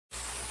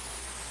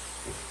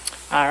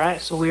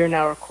Alright, so we are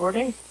now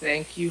recording.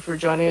 Thank you for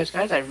joining us,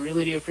 guys. I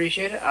really do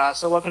appreciate it.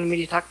 So welcome to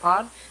Media Talk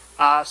Pod.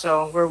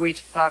 Where we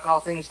talk all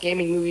things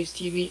gaming, movies,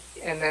 TV,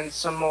 and then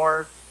some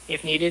more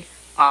if needed.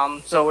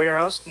 So we're your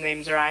hosts.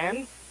 Names are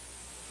Ryan.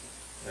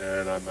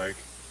 And I'm Mike.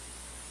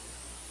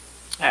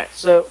 Alright,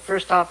 so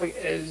first topic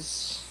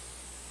is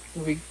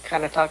we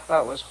kind of talked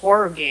about was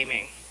horror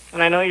gaming.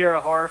 And I know you're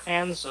a horror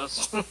fan, so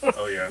it's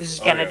Oh yeah. this is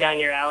kind of down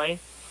your alley.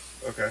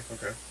 Okay.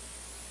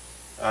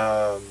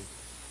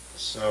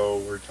 So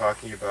we're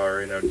talking about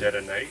right now Dead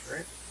of Night,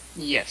 right?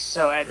 Yes,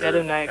 so at Dead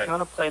of Night, if you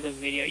want to play the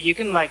video, you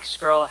can like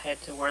scroll ahead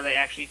to where they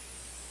actually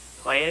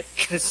play it.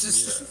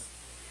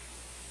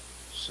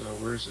 So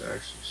where's it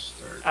actually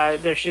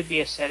start? There should be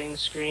a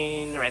settings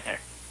screen right there.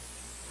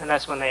 And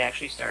that's when they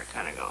actually start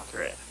kind of going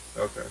through it.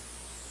 Okay.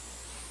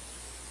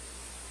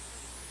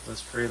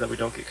 Let's pray that we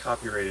don't get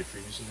copyrighted for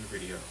using the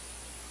video.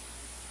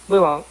 We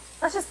won't.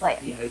 Let's just play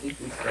it. Yeah, I think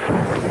we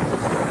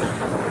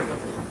can.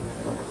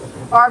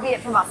 Far be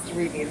it from us to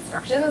read the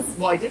instructions.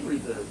 Well, I did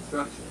read the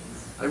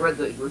instructions. I read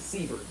the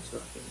receiver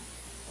instructions.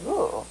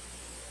 Ooh.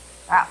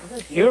 Wow.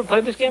 You ever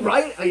played this game?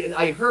 Right?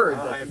 I heard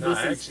that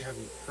I actually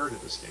haven't heard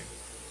of this game.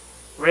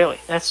 Really?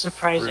 That's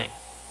surprising.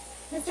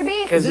 Mr.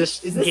 Beast. Because this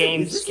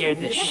game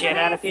scared the shit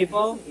out of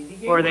people,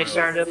 or they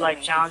started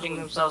like challenging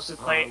themselves to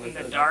play it in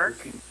the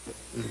dark.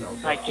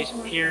 Like just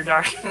pure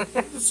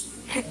darkness.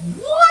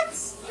 What?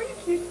 Are you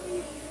kidding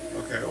me?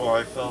 Okay, well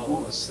I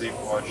fell asleep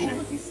watching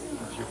a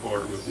few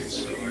horror movies,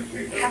 so I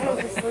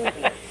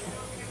think...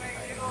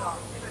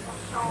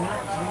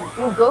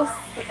 Ooh, Ghost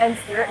and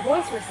Spirit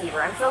voice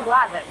receiver. I'm so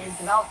glad that we've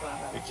developed one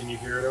of them. Can you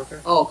hear it okay?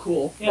 Oh,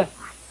 cool. Yeah.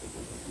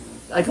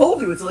 I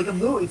told you, it's like a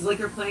movie. It's like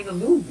you're playing a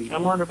movie.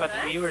 I'm worried about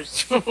the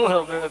viewers a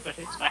little bit, but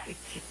it's fine.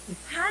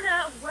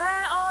 Hannah,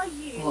 where are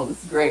you? Oh,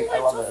 this is great. I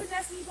love it.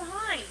 Left me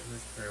behind.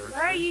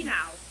 Where are you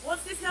now?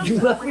 What's this number? You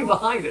left me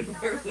behind it.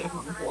 Apparently I'm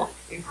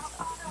walking.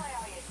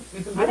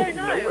 I don't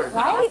know. Nowhere.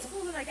 What's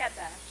cool when I get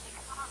there?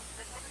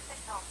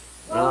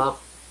 Uh,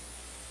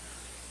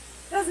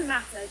 Doesn't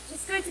matter.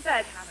 Just go to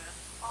bed, Hannah.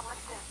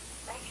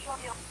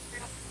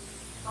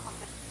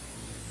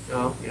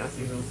 oh, yeah,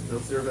 see, no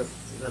service.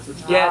 That's what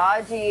you get.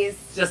 Aw, jeez.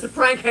 Just a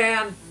prank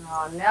hand.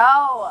 Oh,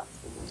 no.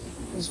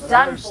 He's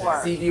done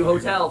for. Seaview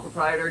Hotel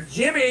proprietor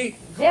Jimmy.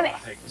 Jimmy.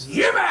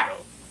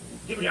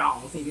 Jimmy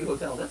on Seaview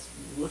Hotel. That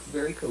looks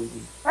very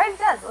cozy. Right, it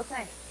does. Looks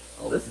nice.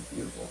 Oh, this is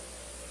beautiful.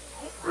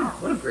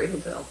 What a great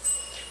hotel.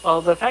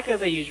 Well, the fact that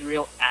they use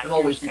real I'm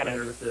always actors super kind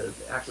of... nervous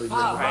to actually do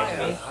Right.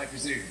 it. I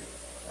presume.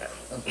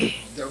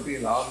 Don't be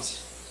alarmed.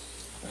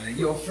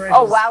 Your friend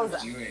Oh,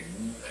 wowza. you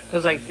in.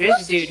 Because like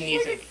this dude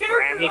needs a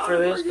Grammy for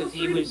this because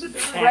he was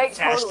Right,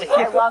 fantastic.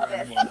 totally. I love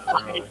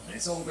this.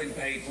 It's all been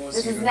paid for.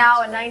 This is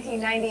now a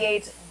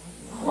 1998,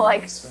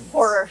 like,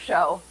 horror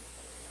show.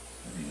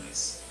 Very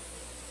nice.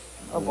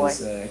 Oh, boy.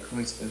 There's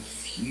quite a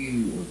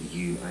few of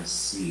you I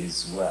see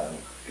as well.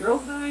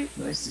 Girls' night.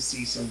 Nice to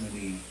see so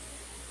many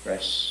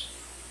fresh,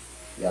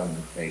 young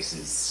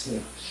faces.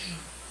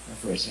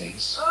 For a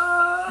change.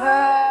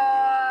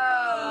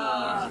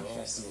 Oh.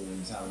 Festival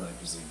in town, I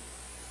presume.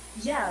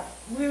 Yeah,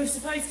 we were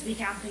supposed to be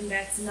camping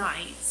there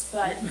tonight,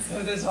 but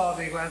There's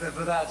hardly weather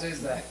for that,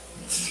 is there?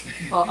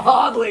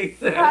 Oddly.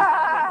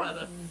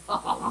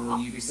 Will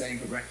you be staying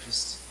for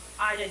breakfast?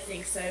 I don't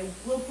think so.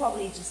 We'll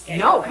probably just get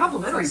No, going.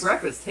 complimentary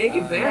breakfast. Take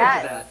advantage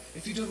Yes. of that.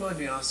 If you don't mind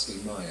me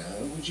asking, Maya,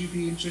 would you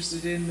be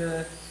interested in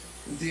the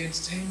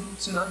entertainment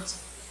tonight?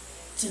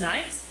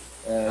 Tonight?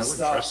 I wouldn't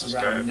Starts trust this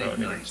guy around about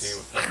midnight.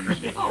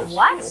 entertainment. Oh,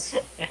 what?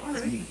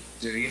 That's me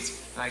doing it.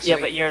 Actually, Yeah,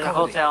 but you're in a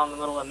comedy. hotel in the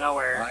middle of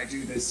nowhere. I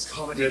do this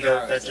comedy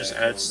That just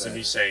adds to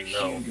me saying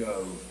no.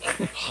 Hugo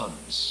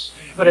Hunt.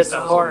 But it's a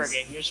He's horror always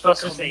game. You're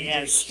supposed to say comedic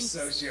yes.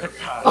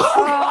 Sociopath.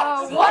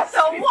 Oh, what the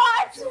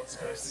what? That's what I'm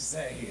supposed to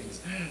say.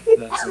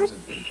 That sort of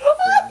thing.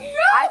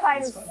 I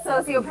find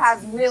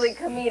sociopaths really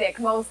comedic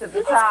most of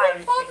the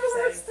time.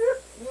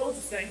 We're all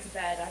just going to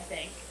bed, I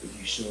think. Are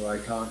you sure I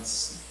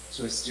can't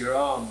twist your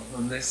arm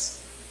on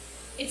this?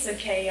 It's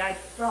okay, I'd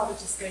rather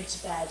just go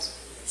to bed.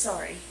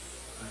 Sorry.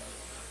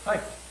 Hi.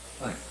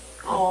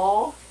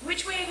 Oh,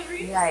 Which way are the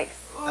rooms?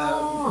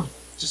 yikes.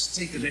 Just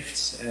take the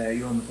lift.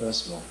 You're on the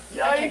first floor.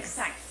 Okay,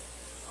 thanks.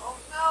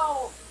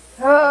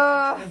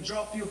 And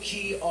drop your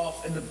key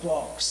off in the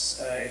box,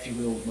 if you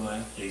will,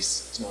 Maya,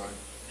 please, tomorrow.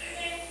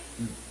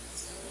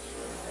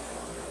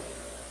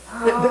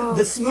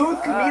 The smooth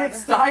comedic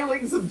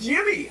stylings of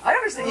Jimmy. I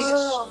understand.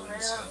 Oh,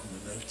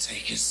 No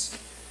takers.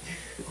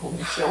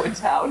 Only show in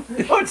town.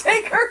 No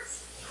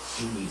takers.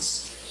 Who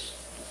needs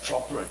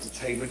proper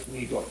entertainment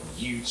when you've got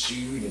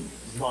YouTube and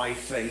my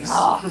face?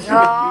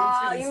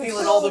 Ah, You're you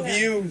stealing all the fool.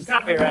 views.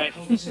 Copyright.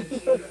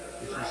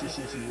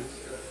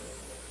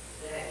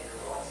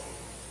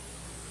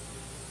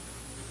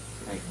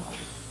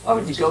 Why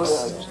would you go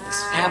to an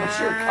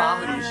amateur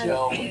comedy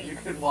show when you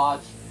could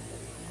watch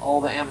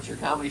all the amateur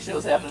comedy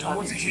shows happening on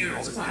want to hear YouTube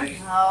all it, the time?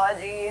 okay? Oh,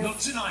 jeez. Not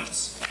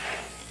tonight.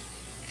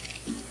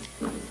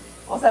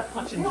 What was that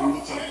Punch and Judy?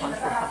 Punch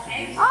for Punch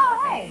and Judy?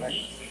 Oh,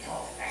 hey.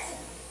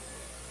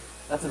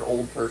 That's an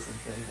old person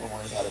thing. Don't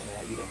worry about it,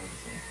 Matt. You don't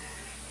understand.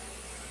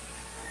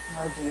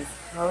 Oh jeez.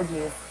 Oh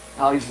jeez.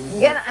 Oh, he's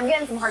I'm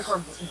getting some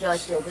hardcore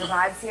like Joker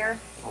vibes here,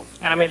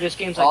 And I mean, this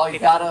game's like Oh, you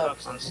 50 got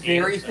bucks a on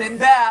Steam, very so- thin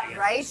bat.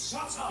 right?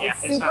 Yeah,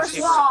 It's it's not super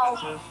small.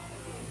 expensive.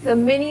 The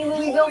mini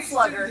Louisville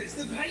Slugger.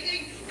 They're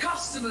paying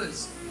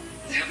customers.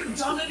 They haven't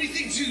done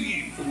anything to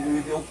you. The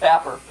Louisville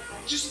Tapper.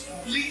 Just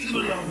leave them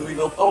alone.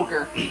 Louisville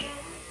Poker.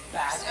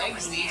 Bad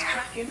eggs need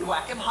cracking.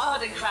 Whack 'em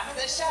hard and crack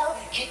the shell.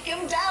 Kick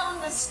 'em down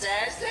the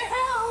stairs to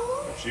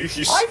hell.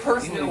 Jeez. I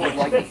personally would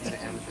like this in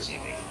amateur.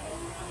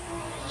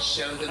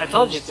 Show them I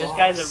told you, who's this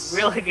guy's boss. a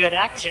really good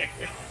actor.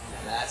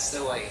 That's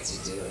the way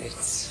to do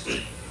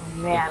it.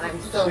 Man, I'm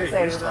so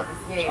excited about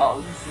this game. Oh,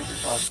 this is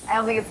super fun. I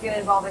don't think it's going to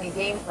involve any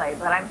gameplay,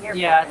 but I'm here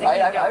Yeah, I for think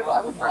it. he's got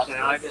I would watch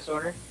personality this.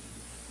 disorder.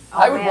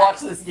 I would man. watch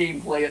this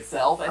game play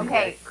itself. Anyway.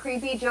 Okay,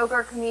 creepy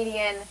Joker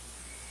comedian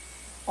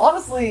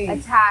Honestly,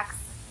 attacks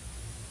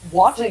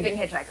watching sleeping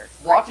hitchhikers.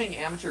 watching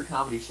amateur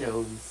comedy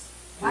shows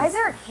Why is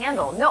there a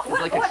candle? No, is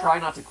what, like what, a try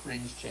not to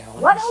cringe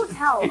challenge. what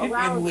hotel in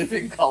allows...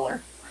 living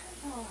color.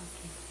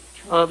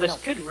 Well, this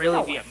could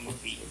really be a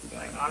movie.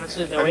 Like,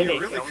 honestly, the I way mean, they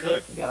it really filmed could.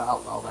 it. You gotta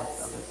outlaw that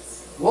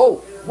stuff. Whoa!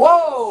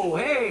 Whoa!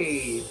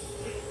 Hey!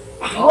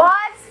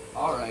 What?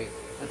 Alright.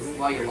 That's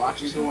why you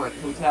lock your door at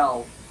the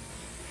hotel.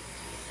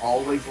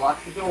 Always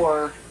lock the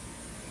door.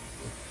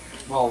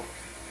 Well,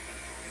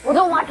 Well,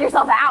 don't lock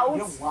yourself you out.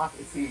 don't lock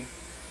it. See,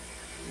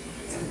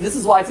 this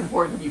is why it's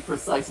important to be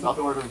precise about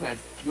the order of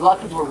events. You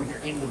lock the door when you're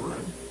in the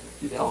room.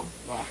 You don't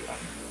lock it.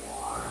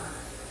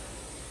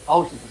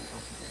 Oh, she's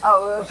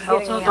Oh, she's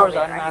getting in Hotel the doors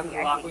elevator. I automatically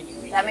see, lock I when you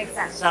see. leave. That makes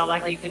sense. It's not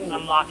like you can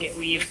unlock it,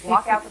 leave.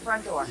 Walk out the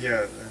front door.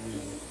 Yeah, I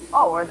mean,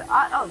 Oh, or the,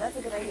 oh, that's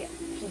a good idea.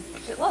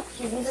 Look,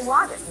 she's using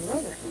logic. She's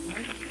using it.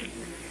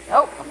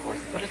 Oh, of course.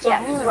 But it's a Yeah,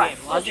 horror just run. game.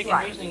 Logic Just run.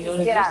 and reasoning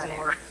don't Get out exist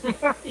of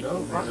anymore.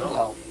 no, they don't.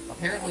 Well,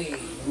 apparently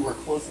you were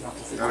close enough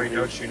to sit I mean, there.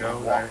 don't you know,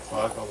 9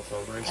 o'clock, all the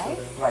phone rings go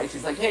down? Right?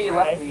 She's like, hey, you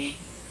Right. left me.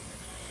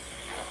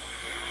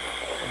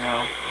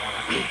 No.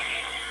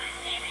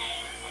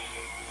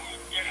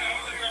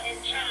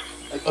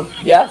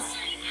 Yes.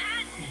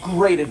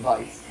 Great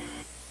advice.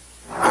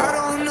 I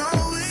don't know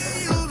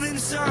where you've been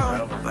so,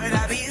 but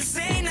I be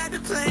insane not to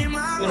play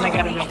my Then I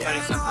gotta role. make money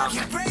somehow.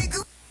 You break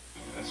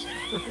That's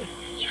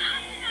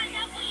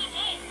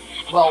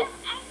Well,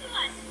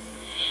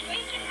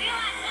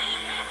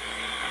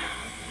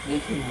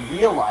 make him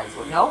realize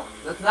what. No,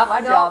 that's not my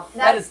No, job.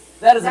 That is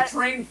that- a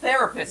trained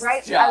therapist's right? I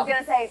was job.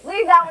 gonna say,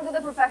 leave that one to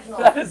the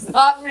professionals. That is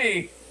not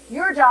me.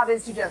 Your job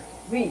is to just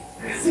leave.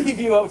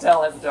 Seaview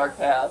Hotel has a dark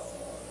past.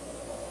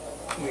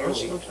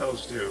 most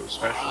hotels do,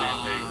 especially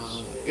in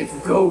Vegas.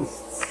 It's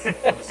ghosts.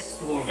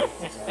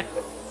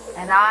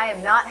 And I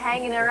am not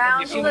hanging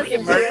around to You listen get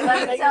to it, murdered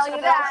let in me Vegas tell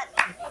you that.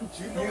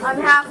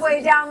 I'm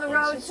halfway down the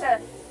road to,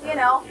 you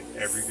know,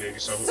 In every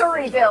Vegas hotel.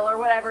 Surreyville or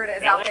whatever it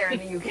is out there in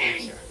the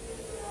UK.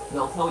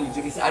 They'll tell you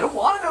Jimmy's. I don't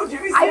want to know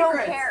Jimmy's I don't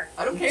secrets. care.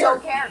 I don't You care.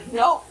 don't care.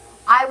 No.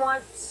 I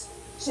want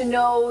to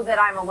know that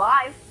I'm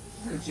alive.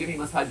 Jimmy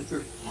must hide the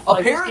truth.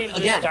 Like, this Apparently, game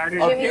just again, started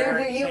Jimmy, there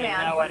you do you, saying,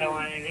 man. No, I don't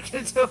want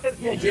anything to do with it.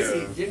 yeah,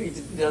 Jimmy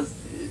does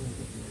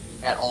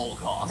at all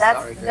costs. That's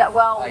Sorry, Greg. that.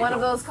 Well, I one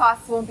of don't- those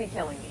costs won't be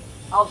killing me.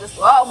 I'll just.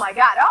 Oh my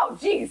God. Oh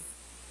jeez.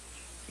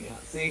 Yeah,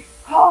 see,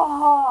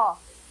 Oh.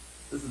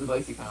 this is the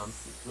device he found.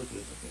 Look at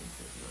this thing.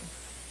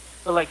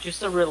 But like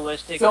just a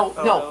realistic So,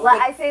 photo. no,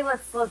 I say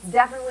let's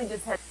definitely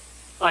just head.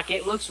 Like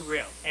it looks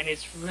real and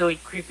it's really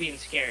creepy and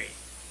scary.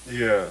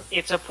 Yeah.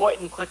 It's a point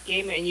and click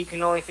game and you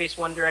can only face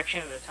one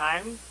direction at a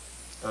time.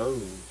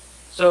 Oh.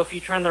 So if you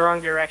turn the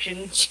wrong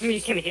direction, Jimmy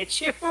can hit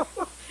you.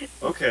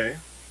 Okay.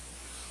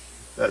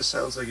 That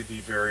sounds like it'd be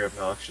very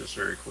obnoxious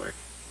very quick.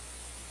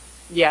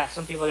 Yeah,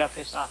 some people got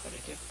pissed off at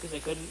it too because they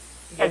couldn't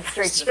Head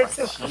straight to the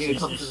front. I need to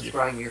come to this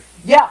Brian here.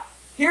 Yeah,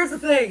 here's the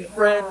thing,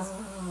 friends.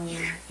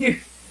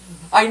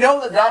 I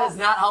know that is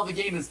not how the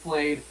game is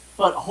played,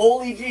 but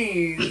holy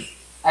jeez,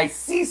 I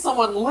see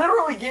someone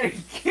literally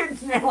getting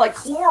kidnapped, like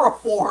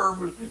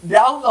chloroformed,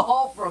 down the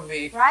hall from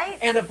me. Right?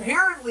 And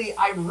apparently,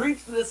 I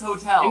reached this You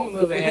hotel can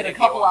move ahead within a if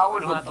couple you want.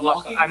 hours You don't have of to watch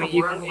walking I mean, from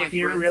you where can, my if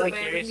you're friends really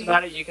abandoned curious me.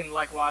 about it, you can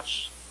like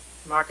watch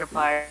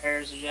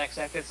Markiplier's or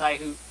Jacksepticeye,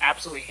 who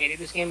absolutely hated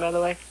this game, by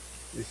the way.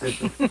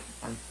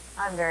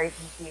 I'm very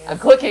confused. I'm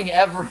clicking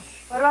every...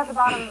 What about the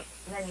bottom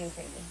menu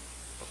thing?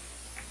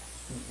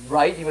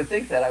 Right? You would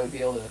think that I would be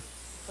able to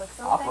Click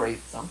something? operate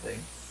something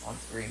on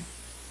screen.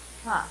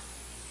 Huh.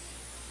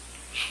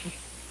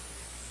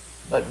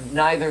 But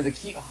neither the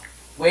key... oh,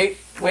 wait.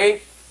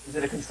 Is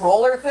it a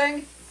controller thing?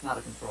 It's not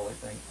a controller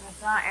thing.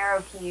 It's not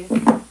arrow keys.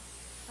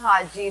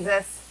 Oh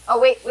Jesus. Oh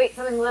wait,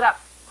 something lit up.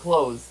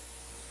 Close.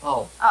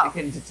 Oh. Oh. It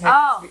can detect...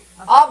 Oh, okay.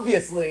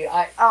 Obviously,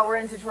 Oh, we're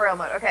in tutorial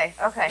mode. Okay.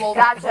 Well,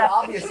 Gotcha. but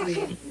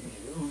obviously,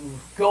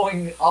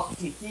 going up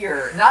to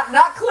here,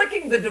 not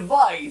clicking the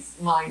device,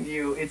 mind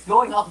you, it's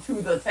going up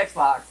to the text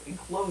box and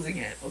closing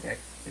it. Okay,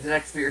 it's an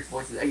experience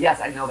voices.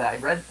 Yes, I know that.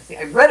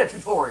 I read a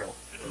tutorial.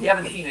 If you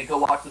haven't seen it, go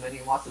watch the menu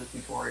and watch the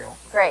tutorial.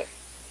 Great.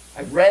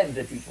 I read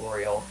the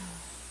tutorial.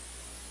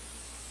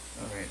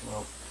 All right,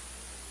 well,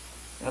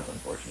 That's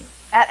unfortunate.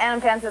 At Adam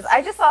Pan says,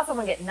 I just saw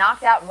someone get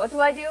knocked out, and what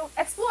do?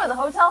 Explore the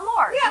hotel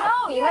more. Yeah,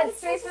 No, you head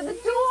straight for the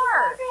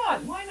door.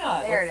 God, why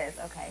not? There it is.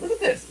 Okay. Look at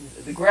this.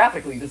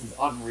 Graphically, this is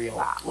unreal.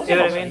 Wow. Look See at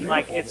what how I mean? beautiful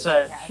Like, this it's is.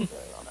 a... Yeah, it's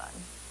really well done.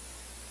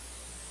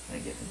 Can I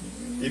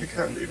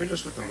get Even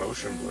just with the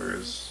motion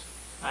blurs.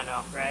 I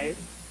know, right?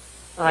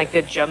 Like,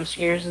 the jump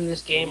scares in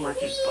this game are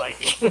just,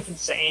 like,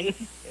 insane.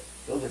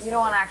 Go this You don't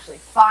want way. to actually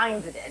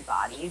find the dead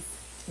bodies.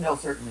 No,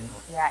 certainly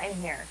not. Yeah, in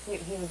here. He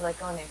was like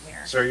going in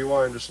here. So you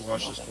want to just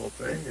watch this whole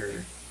thing, or Ooh,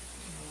 an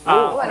no,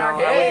 I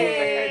would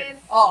arcade.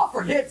 Oh,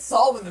 forget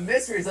solving the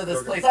mysteries of this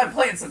Okay. place. I'm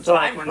playing some So,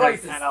 like, Time when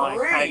Crisis they're kind of, like,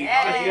 3. hiding-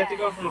 Yeah. if you have to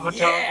go from a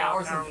hotel Yeah, or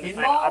downtown some and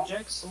find pinball.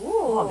 objects.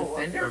 Oh, Ooh.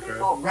 Defender? Okay.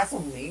 Oh,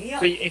 WrestleMania?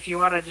 So if you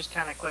want to just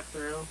kind of click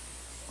through,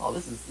 Oh,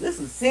 this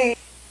is see.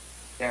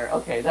 There.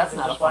 Okay, that's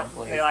not a fun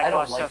place. they like I don't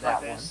watch like stuff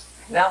that like one. this.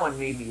 That one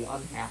made me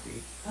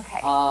unhappy. Okay.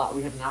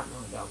 We have not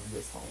gone down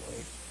this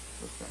hallway.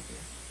 What's back here?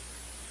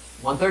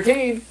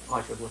 113. Oh,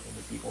 I should look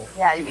into people.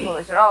 Yeah, you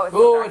totally should. Oh, it's Ooh,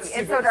 so darky. it's It's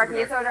super- so darky.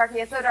 super It's so darky.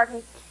 It's so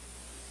darky.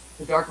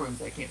 The dark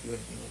rooms I can't do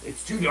anything with.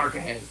 It's too dark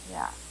ahead.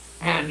 Yeah,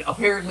 And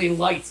apparently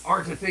lights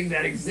aren't a thing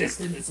that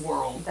exists in this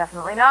world.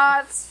 definitely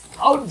not.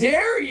 How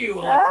dare you,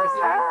 electricity?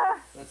 Ah.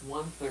 That's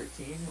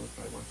 113. Let's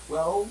try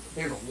 112.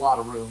 There's a lot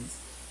of rooms.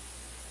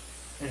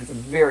 And it's a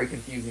very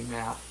confusing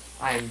map.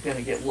 I am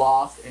gonna get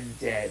lost and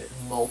dead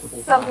multiple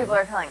times. Some people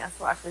are telling us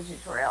to watch the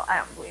tutorial. I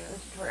don't believe in the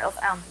tutorials.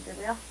 I don't think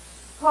they're real.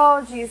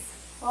 Oh, jeez.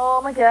 Oh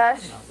my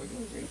gosh. No, we're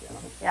doing a great job.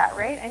 Yeah,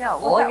 right? I know.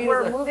 All I Look, need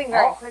we're is a- moving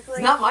very oh, quickly.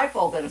 It's not my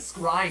fault that a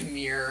scrying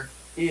mirror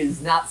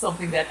is not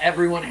something that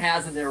everyone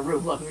has in their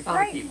room. Look, we found a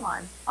Right, key. come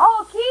on.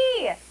 Oh,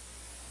 key!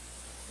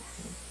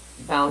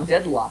 We found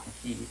deadlock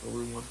key for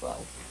room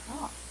 112.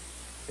 Oh.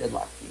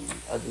 Deadlock key.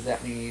 Does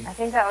that mean I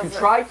think that to was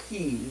try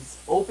keys,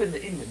 open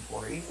the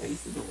inventory,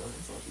 face the door,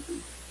 and select the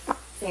key?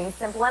 seems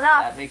simple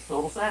enough. That makes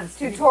total sense.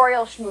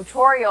 Tutorial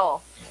schmutorial.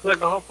 Look,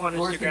 the whole point is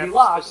Doors to can grab be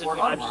locked specific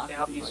or objects unlocked. to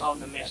help you solve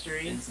the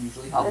mystery. It's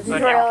usually how The we But do it.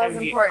 tutorial every is time you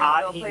get important.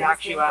 caught, You'll he play knocks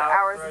this you game for out,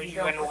 hours throws if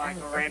you you into don't- like a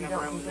if you random don't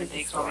room, and then complete the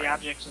takes all the story.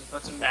 objects and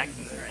puts them back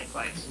in the right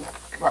place.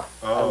 Look,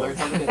 I Oh. learned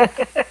something new.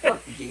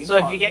 Look, the game So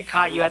if part- you get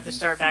caught, you have to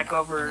start back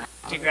over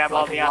to grab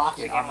all the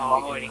objects again while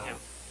avoiding him.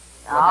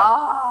 Oh,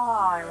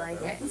 I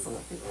like Yeah, it. just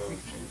select it.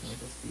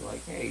 Just be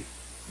like, hey,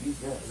 use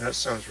this. that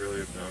sounds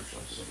really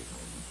obnoxious.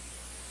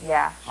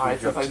 Yeah.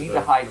 Alright, so if I Jump to need the-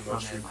 to hide the from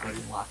mushroom him, I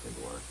thing. can lock the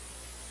door.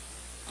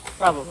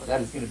 Probably.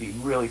 That is going to be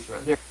really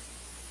stressful. There.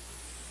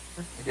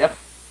 Yep.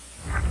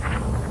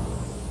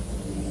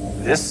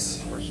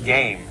 This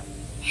game,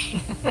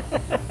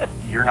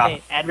 you're not.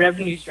 Hey, ad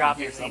revenue's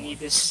dropping. Here's They someone. need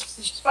this as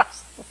much as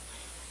possible.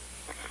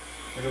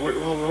 And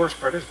the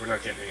worst part is we're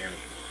not getting any.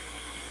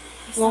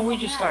 Well, we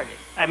just started.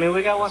 I mean,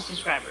 we got 1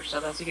 subscriber, so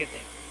that's a good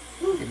thing.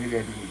 Okay, maybe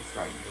I do need to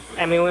strike you.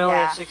 I mean, we only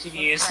Yeah. have 60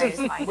 views. Right,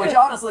 it's fine. Which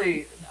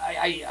honestly,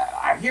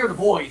 I hear the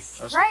voice.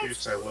 That's Right. the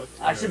piece I looked.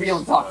 I should be able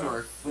to talk to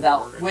her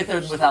with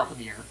or without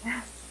the mirror.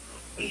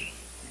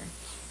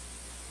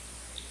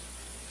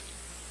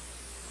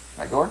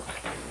 That door?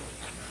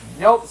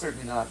 Nope,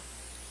 certainly not.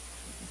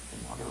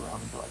 Walk it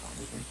around until I find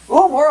this thing.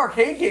 Oh, more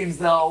arcade games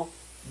though.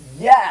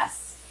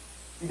 Yes.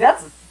 See,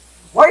 that's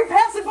why are you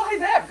passing by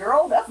that,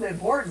 girl? That's the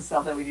important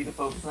stuff that we need to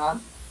focus on.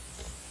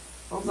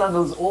 Focus on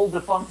those old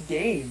defunct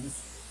games.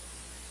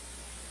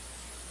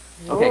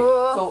 Okay, Ooh.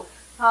 so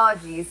Oh,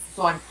 jeez.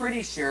 so I'm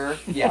pretty sure.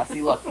 Yeah,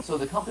 see, look. So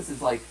the compass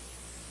is like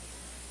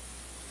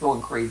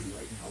going crazy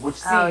right now, which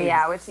seems Oh,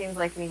 yeah, which seems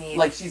like we need.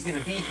 like she's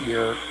gonna be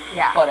here,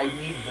 yeah. but I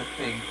need the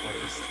thing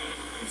first,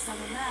 There's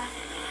someone there.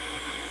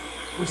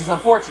 which is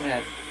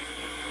unfortunate.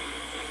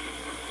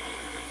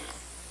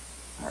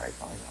 All right,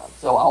 fine.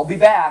 So I'll be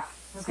back.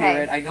 Okay.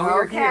 Spirit. I know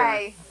you're here.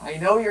 Okay. I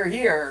know you're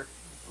here,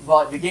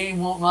 but the game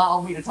won't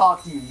allow me to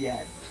talk to you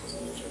yet.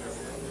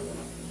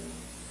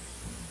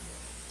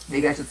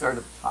 Maybe I should start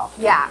at the top.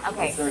 Yeah,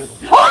 okay. Start at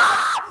the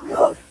top.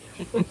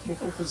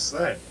 What was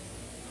that?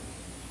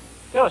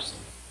 Ghost.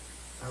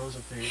 I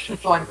wasn't paying attention.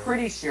 So I'm to that.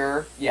 pretty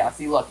sure. Yeah.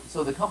 See, look.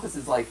 So the compass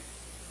is like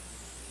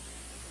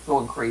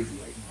going crazy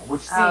right now,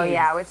 which seems Oh,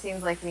 yeah, which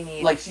seems like we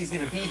need. like she's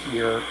gonna be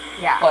here,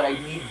 yeah. but I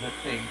need the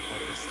thing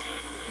first,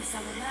 There's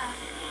someone there.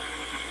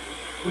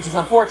 which is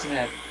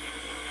unfortunate.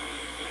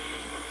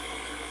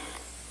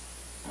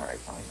 All right,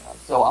 fine.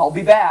 So I'll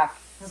be back.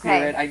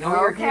 Spirit. I know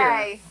you're here.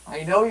 Okay.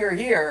 I know you're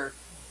here,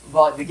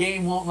 but the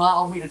game won't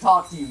allow me to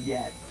talk to you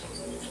yet.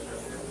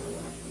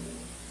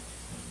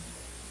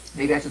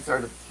 Maybe I should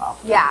start at the top.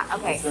 Yeah,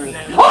 okay. Start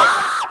at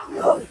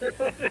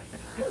the-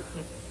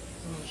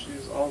 Oh,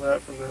 she's all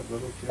that from that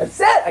little I kid.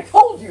 said, I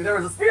told you there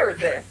was a spirit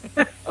there.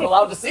 I'm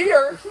allowed to see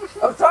her.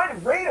 I was trying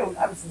to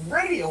I was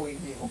radioing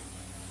you.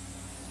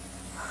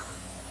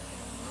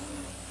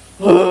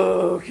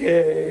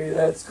 Okay,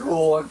 that's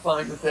cool. I'm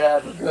fine with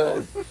that. We're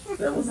good.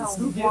 That I was don't a know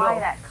spooky why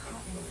enough. that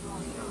caught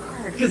me so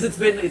hard. Because it's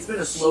been a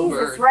slow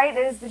Jesus, burn. right?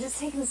 It has been just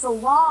taking so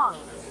long.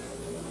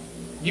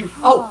 You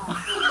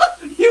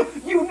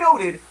you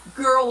noted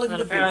girl in And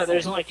the apparently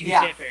there's basement. only 2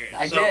 Yeah, safe areas.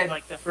 I so, did.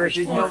 like, the first I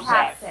did floor know is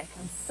that. safe.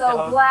 Fantastic. I'm so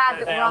The- glad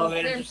the that we're on the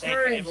elevators same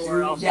are safe, page.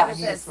 everywhere else Yeah, What is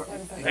he this? just- What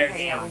is this? Very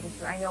Okay, yeah, fun.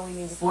 I know we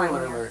need to Spoiler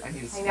find her. alert, I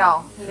need to I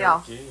know. I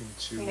know. Game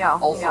to I know.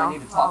 Also, I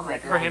need to talk Oh to my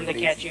that girl For in him the to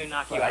catch basement. you and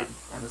knock you But out.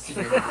 I'm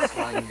assuming I'm just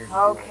flying near the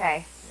door.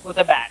 Okay. With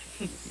a bat.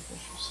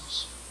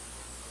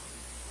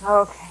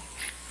 Okay.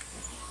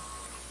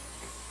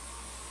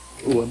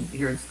 Ooh, I'm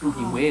hearing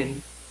spooky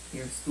wind.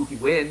 Hearing spooky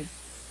wind.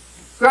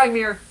 Scrying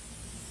mirror.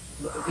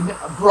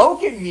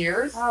 Broken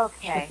mirrors.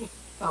 Okay.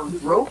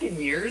 Found broken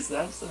mirrors.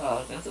 That's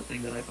a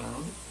thing that I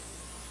found.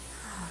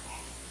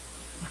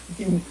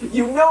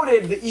 You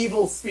noted the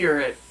evil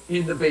spirit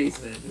in the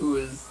basement, who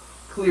has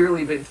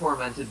clearly been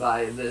tormented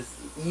by this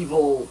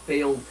evil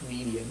failed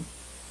comedian.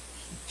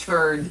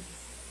 Turned.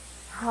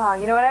 Oh,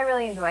 you know what I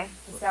really enjoy?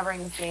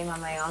 Discovering this game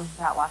on my own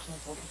without watching the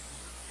full game.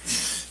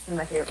 It's been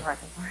my favorite part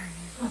so far.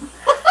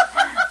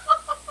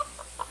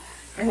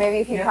 And maybe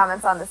a few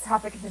comments on this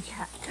topic in the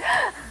chat.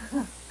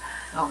 I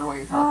don't know what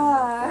you're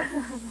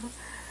talking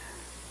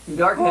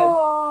about. Darkhead.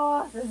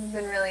 Oh, this has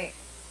been really,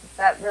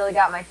 that really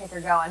got my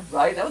ticker going.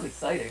 Right? That was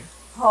exciting.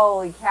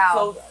 Holy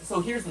cow. So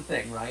here's the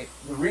thing, right?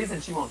 The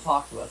reason she won't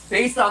talk to us,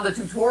 based on the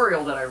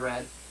tutorial that I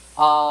read,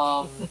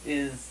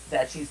 is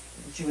that she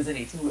was in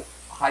a too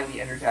highly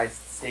energized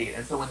state,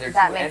 and so when they're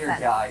That too makes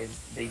sense.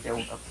 energized, they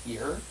don't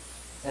appear,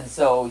 and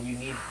so you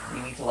need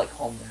to like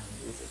calm down,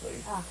 basically.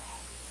 Okay.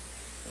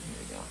 So here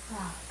we go.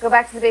 Go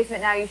back to the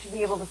basement now. You should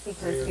be able to speak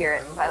to the Yeah,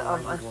 spirit. I By don't oh, know a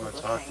why bunch you'd of wanna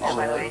people talk saying to that,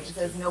 by the way. somebody. It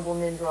says Noble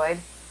Nindroid,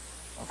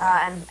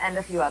 and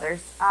a few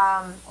others.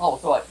 Oh,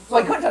 so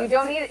I couldn't. You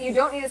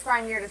don't need a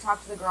scrying mirror to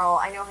talk to the girl.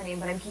 I know her name,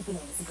 but I'm keeping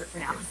it a secret for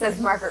now. Says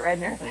Margaret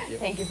Redner.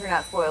 Thank you. For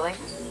not spoiling.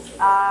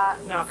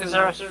 No, because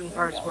there are certain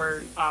parts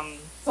where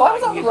So I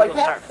was on the music right will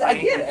path. start I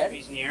playing get when it.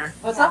 He's near.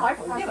 But it's not my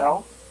fault, you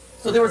know.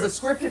 So there was a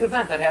scripted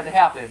event that had to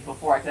happen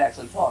before I could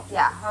actually talk. To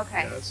Yeah.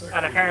 Okay. Yeah, it's like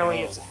And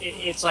apparently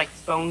it's like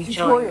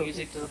bone-chilling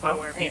music to the point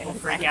where people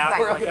freak out.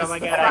 Like, oh my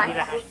god, I need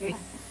a high.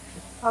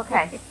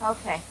 Okay.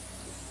 Okay.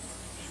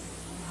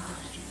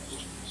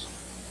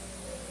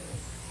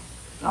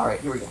 All right,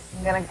 here we go.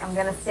 I'm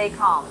gonna stay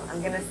calm.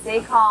 I'm gonna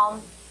stay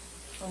calm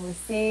when we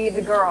see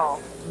the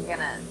girl. I'm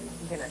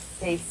gonna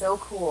stay so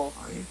cool.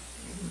 I'm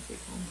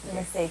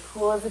gonna stay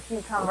cool as a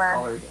cucumber.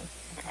 Call her again.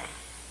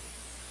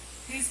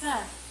 Who's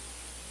that?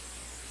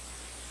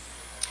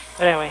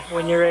 But anyway,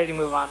 when you're ready to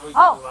move on, we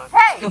can move Oh, on.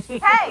 hey,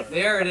 hey!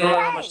 There it I don't know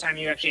how is. much time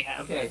you actually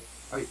have. Okay.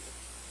 Are you,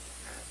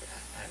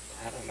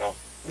 I don't know.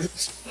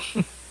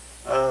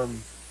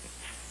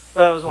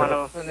 But that was one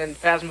of them. And then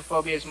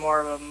Phasmophobia is more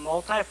of a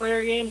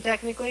multiplayer game,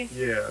 technically.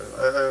 Yeah,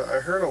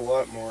 I heard a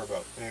lot more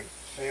about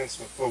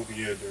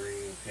Phasmophobia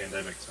during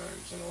pandemic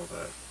times and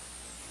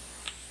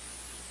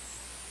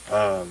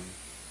all that.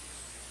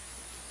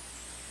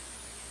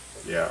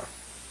 Yeah.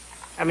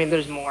 I mean,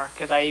 there's more,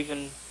 because I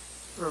even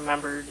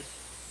remembered...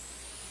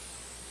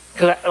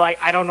 Because,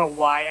 I don't know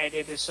why I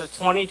did this. So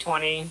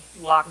 2020,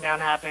 lockdown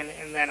happened,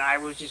 and then I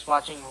was just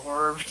watching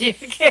horror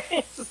video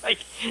games,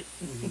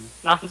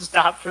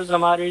 non-stop for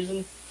some odd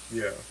reason.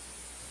 Yeah.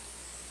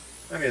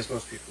 I mean, as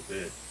most people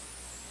did.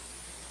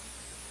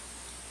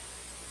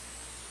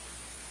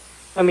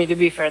 I mean, to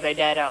be fair, they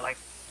died out,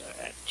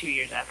 2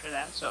 years after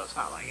that, so it's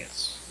not like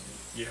it's...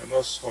 Yeah,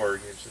 most horror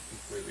games have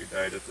completely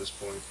died at this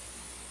point.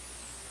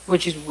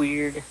 Which is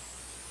weird,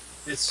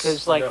 It's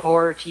because, no,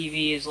 horror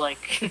TV is, on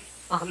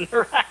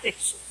the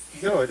rise.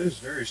 no, it is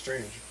very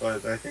strange,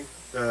 but I think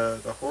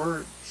the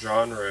horror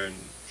genre in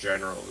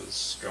general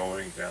is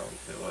going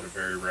downhill at a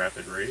very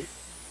rapid rate.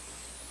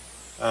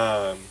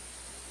 And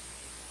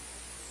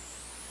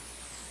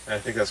I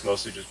think that's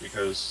mostly just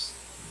because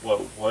what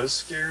was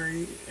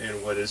scary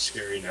and what is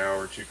scary now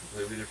are two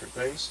completely different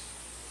things.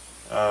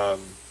 I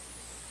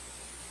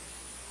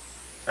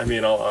mean,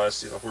 in all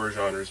honesty, the horror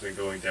genre has been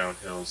going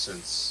downhill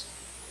since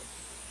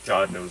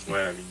God knows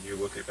when. I mean, you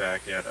look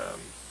back at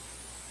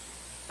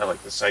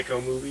the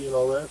Psycho movie and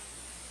all that.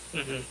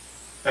 Mm-hmm.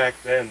 Back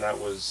then, that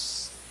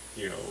was,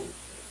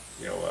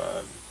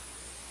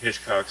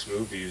 Hitchcock's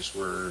movies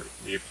were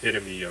the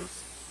epitome of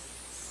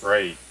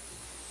fright.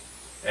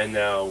 And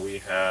now we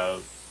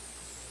have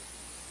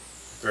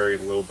very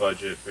low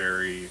budget,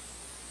 very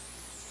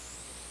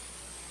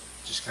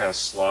just kind of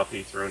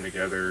sloppy, thrown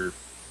together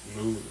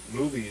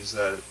movies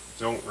that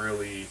don't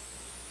really.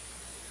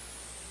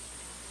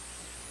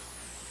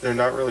 They're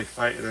not really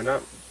they're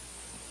not.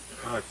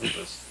 How do I put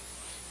this?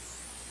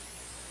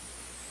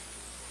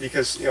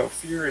 Because,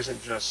 fear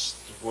isn't just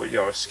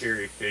a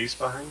scary face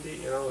behind it,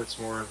 it's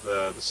more of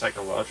the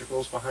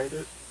psychologicals behind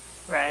it.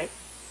 Right.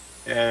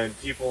 And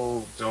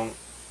people don't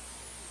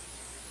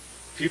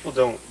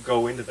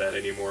go into that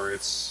anymore.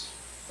 It's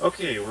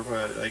okay, we're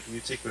gonna you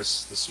take the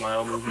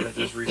Smile movie that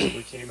just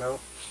recently came out.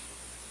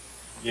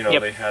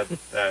 Yep. They had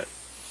that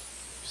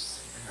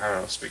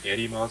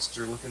spaghetti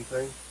monster looking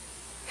thing.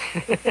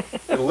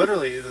 And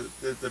literally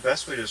the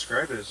best way to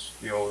describe it is,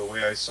 the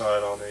way I saw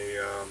it on a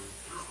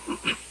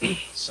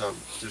some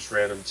just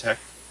random tech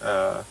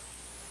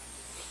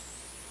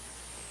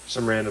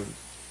some random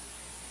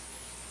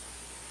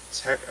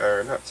tech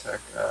or not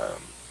tech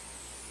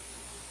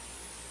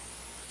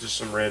just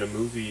some random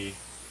movie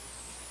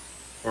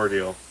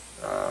ordeal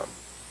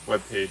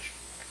webpage,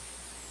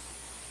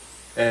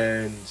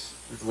 and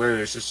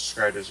literally it's just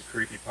described as a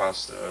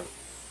creepypasta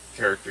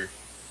character.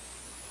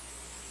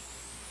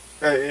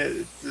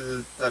 I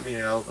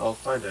mean, I'll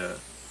find a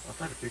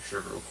picture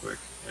of it real quick.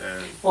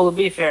 And Well, to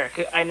be fair,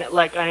 I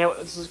know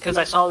because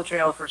I saw the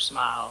trailer for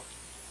Smile,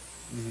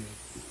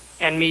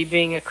 and me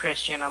being a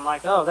Christian, I'm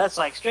like, oh, that's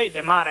like straight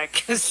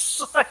demonic.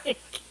 It's like.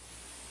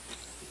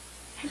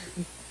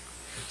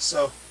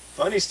 So,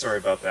 funny story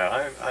about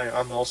that.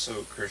 I'm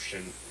also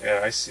Christian,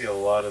 and I see a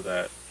lot of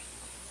that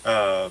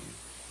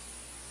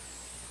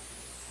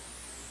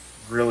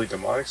really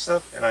demonic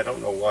stuff, and I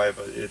don't know why,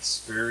 but it's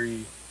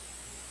very.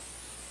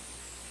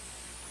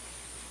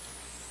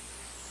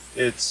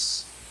 Let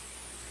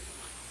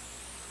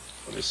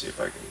me see if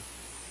I can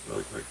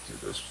really quick do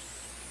this.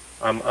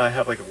 I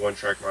have like a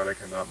one-track mind. I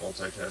cannot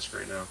multitask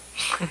right now.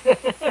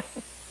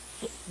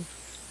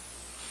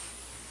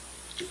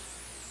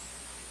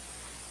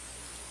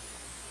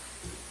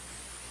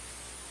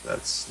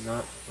 That's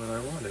not what I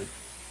wanted.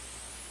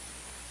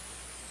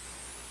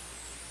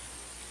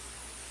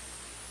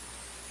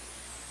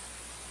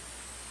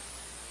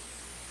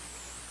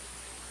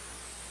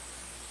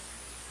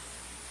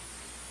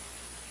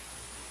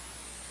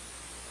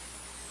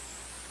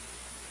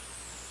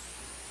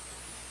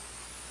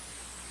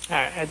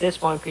 Alright, at this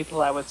point,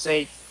 people, I would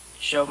say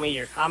show me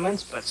your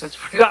comments, but since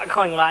we're not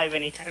going live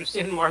anytime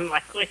soon, more than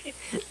likely.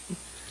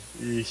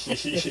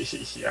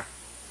 Yeah.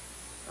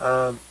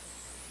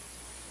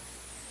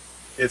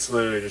 It's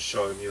literally just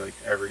showing me like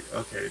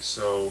okay,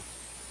 so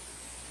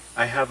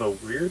I have a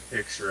weird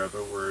picture of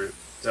it where it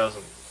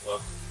doesn't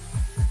look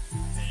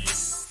the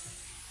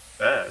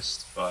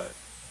best, but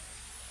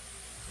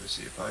let's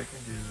see if I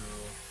can do.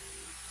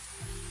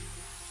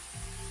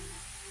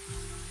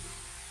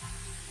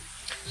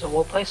 So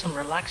we'll play some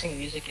relaxing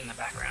music in the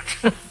background.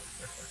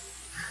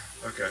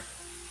 Okay.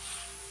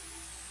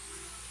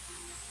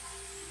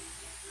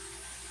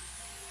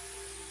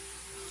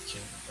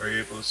 Are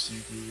you able to see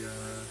the,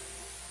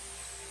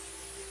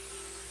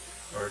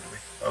 or do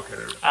we, okay,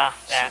 there we go. Ah,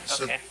 that,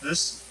 so, okay. So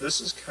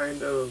this is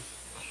kind of,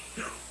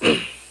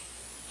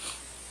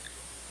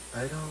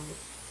 I don't,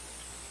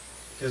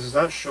 because it's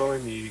not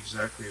showing me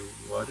exactly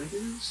what it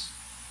is.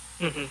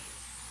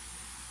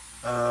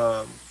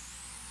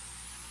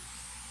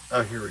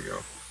 Oh, here we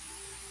go.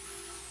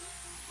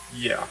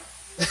 Yeah.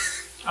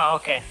 Oh,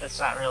 okay, that's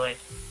not really...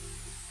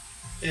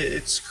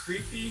 It's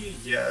creepy,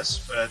 yes,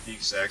 but at the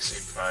exact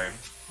same time.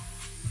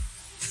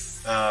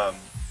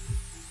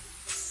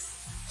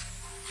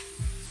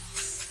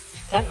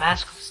 That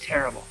mask was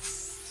terrible.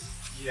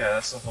 Yeah,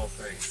 that's the whole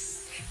thing.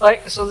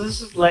 Like, so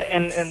this is,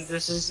 and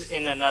this is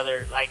in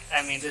another, like,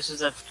 I mean, this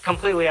is a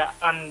completely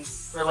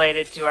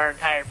unrelated to our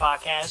entire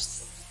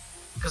podcast,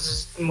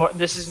 because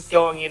this is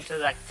going into,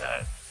 like,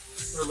 the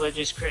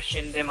religious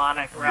Christian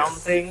demonic realm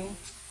thing,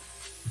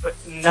 but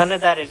none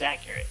of that is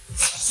accurate.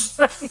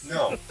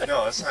 No,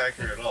 that's not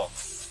accurate at all.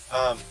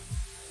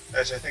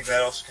 Actually, I think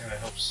that also kind of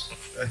helps.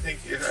 I think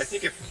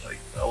if like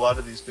a lot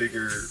of these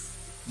bigger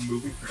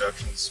movie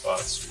production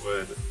spots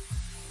would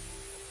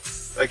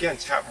again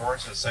tap more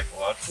into the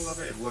psychological of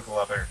it, it'd look a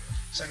lot better.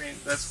 So I mean,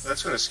 that's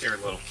going to scare a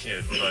little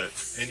kid, but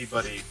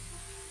anybody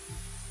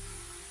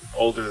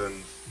older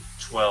than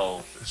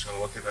 12 is going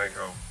to look at that and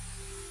go,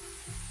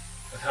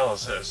 "The hell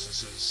is this?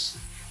 This is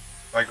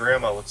my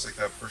grandma looks like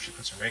that before she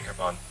puts her makeup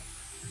on."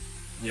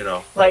 You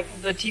know, like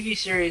the TV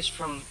series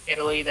from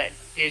Italy that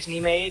Disney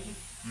made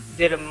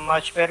did a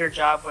much better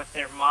job with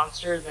their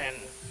monster than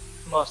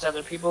most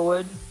other people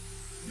would.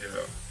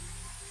 Yeah.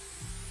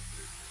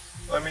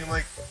 I mean,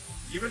 like,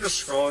 even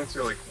just scrolling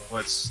through, like,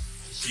 what's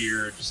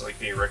here, just, like,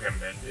 being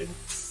recommended,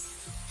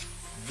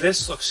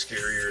 this looks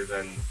scarier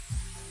than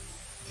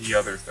the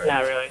other thing.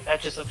 Not really. That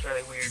just looks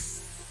really weird.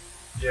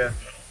 Yeah.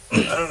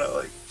 I don't know,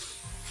 like,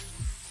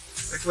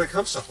 when it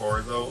comes to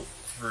horror, though,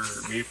 for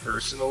me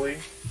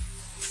personally,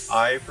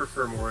 I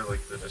prefer more,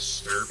 like, the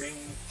disturbing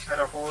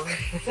kind of horror.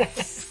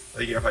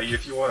 Like,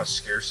 if you want to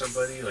scare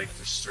somebody, like,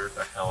 disturb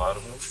the hell out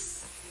of them.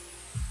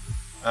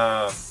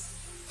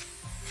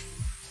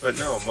 But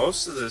no,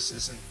 most of this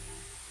isn't...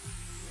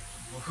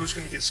 Well, who's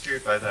going to get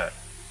scared by that?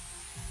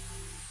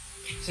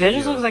 See, that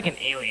just looks like an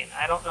alien.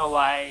 I don't know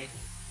why...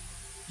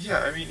 Yeah,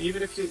 I mean,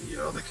 even if you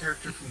know, the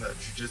character from that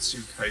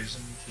Jujutsu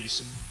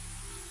Kaisen,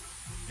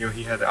 you know,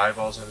 he had the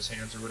eyeballs on his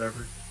hands or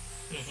whatever.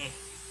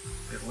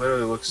 It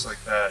literally looks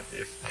like that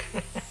if...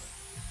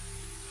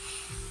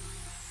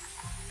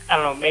 I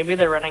don't know, maybe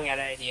they're running out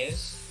of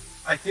ideas.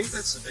 I think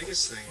that's the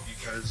biggest thing,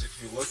 because if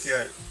you look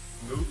at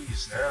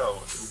movies now,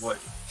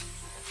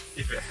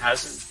 if it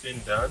hasn't been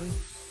done,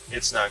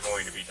 it's not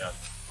going to be done.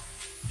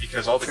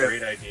 Because all the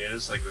great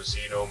ideas, like the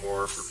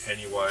Xenomorph or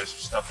Pennywise or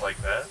stuff like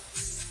that,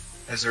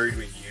 has already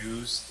been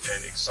used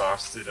and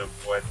exhausted of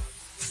what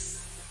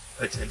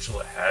potential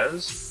it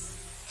has,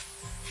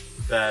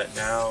 that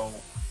now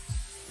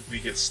we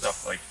get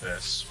stuff like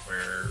this,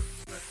 where...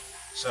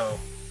 So,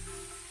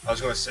 I was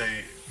going to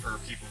say, for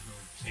people who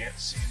can't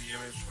see the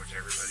image, which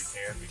everybody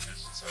can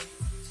because it's on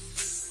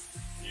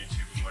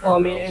Well, I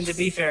whatever mean, else. and to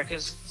be fair,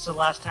 because it's the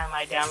last time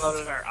I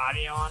downloaded our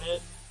audio on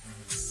it,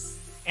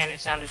 and it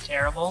sounded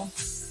terrible.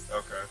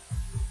 Okay.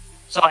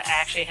 So I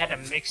actually had to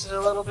mix it a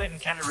little bit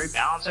and kind of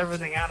rebalance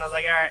everything out. I was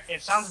like, all right,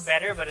 it sounds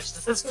better, but it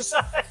still doesn't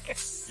sound like it.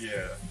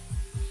 Yeah.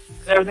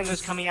 Because everything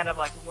was coming out of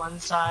like one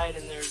side,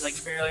 and there's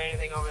like barely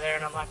anything over there,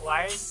 and I'm like,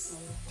 why?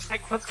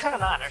 Like, what's going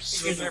on? Our So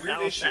speakers the are weird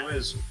balanced issue out.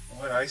 is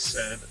when I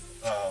said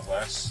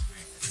last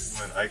week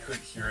when I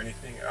couldn't hear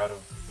anything out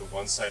of the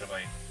one side of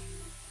my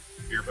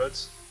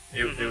earbuds,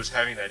 it was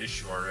having that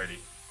issue already.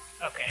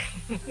 Okay.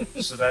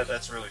 So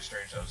that's really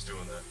strange. I was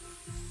doing that.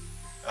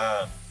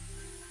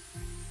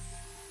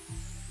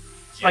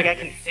 Like I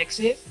can fix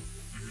it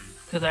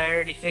because I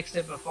already fixed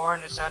it before,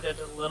 and it sounded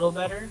a little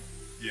better.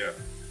 Yeah.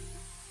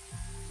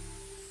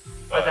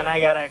 But then I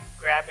gotta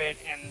grab it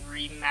and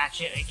rematch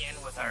it again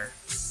with our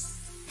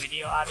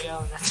video audio,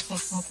 and that's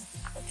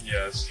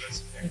Yeah, that's the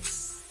thing.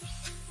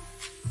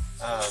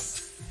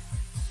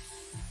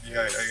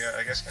 Yeah,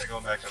 I guess kind of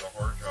going back to the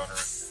horror genre.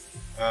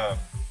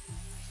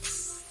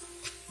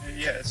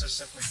 Yeah, it's just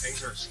simply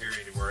things aren't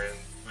scary anymore, and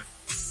with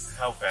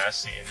how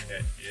vast the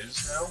internet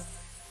is now,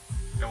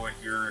 and what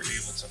you're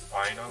able to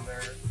find on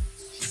there,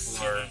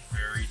 people are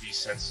very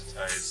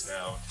desensitized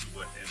now to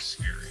what is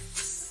scary.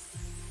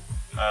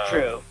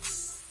 true.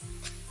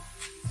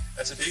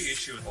 That's a big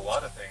issue with a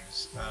lot of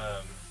things.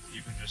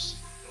 Even just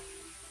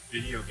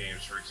video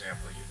games, for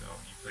example. You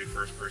play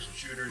first-person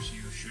shooters,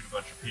 you shoot a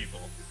bunch of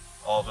people.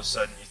 All of a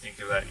sudden, you think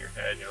of that in your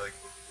head, and you're like,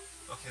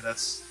 okay,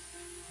 that's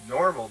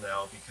normal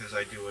now because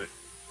I do it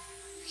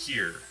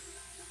here.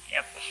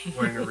 Yep.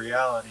 When in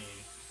reality,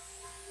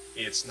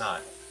 it's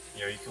not.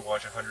 You can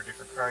watch 100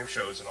 different crime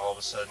shows, and all of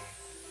a sudden,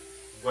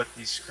 what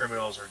these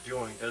criminals are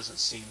doing doesn't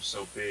seem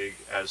so big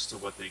as to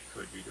what they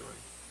could be doing.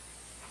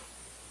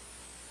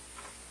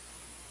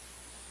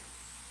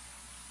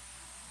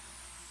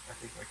 I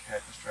think my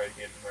cat just tried to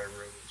get into my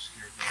room and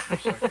scared me for a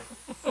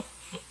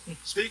second.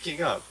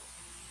 Speaking of,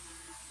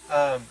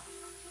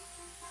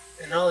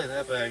 and not only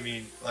that, but I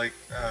mean, like,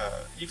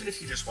 even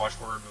if you just watch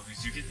horror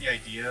movies, you get the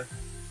idea,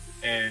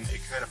 and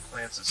it kind of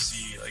plants a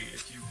seed. Like,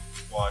 if you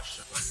watch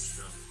a bunch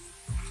of...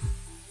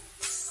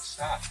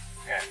 Stop,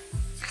 cat.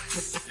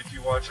 If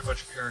you watch a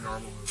bunch of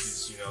paranormal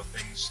movies,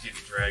 things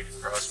getting dragged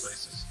across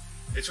places,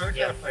 it's really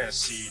kind of plant a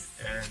seed,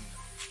 and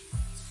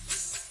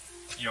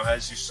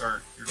as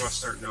you're going to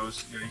start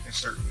noticing, you can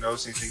start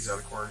noticing things out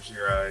of the corners of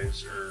your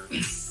eyes or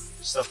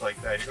stuff like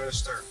that. You're going to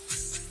start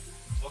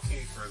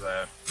looking for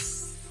that,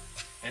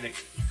 and you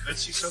could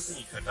see something,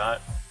 you could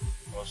not.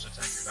 Most of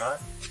the time, you're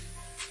not.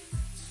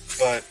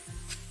 But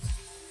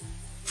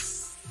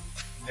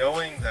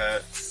knowing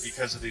that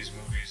because of these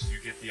movies, you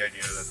get the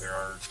idea that there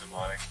are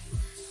demonic.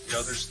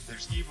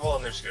 There's evil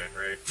and there's good,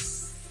 right?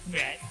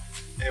 Right.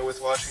 And with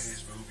watching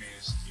these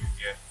movies, you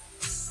get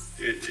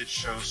it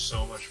shows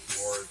so much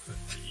more the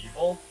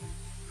evil.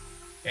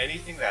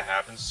 Anything that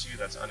happens to you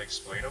that's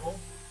unexplainable,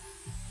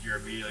 you're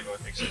immediately going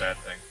to think it's a bad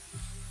thing.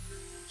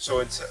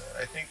 So I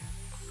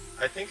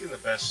think in the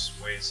best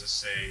ways to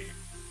say,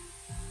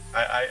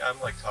 I'm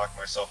like talking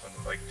myself in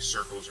like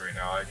circles right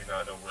now. I do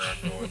not know where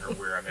I'm going or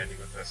where I'm ending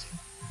with this.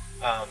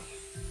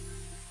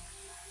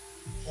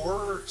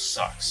 Horror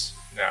sucks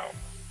now,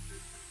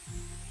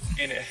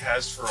 and it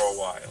has for a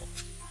while.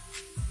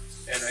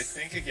 And I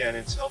think, again,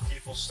 until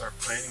people start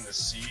planting the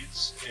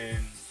seeds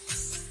in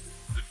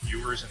the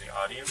viewers and the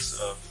audience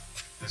of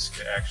this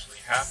could actually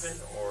happen,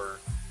 or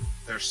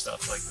there's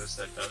stuff like this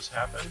that does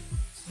happen,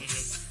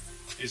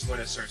 is when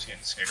it starts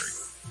getting scary.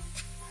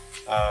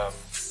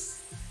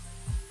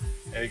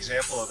 An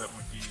example of it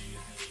would be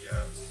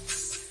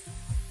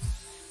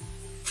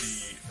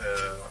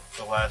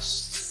the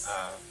last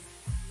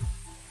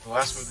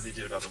movie they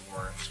did about the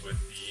Warrens with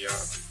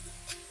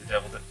the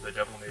devil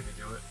made me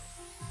do it.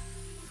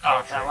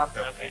 Oh, that one?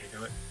 Devil Okay. Made Me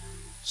Do It.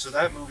 So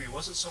that movie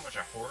wasn't so much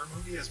a horror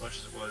movie as much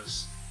as it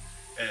was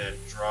a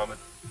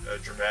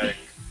dramatic.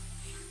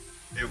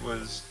 It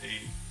was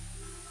a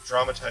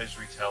dramatized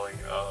retelling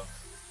of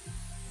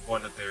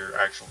one of their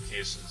actual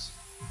cases.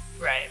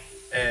 Right.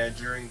 And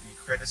during the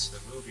credits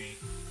of the movie,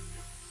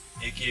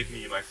 it gave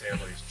me and my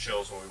family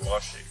chills when we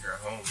watched it here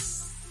at home.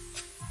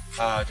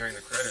 During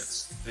the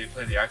credits, they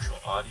play the actual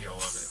audio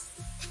of it,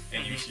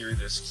 and you hear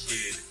this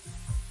kid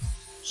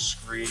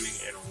screaming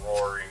and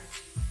roaring.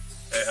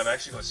 I'm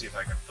actually going to see if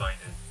I can find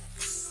it.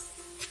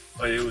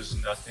 But it was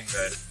nothing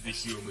that the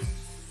human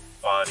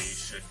body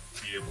should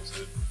be able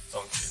to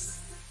function.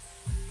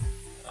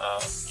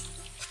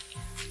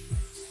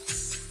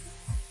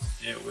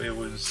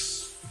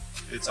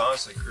 It's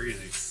honestly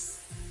crazy.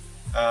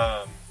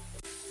 Well,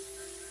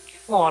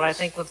 and I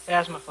think with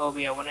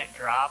Phasmophobia, when it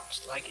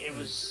dropped, like, it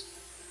was...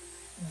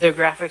 The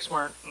graphics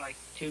weren't, like,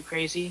 too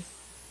crazy.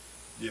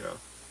 Yeah.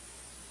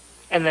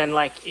 And then,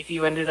 like, if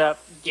you ended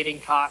up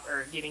getting caught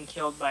or getting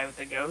killed by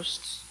the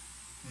ghosts,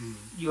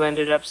 you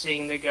ended up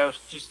seeing the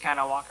ghost just kind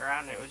of walk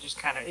around. It was just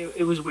kind of...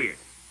 It was weird.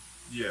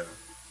 Yeah.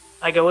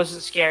 Like, it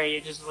wasn't scary,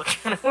 it just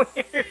looked kind of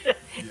weird.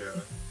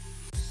 Yeah.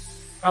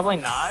 Probably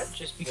not,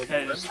 just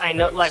because I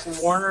know, like,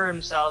 Warner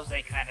themselves,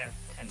 they kind of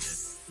tend to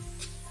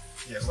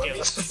Yeah, let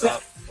me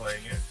stop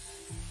playing it.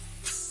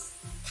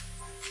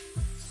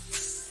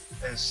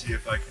 And see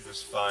if I can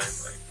just find,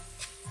 like...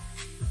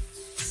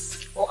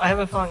 Well, I have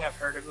a feeling I've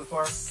heard it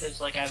before,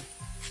 because, like,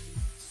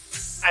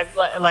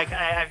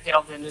 I've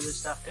delved into this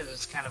stuff because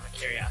it's kind of a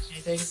curiosity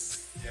thing.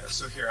 Yeah,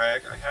 so here, I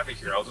have it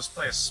here. I'll just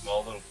play a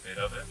small little bit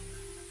of it.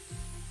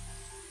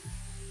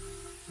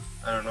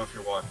 I don't know if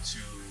you want to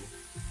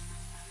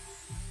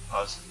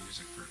pause the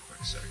music for a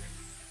quick second.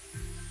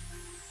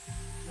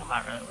 I'm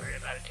not really worried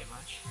about it too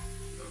much.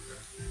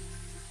 Okay.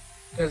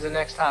 Because the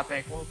next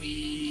topic will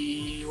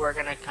be, we're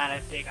gonna kind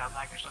of dig on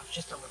Microsoft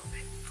just a little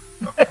bit.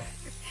 Okay.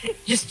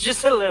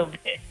 just a little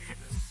bit.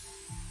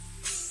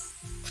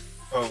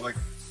 Oh, like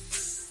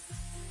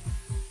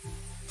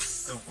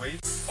the way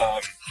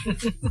I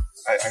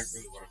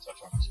really want to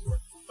touch on this more,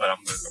 but I'm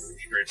gonna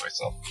restrain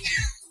myself.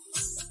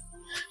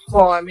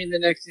 Well, I mean, the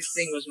next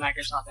thing was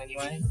Microsoft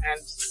anyway,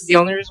 and the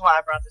only reason why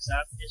I brought this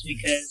up is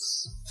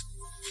because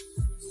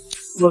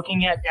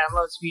looking at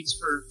download speeds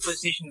for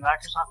PlayStation and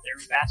Microsoft, they're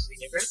vastly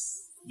different.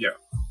 Yeah.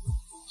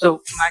 So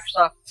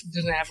Microsoft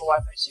doesn't have a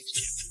Wi-Fi 6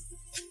 chip.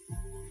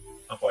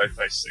 A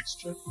Wi-Fi 6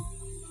 chip?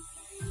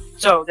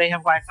 So they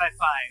have Wi-Fi 5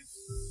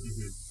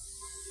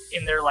 Mm-hmm.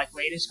 in their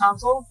latest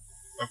console.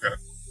 Okay.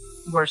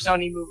 Where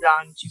Sony moved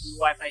on to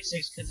Wi-Fi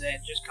 6 because it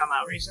had just come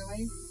out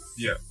recently.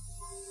 Yeah.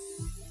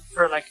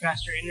 For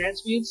faster internet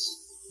speeds.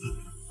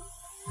 Mm-hmm.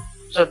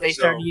 So they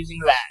started using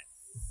that.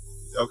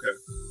 Okay.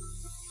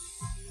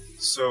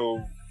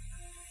 So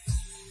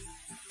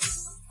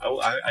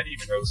I didn't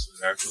even know this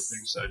was an actual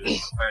thing. So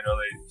I know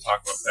they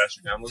talk about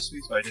faster download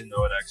speeds, but I didn't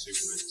know it actually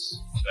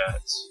was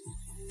that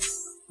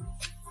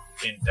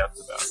in depth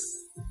about it.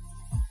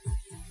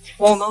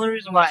 Well, another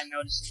reason why I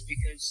noticed is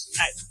because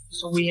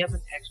so we have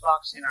an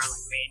Xbox in our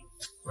main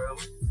room.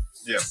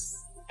 Yeah.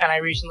 And I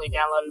recently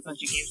downloaded a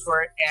bunch of games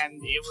for it,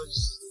 and it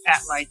was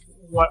at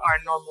what our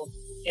normal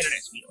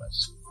internet speed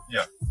was.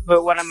 Yeah.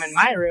 But when I'm in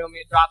my room,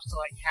 it drops to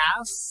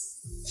half.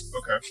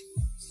 Okay.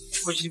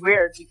 Which is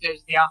weird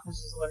because the office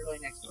is literally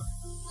next door.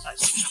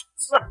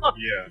 So.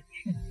 Yeah.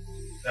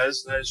 That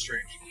is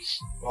strange.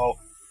 Well,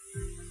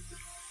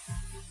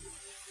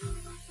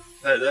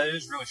 that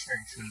is really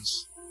strange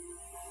because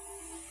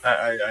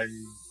I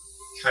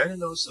kind of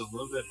noticed a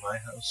little bit in my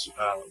house.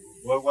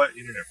 What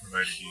internet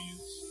provider do you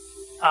use?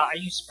 I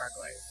use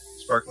Sparklight.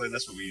 Sparklight,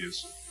 that's what we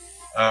use.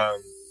 I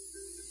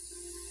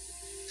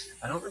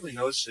don't really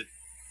notice it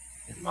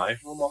in my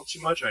home all too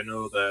much. I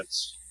know that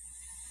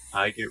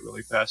I get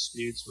really fast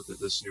speeds with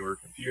this newer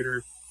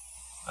computer.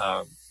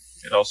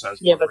 It also has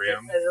more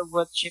RAM.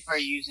 What chip are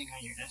you using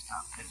on your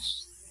desktop?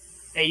 Because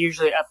they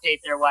usually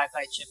update their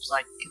Wi-Fi chips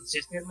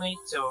consistently,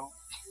 so...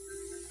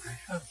 I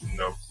have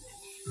no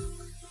clue.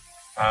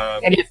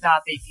 And if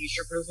not, they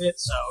future-proof it,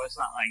 so it's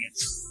not like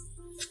it's...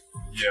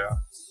 Yeah.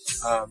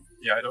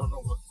 Yeah, I don't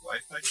know what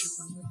Wi-Fi chip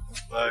is,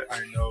 but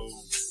I know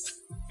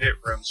it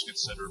runs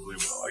considerably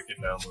well. I can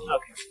download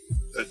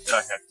a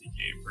hefty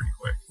game pretty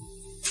quick.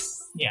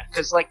 Yeah,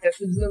 because my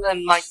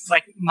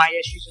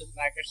issues with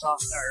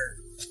Microsoft are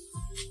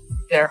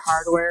their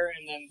hardware,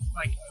 and then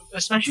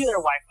especially their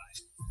Wi-Fi.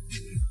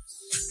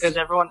 Because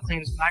everyone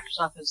claims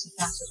Microsoft is the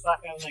fastest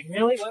Wi-Fi. I was like,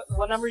 really?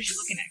 What numbers are you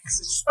looking at? Because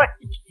it's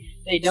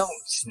they don't.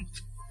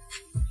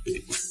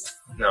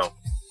 No.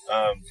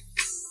 I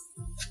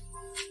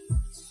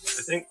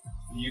think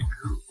you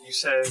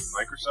said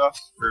Microsoft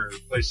or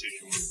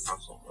PlayStation was the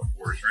console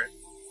wars, right?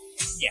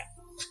 Yeah.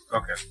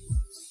 Okay.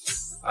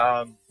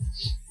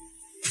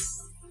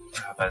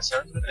 By the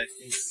sounds of it, I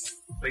think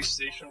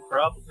PlayStation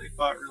probably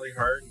fought really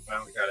hard and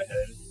finally got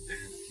ahead, and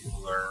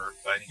people are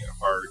finding it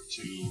hard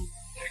to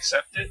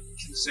accept it,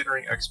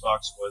 considering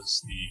Xbox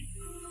was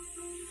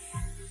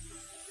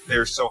they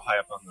were so high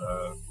up on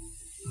the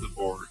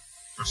board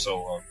for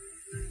so long.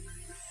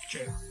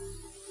 True.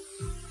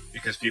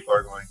 Because people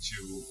are going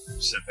to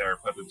sit there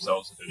and put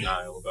themselves in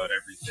denial about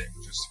everything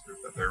just to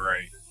prove that they're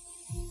right.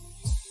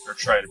 Or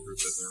try to prove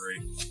that they're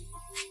right.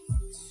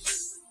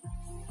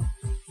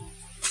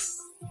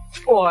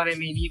 Well, and I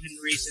mean, even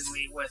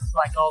recently with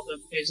all the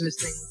business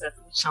things that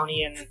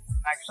Sony and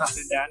Microsoft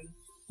have done,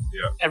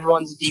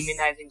 everyone's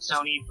demonizing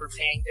Sony for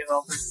paying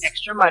developers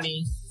extra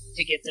money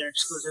to get their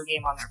exclusive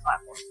game on their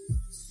platform.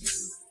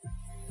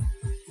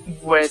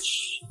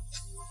 Which,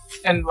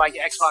 and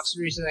Xbox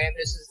recently, and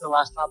this is the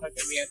last topic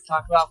that we had to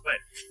talk about, but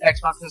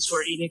Xbox and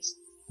Square Enix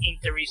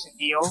inked a recent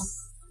deal,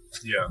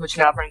 which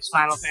now brings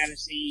Final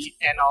Fantasy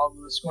and all of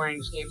the Square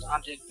Enix games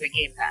onto the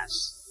Game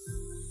Pass.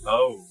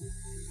 Oh.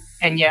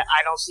 And yet,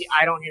 I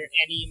don't hear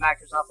any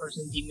Microsoft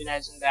person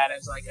demonizing that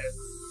as a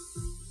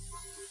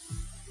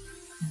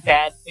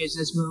bad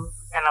business move.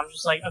 And I'm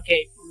just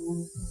okay,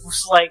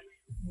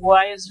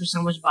 why is there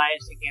so much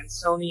bias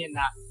against Sony and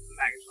not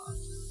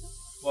Microsoft?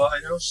 Well, I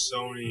know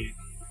Sony's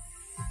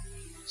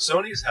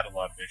had a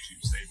lot of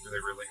issues. They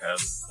really have.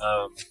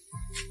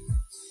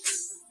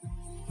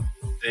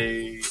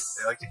 They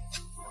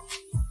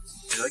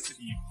like to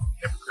be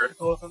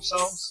hypocritical of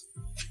themselves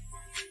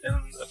in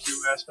a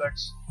few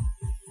aspects.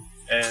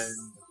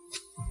 And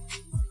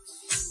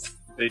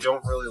they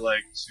don't really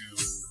like to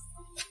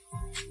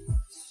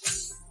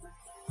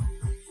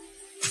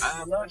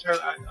I'm not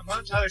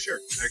entirely sure,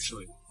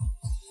 actually,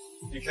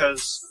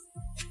 because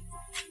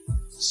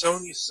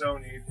Sony's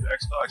Sony,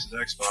 Xbox is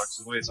Xbox,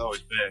 the way it's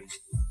always been.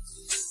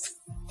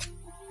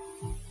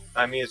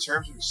 I mean, in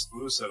terms of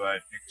exclusive, I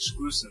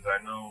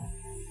know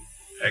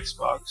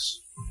Xbox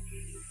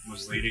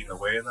was leading the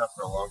way in that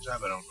for a long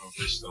time. I don't know if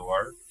they still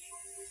are.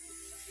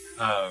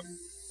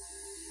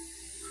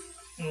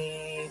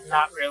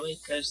 Not really,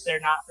 because they're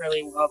not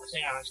really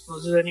focusing on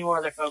exclusives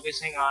anymore. They're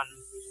focusing on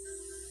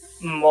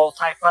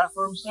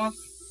multi-platform stuff.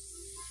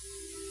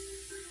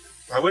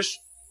 I wish.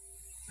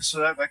 So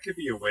that could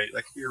be a way.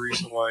 That could be a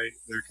reason why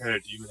they're kind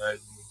of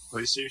demonizing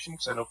PlayStation,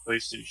 because I know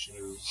PlayStation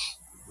is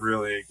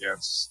really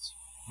against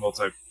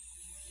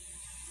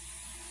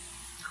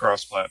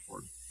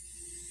cross-platform.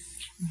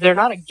 They're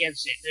not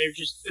against it. They're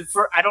just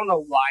I don't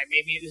know why.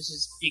 Maybe this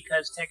is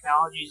because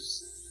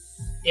technology's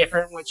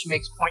different, which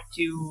makes point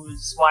two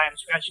is why I'm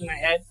scratching my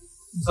head.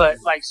 But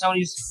like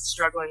Sony's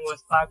struggling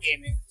with cloud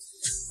gaming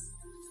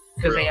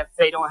because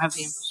they don't have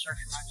the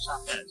infrastructure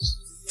Microsoft does.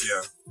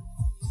 Yeah.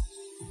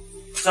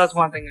 So that's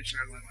one thing they're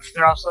struggling with.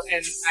 They're also,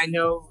 and I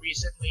know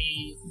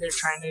recently they're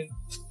trying to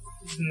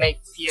make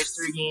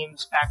PS3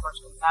 games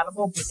backwards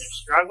compatible, but they're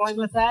struggling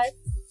with that.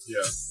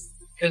 Yeah.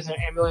 Because their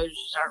emulators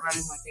just aren't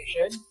running like they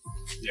should.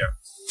 Yeah.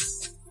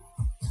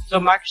 So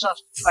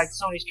Microsoft, like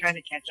Sony's trying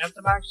to catch up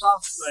to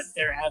Microsoft, but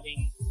they're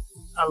having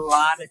a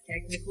lot of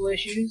technical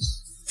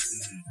issues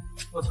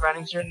with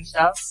running certain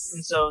stuff,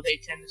 and so they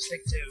tend to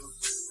stick to,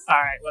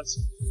 alright, let's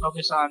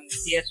focus on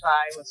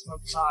PS5, let's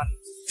focus on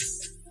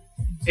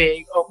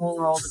big open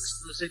world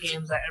exclusive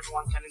games that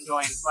everyone can enjoy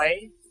and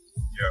play.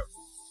 Yeah.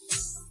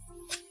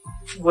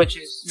 Which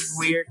is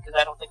weird because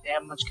I don't think they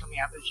have much coming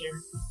out this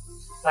year.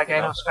 Like I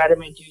know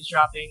Spider-Man 2 is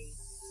dropping.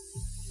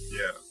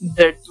 Yeah.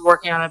 They're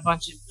working on a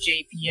bunch of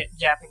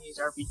Japanese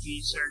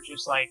RPGs, or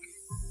just like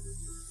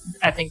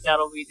I think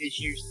that'll be this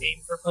year's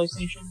theme for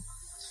PlayStation.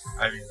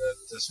 I mean,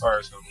 as far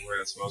as I'm aware,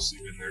 that's mostly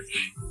been their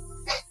theme.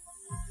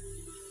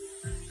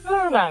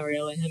 Not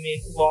really. I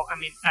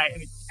mean,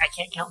 I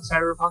can't count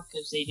Cyberpunk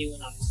because they do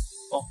it on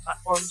both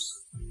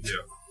platforms.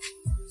 Yeah.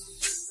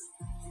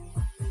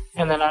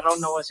 And then I don't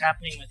know what's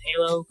happening with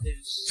Halo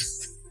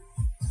because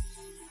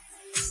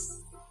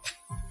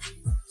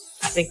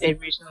I think they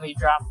recently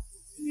dropped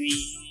the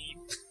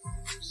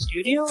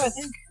studio. I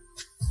think.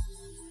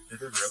 Did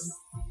they really?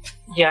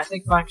 Yeah, I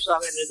think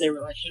Microsoft ended their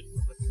relationship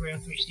with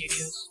 303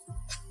 Studios.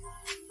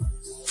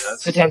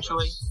 That's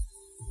potentially.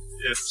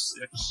 If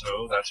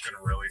so, that's going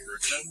to really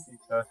hurt them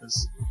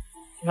because.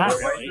 Not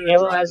really.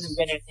 Halo hasn't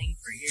been a thing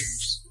for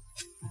years.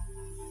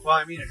 Well,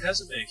 I mean, it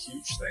hasn't been a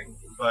huge thing,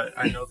 but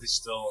I know they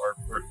still are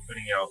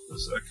putting out.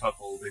 There's a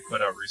couple they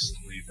put out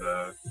recently.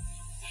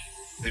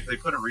 They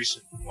put a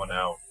recent one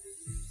out.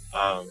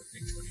 I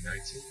think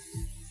 2019.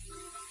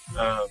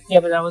 Yeah,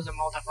 but that was a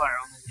multiplayer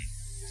only thing.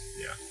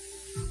 Yeah.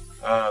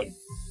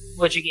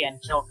 Which again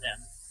killed them.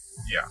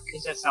 Yeah.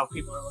 Because that's how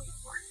people are looking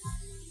for.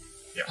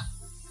 Yeah.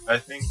 I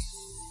think.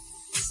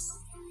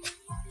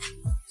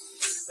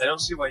 I don't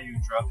see why you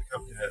would drop the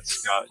company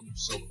that's gotten you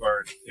so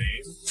far into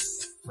fame,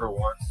 for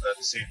one, but at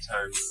the same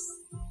time,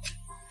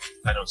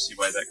 I don't see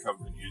why that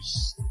company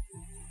is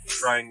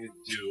trying to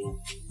do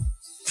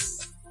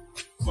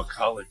what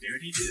Call of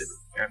Duty did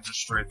and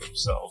destroy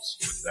themselves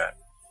with that.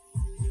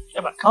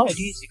 Yeah, but Call of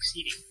Duty is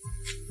succeeding.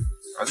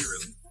 Are they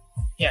really?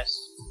 Yes.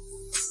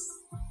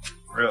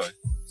 Really?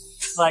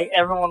 Like,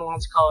 everyone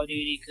wants Call of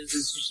Duty because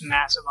it's just a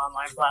massive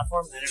online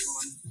platform that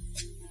everyone...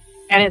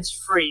 And it's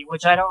free,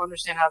 which I don't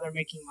understand how they're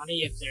making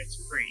money if it's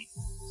free.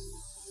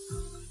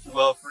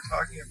 Well, if we're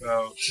talking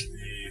about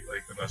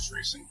the most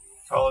recent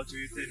Call of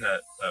Duty thing,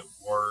 that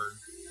War...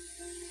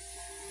 I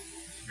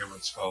forget what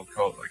it's called.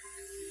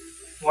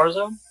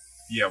 Warzone?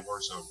 Yeah,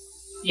 Warzone.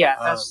 Yeah,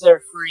 that's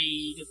their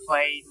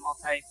free-to-play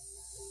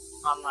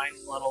multi-online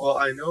little... Well,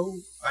 I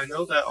know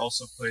that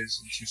also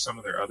plays into some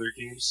of their other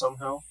games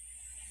somehow.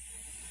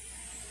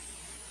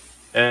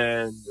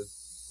 And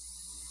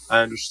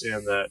I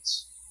understand that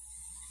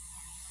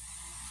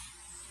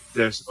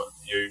there's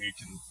you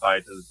can buy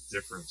the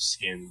different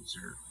skins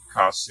or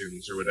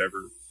costumes or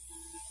whatever,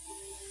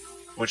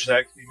 which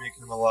that could be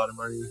making them a lot of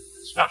money.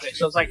 Okay,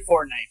 so it's like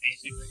Fortnite,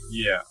 basically.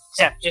 Yeah.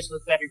 Except just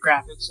with better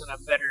graphics and a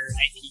better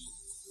IP.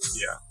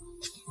 Yeah.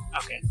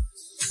 Okay.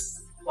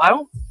 Why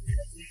don't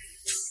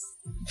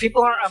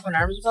people aren't up in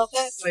arms about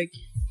that? Like,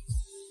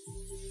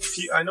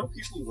 I know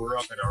people were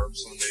up in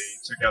arms when they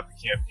took out the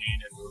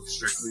campaign and moved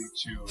strictly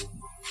to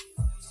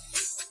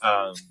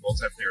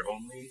multiplayer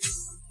only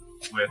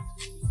with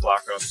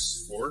Black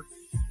Ops 4.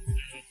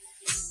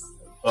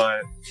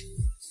 But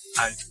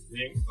I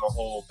think the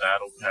whole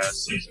Battle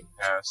Pass, Season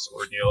Pass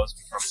ordeal has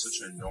become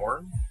such a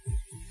norm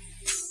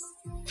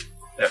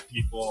that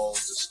people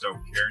just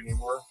don't care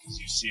anymore, because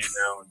you see it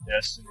now in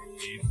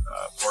Destiny.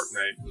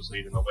 Fortnite was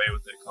leading the way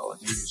with it. Call of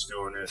Duty's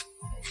doing it.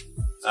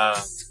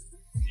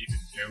 Even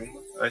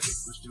Doom, I think,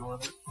 was doing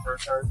it for a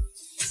time.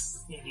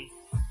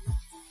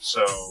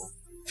 So,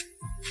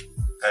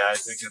 I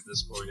think at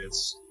this point,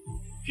 it's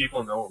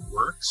people know it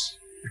works.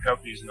 The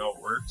companies know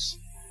it works,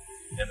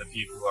 and the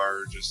people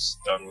are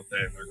just done with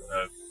it and they're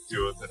gonna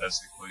do with it as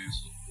they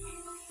please.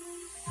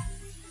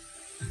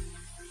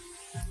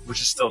 Which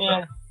is still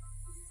dumb.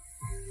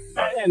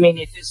 I mean,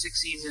 if it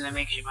succeeds and it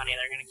makes you money,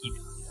 they're going to keep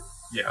it.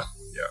 Yeah.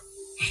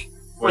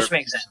 Which Whatever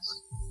makes keeps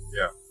sense.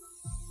 them.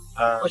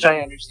 Yeah. Which I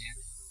understand.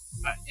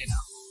 But, you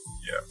know.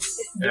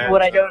 Yeah.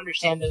 What I don't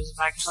understand is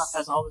Microsoft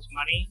has all this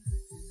money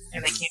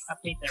and they can't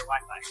update their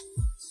Wi-Fi.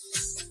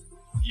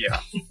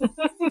 Yeah.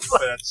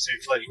 But at the same,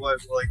 like what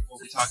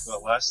we talked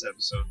about last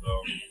episode,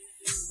 though,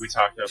 we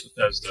talked about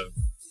Bethesda.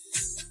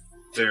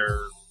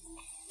 Their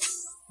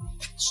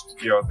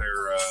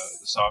the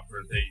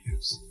software they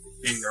use,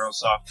 being their own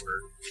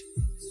software,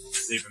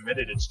 they've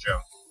admitted it's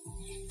junk,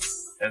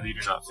 and they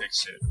do not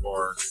fix it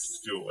or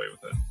just do away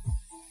with it.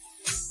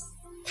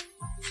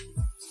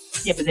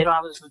 Yeah, but they don't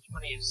have as much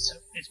money as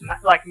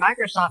like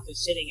Microsoft is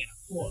sitting in a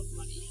pool of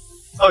money.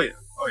 Oh yeah.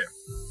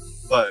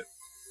 But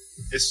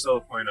it's still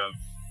a point of,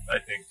 I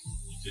think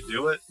you could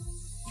do it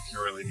if you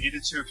really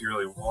needed to, if you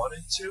really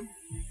wanted to.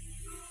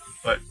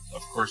 But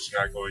of course you're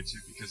not going to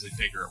because they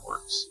figure it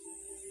works.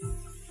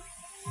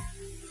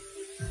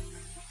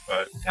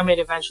 But I mean,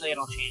 eventually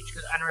it'll change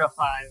because Unreal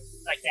 5,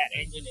 like that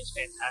engine, is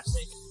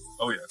fantastic.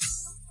 oh yeah.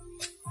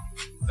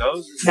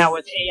 Those are Now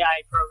with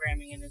AI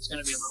programming, and it's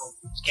going to be a little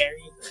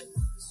scary, but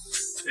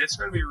it's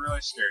going to be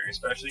really scary,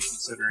 especially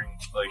considering,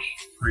 like,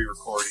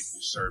 pre-recording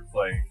you started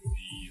playing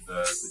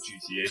the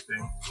GTA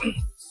thing,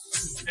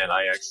 and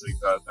I actually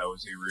thought that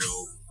was a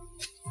real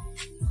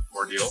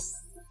ordeal.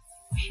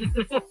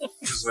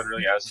 Because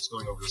literally, as it's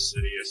going over the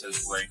city, it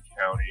says Blaine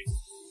County,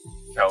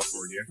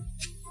 California.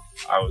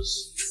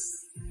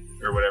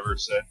 Or whatever it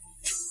said,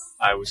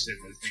 I was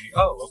sitting there thinking,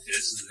 oh, okay,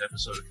 this is an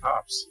episode of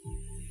Cops.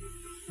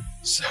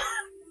 So,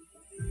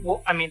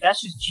 well, I mean,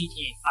 that's just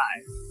GTA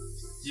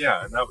 5.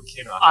 yeah, and that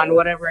came out On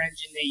whatever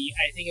engine they,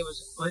 I think it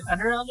was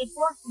Unreal Engine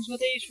 4 is what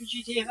they used for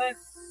GTA 5?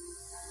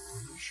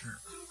 I'm not sure.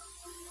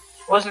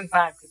 It wasn't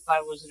 5, because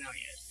 5 wasn't out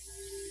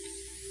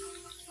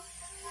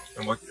yet.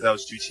 And that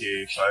was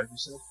GTA 5, you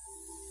said?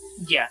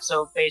 Yeah,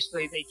 so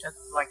basically they took,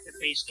 like, the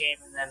base game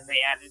and then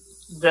they added,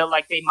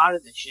 they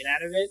modded the shit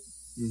out of it.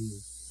 Mm-hmm.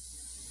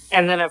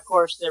 And then, of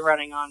course, they're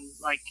running on,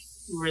 like,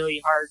 really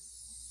hard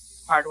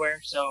hardware.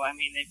 So, I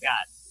mean, they've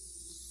got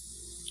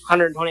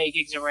 128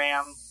 gigs of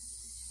RAM.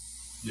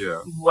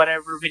 Yeah.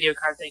 Whatever video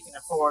card they can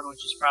afford,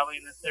 which is probably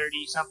in the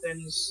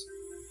 30-somethings.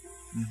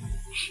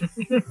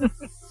 Mm-hmm.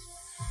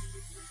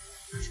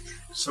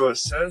 So it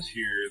says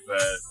here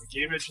that the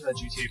game engine that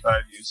GTA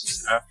 5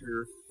 uses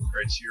after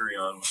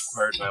Criterion was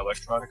acquired by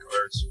Electronic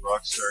Arts,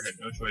 Rockstar had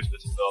no choice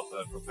but to develop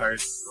a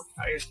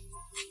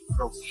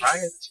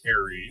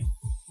proprietary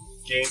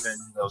game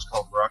engine that was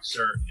called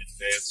Rockstar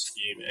Advanced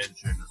Game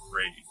Engine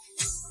Rage.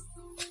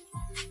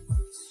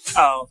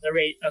 Oh, the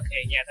Rage.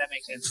 Okay, yeah, that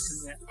makes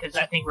sense. Because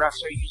I think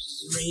Rockstar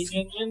uses the Rage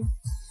engine.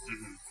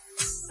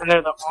 Mm-hmm. And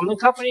they're the only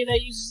company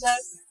that uses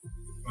that.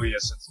 Oh, yeah,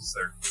 since it's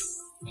there.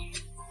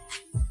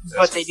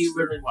 But they do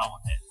really well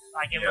with it.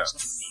 Like, it looks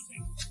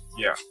amazing.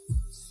 Yeah.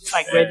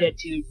 Like, Red Dead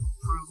 2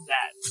 proved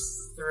that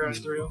through and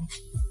through.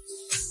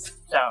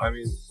 So, I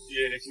mean,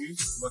 yeah, if you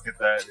look at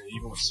that, and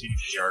even what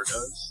CDPR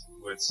does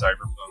with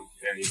Cyberpunk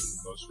and even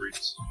the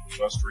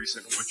most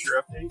recent Witcher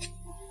update,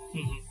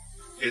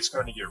 it's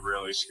going to get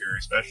really scary,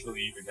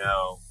 especially even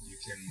now. You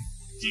can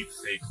deep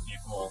fake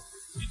people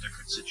in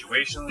different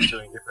situations,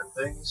 doing different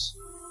things,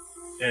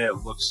 and it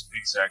looks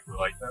exactly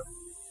like them.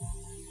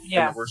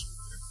 yeah.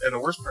 And the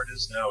worst part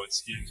is now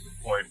it's getting to the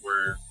point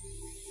where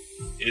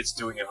it's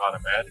doing it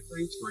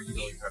automatically, to where you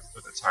don't even have to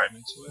put the time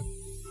into it.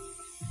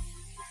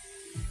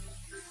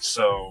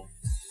 So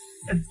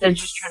They're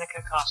just trying to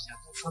cut costs down.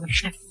 That's what they're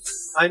trying to do.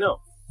 I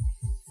know,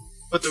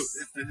 but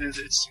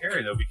it's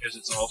scary though because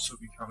it's also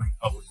becoming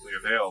publicly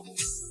available.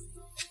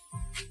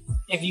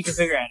 If you can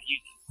figure out how to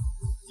use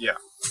it. Yeah.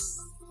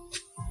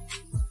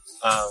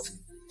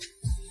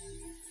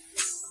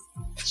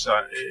 So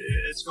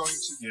it's going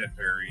to get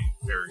very,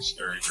 very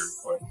scary very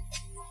quick.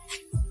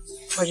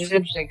 Which is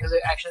interesting because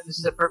actually this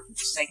is a perfect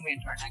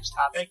segment to our next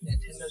topic: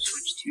 Nintendo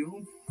Switch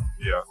 2.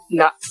 Yeah.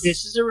 No,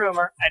 this is a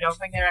rumor. I don't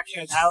think they're actually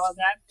going to title it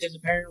that because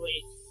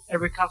apparently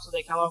every console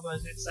they come up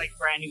with, it's like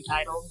brand new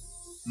title.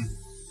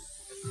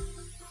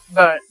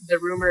 But the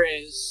rumor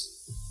is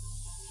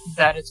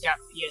that it's got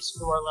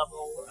PS4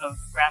 level of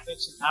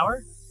graphics and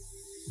power.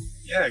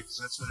 Yeah, because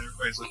that's what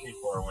everybody's looking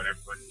for when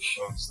everybody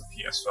owns the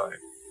PS5.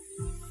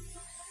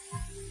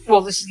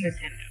 Well, this is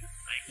Nintendo.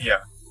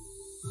 Yeah.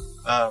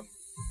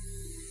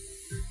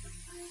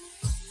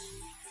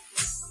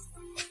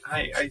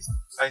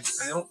 I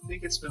don't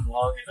think it's been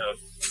long enough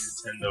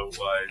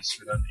Nintendo-wise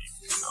for them to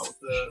even come out with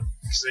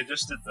because they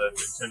just did the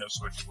Nintendo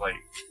Switch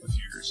Lite a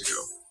few years ago.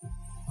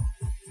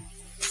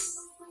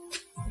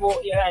 Well,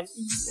 yeah,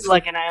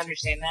 and I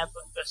understand that,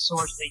 but the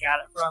source they got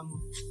it from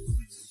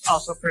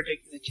also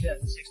predicted the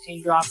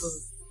 2016 drop of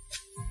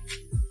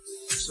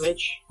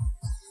Switch.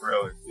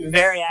 Really?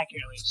 Very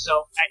accurately.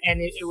 So,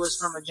 and it was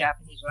from a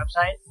Japanese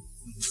website.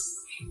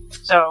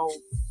 So,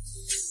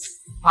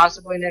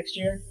 possibly next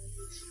year.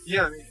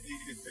 Yeah, I mean,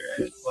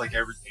 like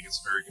everything, it's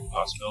a very good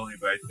possibility,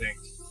 but I think,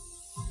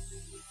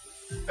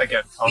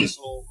 again,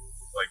 console,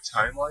 like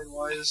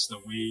timeline-wise, the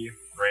Wii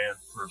ran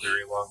for a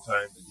very long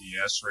time, the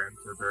DS ran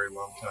for a very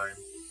long time.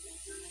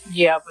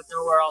 Yeah, but they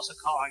were also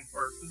calling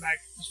for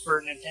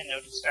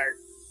Nintendo to start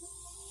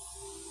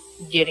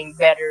getting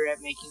better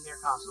at making their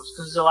consoles,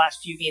 because the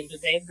last few games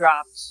that they've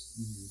dropped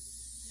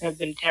have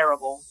been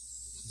terrible.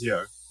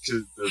 Yeah,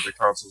 because the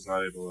console's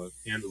not able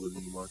to handle it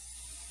anymore.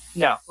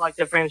 No, like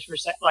the frames per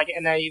second, like,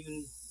 and I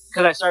even,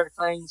 because I started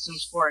playing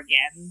Sims 4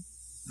 again,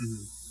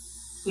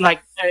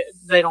 like,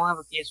 they don't have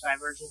a PS5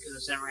 version because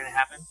it's never going to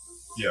happen.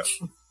 Yeah.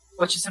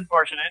 Which is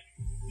unfortunate.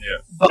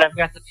 Yeah. But I've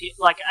got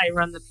I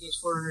run the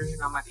PS4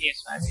 version on my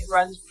PS5. It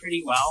runs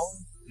pretty well,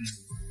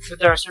 but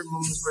there are certain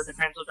moments where the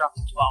frames will drop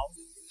to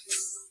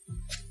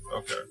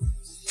 12. Okay.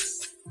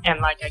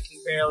 And, like, I can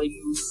barely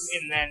move,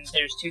 and then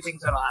there's two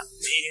things that'll happen.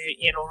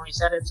 It'll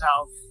reset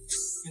itself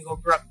and go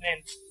drop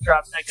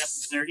back up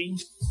to 30,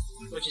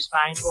 which is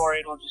fine, or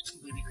it'll just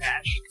completely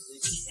crash because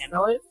it can't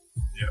handle it.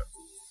 Yeah.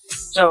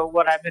 So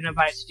what I've been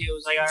advised to do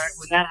is, like, alright,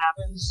 when that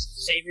happens,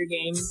 save your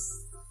game,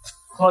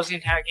 close the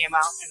entire game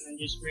out, and then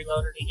just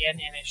reload it again,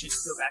 and it should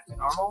go back to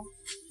normal.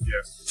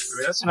 Yeah.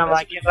 I mean, And I'm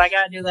like, if I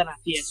gotta do that on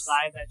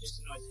PS5, that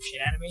just annoys the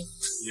shit out of me.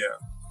 Yeah.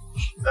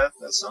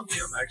 That's something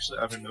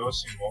I've been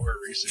noticing more in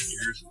recent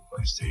years with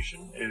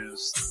PlayStation,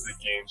 is the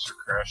games are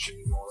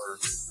crashing more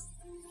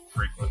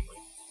frequently.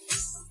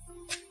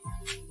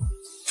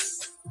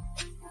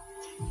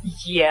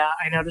 Yeah,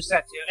 I noticed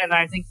that too, and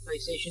I think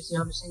PlayStation's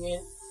noticing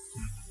it.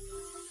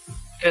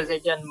 Because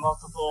they've done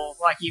multiple,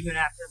 like, even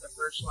after the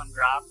first one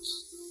dropped,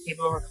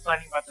 people were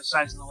complaining about the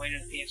size and the weight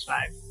of the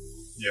PS5.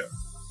 Yeah.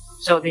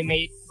 So they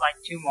made, like,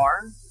 2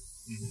 more,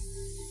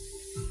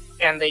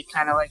 and they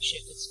kind of, like,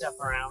 shifted stuff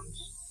around,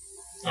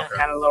 and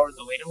kind of lowered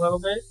the weight a little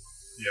bit.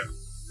 Yeah.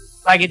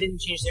 Like, it didn't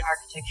change the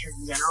architecture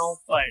in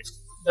general, but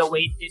the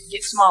weight did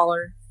get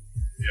smaller.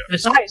 Yeah. The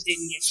size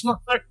didn't get smaller.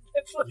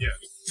 Yeah.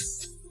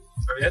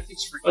 I mean, that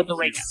thing's freaking But the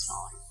weight got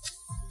smaller.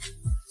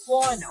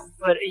 Well, I know,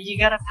 but you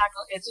gotta pack.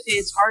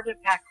 It's hard to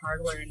pack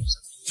hardware into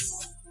something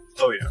small.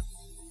 Oh yeah,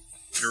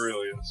 it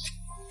really is.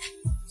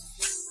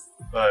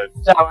 But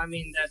so I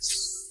mean,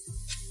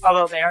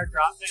 although they are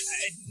dropping.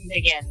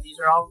 Again, these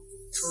are all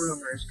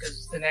rumors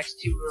because the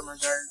next 2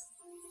 rumors are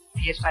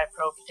PS5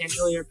 Pro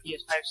potentially or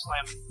PS5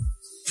 Slim.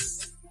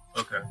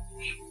 Okay.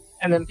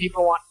 And then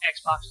people want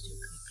Xbox to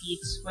compete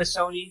with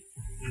Sony,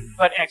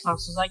 but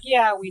Xbox is like,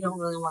 yeah, we don't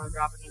really want to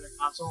drop another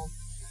console.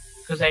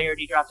 Because they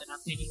already dropped an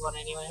updated one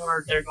anyway,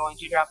 or they're going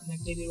to drop an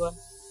updated one.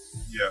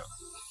 Yeah.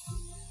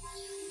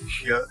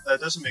 Yeah, that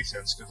doesn't make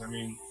sense, because, I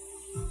mean,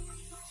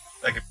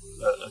 like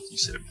you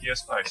said, a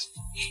PS5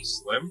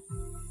 Slim?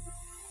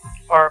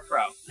 Or a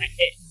Pro.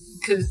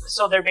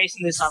 So they're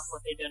basing this off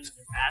what they've done in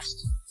the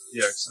past.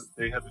 Yeah, so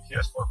they have the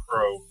PS4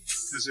 Pro,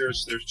 because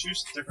there's 2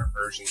 different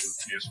versions of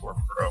the PS4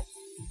 Pro.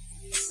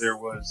 There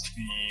was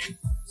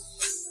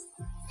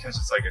because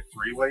it's like a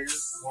 3-layer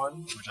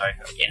one, which I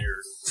have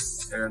here,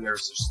 and then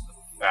there's just the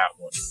fat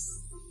one.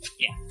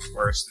 Yeah.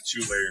 Where it's the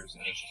 2 layers,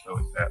 and it's just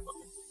really fat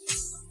looking.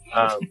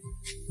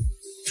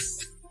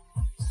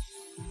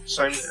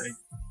 So I mean,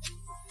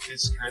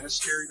 it's kind of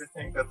scary to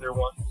think that they're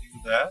wanting to do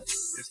that,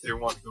 if they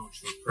want to go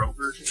to a Pro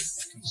version,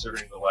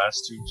 considering the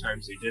last 2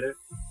 times they did it,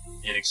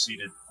 it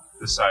exceeded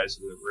the size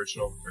of the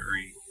original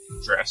very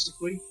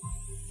drastically.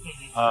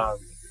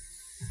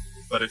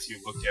 But if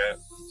you look at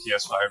the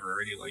PS5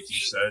 already, like you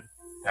said,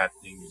 that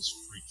thing is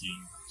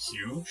freaking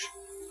huge.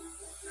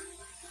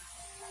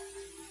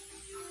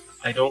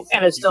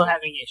 And it's still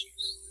having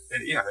issues.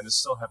 And it's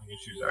still having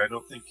issues. I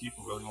don't think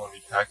people really want to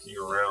be packing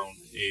around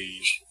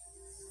a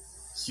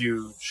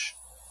huge...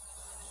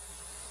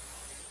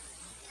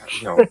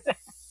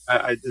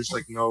 there's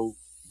like no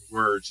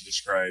word to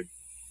describe.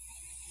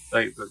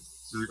 Like,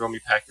 they're going to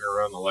be packing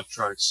around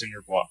electronic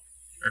cinder block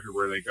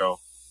everywhere they go.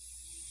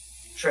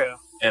 True.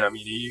 And I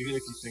mean, even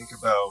if you think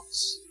about,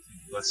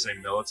 let's say,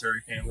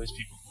 military families,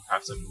 people who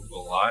have to move a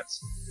lot,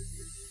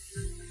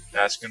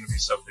 that's going to be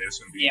something that's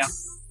going to be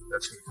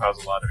that's going to cause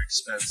a lot of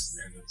expense.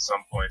 And at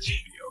some point, it's going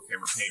to be, okay,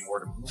 we're paying more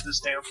to move this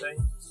damn thing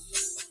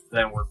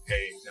than we're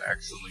paying to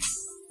actually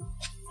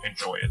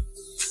enjoy it.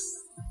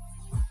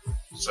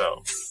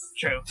 So.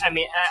 True. I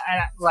mean,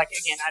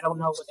 again, I don't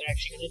know what they're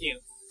actually going to do.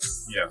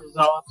 Yeah. This is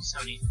all up to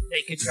Sony.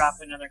 They could drop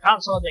another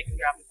console, they can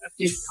drop an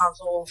updated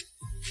console.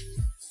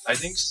 I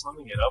think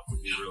slimming it up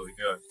would be really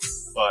good,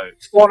 but...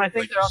 Well, and I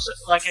think they're also,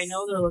 I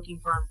know they're looking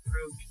for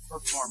improved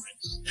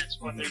performance. That's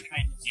what they're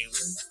trying to do.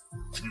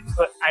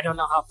 But I don't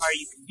know how far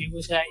you can do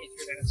with that if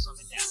you're going to slim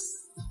it down.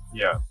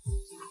 Yeah.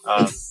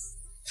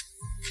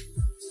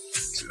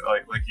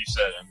 Like you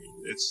said, I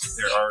mean,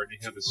 they already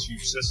have this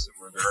huge system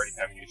where they're already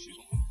having issues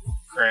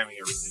cramming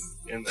everything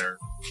in there.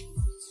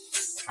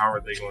 How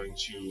are they going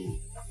to...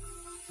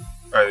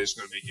 Are they just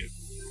going to make it,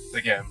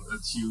 again, a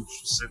huge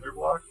cinder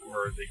block,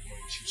 or are they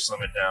going to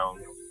slim it down,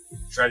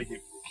 try to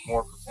get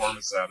more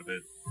performance out of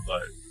it,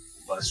 but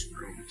less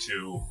room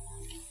to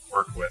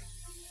work with?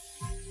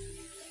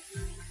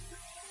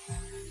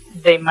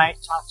 They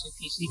might talk to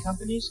PC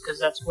companies, because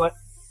that's what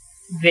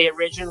they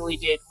originally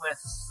did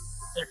with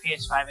their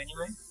PS5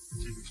 anyway.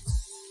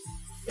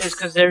 Is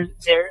because their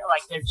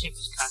chip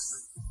is custom.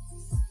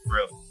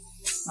 Really?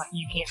 Like,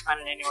 you can't find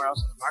it anywhere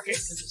else in the market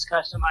because it's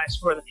customized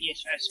for the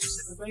PS5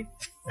 specifically.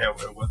 Yeah,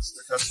 what's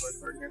the customized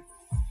part again?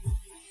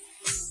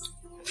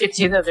 It's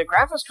either the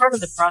graphics card or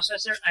the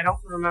processor. I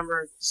don't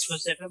remember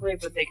specifically,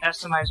 but they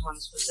customized one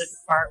specific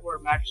part where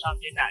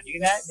Microsoft did not do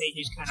that. They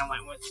just kind of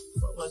went with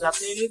what was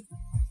updated.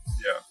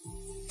 Yeah.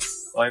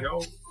 Well, I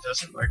know,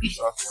 doesn't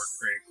Microsoft work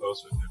pretty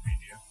close with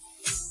NVIDIA?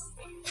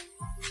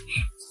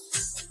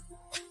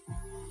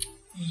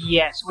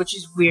 Yes, which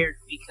is weird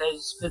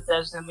because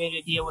Bethesda made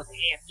a deal with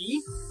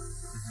AMD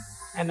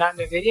and not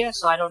NVIDIA,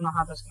 so I don't know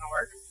how that's going to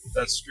work.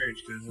 That's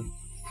strange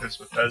because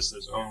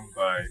Bethesda's owned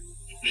by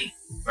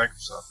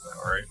Microsoft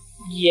now, right?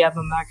 Yeah,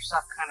 but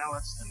Microsoft kind of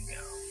lets them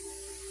go.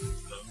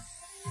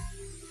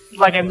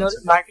 Like, I've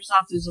noticed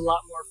Microsoft is a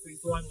lot more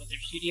free-flowing with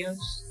their studios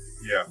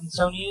than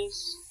Sony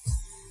is.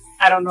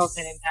 I don't know if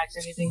that impacts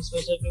anything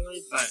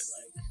specifically, but,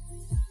 like...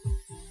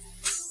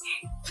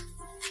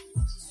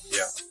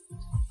 Yeah.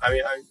 I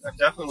mean, I'm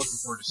definitely looking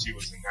forward to see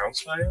what's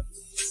announced by it,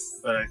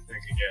 but I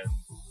think, again,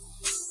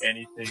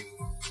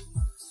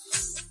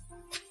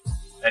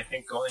 I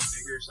think going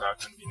bigger is not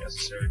going to be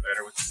necessarily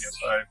better with the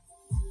PS5.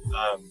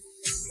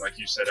 Like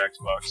you said,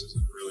 Xbox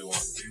doesn't really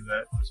want to do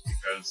that just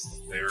because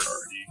they're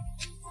already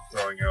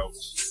throwing out...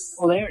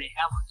 Well, they already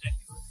have one,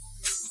 technically.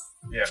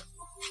 Yeah.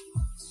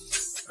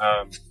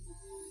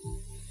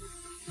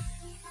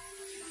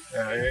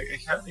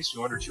 It kind of makes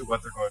me wonder, too,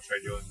 what they're going to try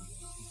doing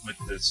with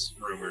this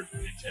rumored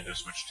Nintendo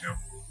Switch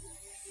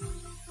 2.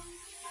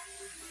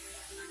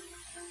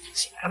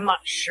 See, I'm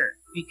not sure,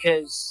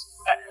 because...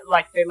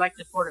 they like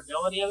the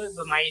portability of it,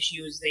 but my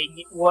issue is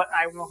what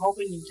I'm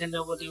hoping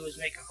Nintendo will do is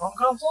make a home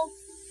console.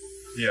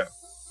 Yeah.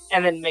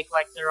 And then make,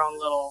 like, their own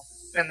little...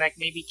 And, like,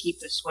 maybe keep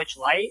the Switch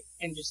Lite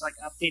and just, like,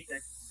 update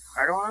the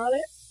hardware on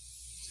it.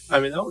 I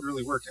mean, that would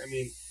really work. I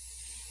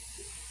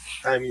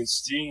mean,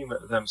 Steam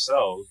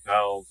themselves,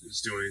 Valve,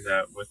 is doing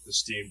that with the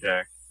Steam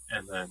Deck,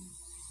 and then,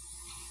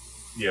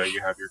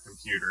 you have your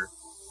computer.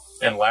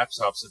 And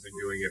laptops have been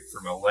doing it for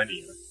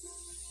millennia.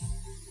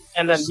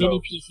 And then mini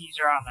PCs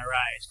are on the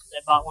rise, because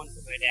I bought one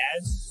for my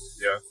dad.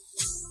 Yeah.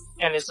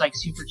 And it's, like,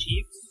 super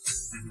cheap.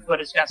 Mm-hmm. But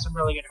it's got some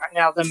really good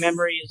hardware. Now, the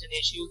memory is an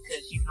issue,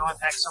 because you can only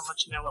pack so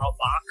much in a little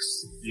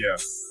box. Yeah.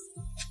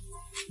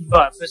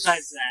 But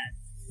besides that...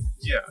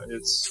 Yeah,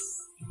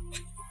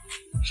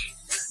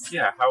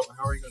 Yeah, how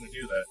are you going to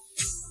do that?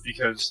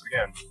 Because,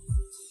 again,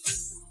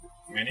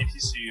 mini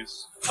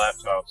PCs,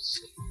 laptops,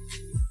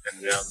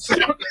 and now the Steam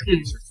Deck,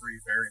 these are three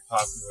very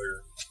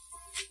popular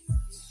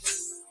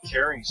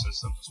carrying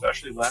systems,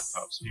 especially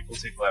laptops. People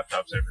take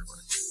laptops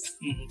everywhere.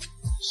 Mm-hmm.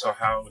 So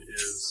how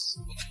is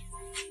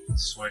the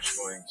Switch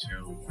going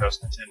to, how's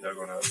Nintendo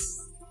going to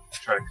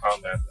try to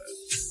combat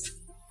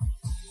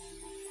that?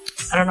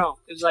 I don't know,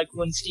 because like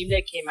when Steam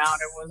Deck came out,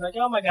 everyone was like,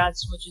 oh my god,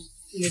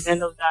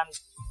 Nintendo's done.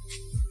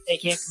 They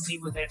can't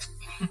compete with it.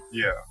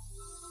 Yeah.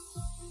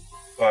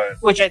 But...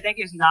 Which I think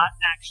is not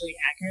actually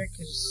accurate,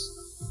 because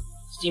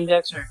Steam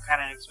Decks are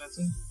kind of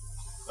expensive.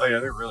 Oh yeah,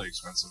 they're really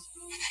expensive.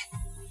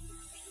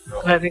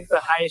 I think the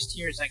highest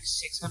tier is like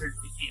 $650.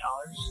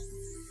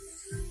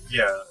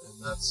 Yeah,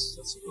 and that's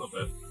a little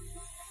bit.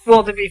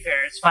 Well, to be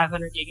fair, it's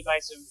 500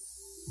 gigabytes of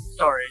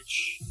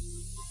storage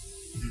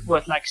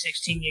with like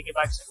 16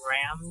 gigabytes of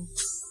RAM,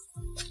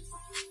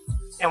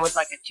 and with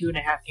like a 2.5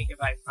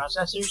 gigabyte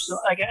processor. So,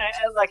 I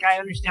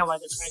understand why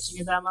they're pricing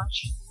it that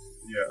much.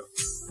 Yeah,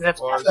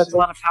 that's a lot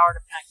of power to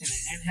pack in a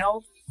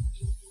handheld.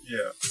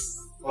 Yeah.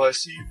 Well, I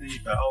see the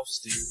Valve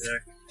Steam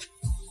Deck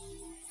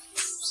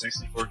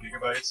 64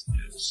 gigabytes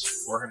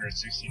is $469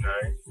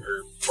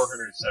 or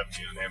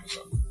 $470 on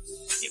Amazon.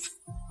 Yep.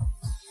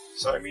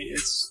 So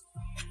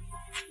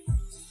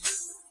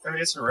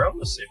it's around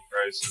the same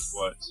price as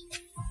what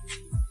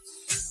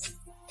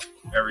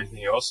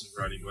everything else is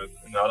running with.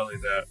 And not only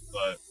that,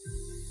 but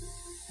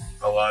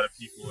a lot of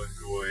people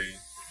enjoy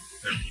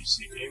their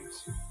PC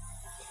games.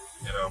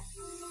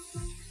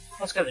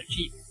 That's because they're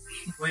cheap.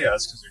 Well, yeah,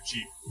 that's because they're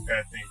cheap. And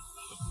I think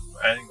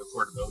adding the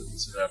portability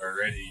to that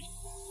already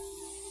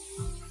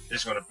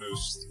is going to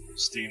boost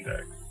Steam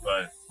Deck,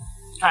 but...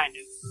 Kind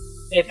of.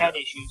 They've had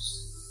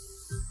issues.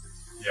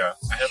 Yeah,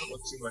 I haven't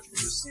looked too much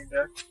into Steam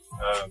Deck.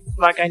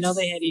 I know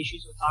they had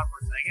issues with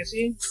Hogwarts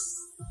Legacy.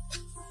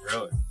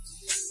 Really?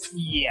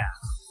 Yeah.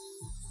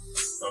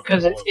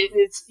 Because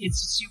it's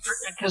super...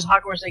 Because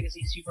Hogwarts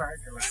Legacy is super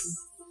hard to run.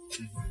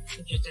 Mm-hmm.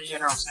 In just a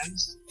general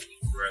sense.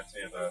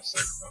 Renting the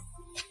Cyberpunk.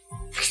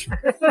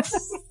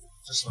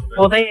 Just a little bit.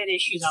 Well, they had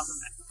issues on the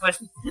Mac, but...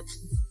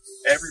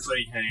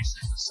 Everybody had issues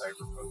with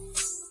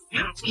Cyberpunk.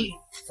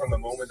 From the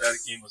moment that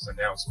a game was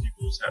announced,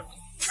 people was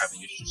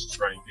having issues just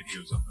running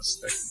videos of this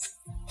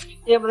thing.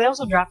 Yeah, but they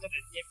also dropped it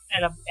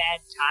at a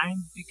bad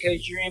time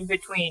because you're in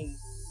between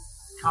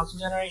console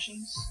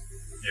generations.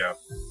 Yeah.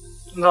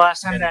 And the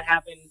last time that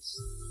happened,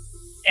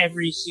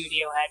 every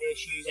studio had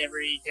issues,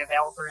 every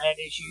developer had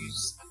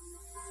issues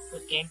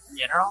with games in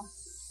general.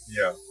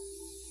 Yeah.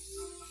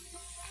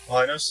 Well,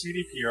 I know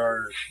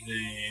CDPR,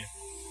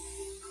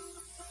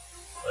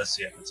 let's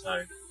see, at the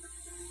time.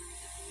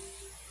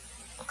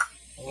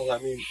 Well, I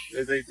mean,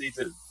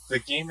 the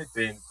game had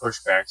been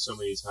pushed back so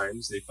many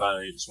times, they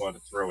finally just wanted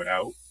to throw it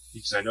out.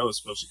 Because I know it was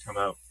supposed to come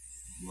out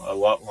a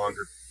lot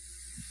longer.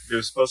 It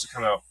was supposed to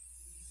come out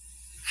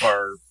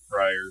far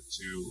prior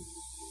to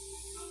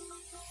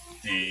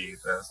the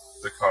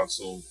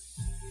console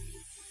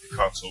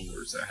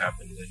wars that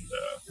happened in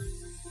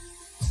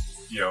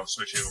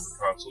switching over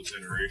console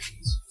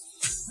generations.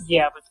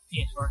 Yeah, but the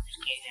PS4 just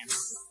can't handle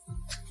it.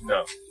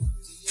 No.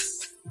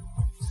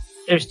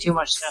 There's too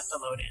much stuff to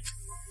load in.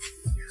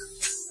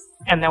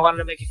 And they wanted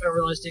to make it feel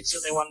realistic, so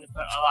they wanted to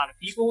put a lot of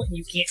people, and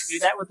you can't do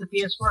that with the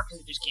PS4 because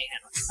it just can't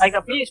handle it. Like,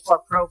 the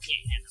PS4 Pro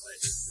can't handle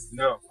it.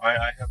 No,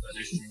 I have that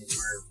issue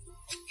where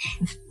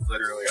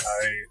literally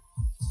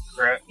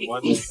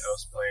one night I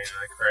was playing and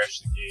I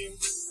crashed the game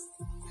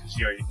because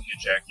you can get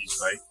Jackie's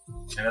bike,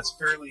 and that's a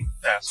fairly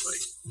fast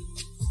bike.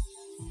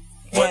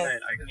 One night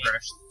I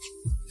crashed.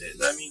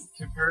 I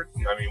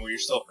mean, when you're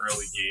still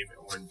early game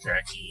and when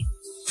Jackie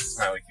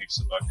finally kicks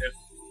the bucket.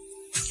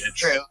 It's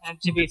true, and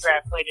to be fair,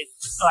 I played it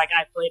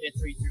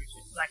 3 through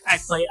 6.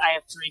 I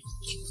have 3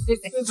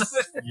 games.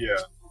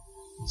 Yeah.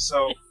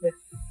 So,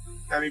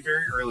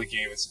 very early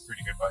game, it's a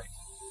pretty good bike.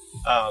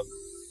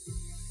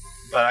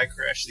 But I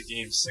crashed the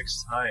game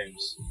 6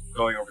 times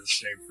going over the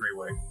same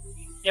freeway.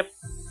 Yep.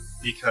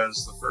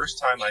 Because the first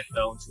time I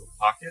fell into a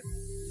pocket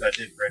that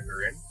didn't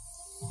render in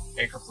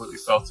and completely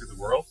fell through the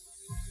world.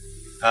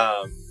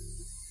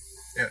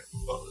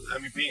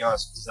 Being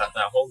honest,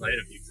 that whole night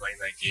of me playing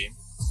that game,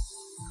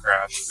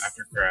 crash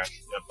after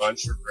crash, a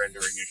bunch of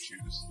rendering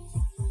issues.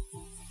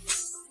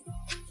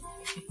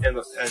 And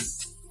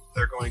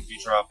they're going to be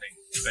dropping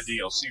a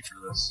DLC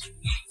for this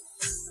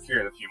here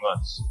in a few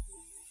months.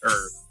 Or,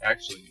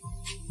 actually,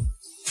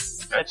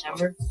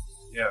 September?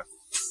 Yeah.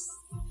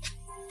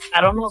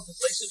 I don't know if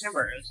it's late September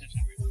or early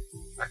September.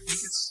 I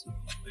think it's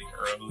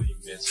early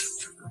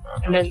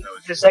mid-September. And then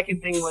the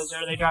second thing was,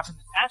 are they dropping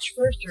the patch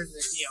first or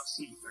the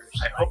DLC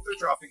first? I hope they're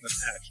dropping the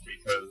patch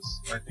because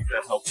I think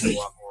that helps a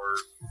lot more.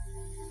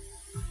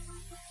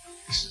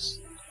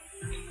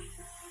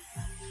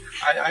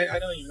 I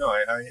don't even know.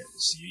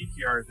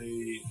 CDPR,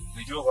 they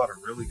do a lot of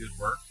really good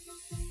work,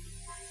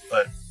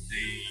 but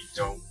they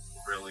don't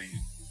really.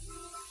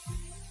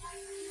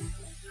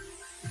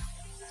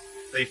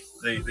 They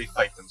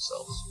fight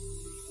themselves.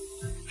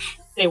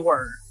 They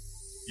were.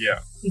 Yeah.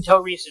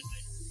 Until recently.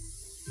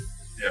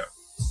 Yeah.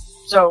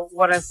 So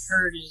what I've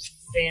heard is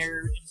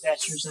their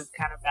investors have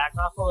kind of backed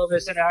off a little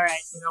bit. Said, "All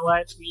right, you know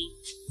what? We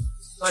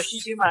pushed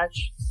you too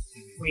much.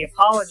 We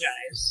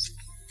apologize.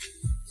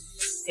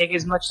 Take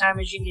as much time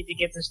as you need to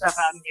get this stuff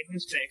out and get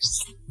this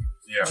fixed.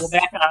 Yeah. We'll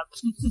back up."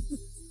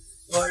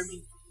 Well,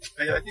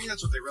 I think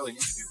that's what they really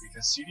need to do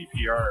because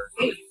CDPR,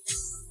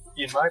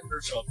 in my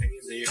personal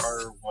opinion, they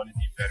are one of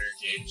the better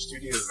game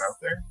studios out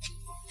there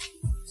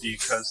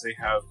because they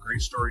have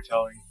great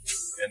storytelling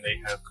and they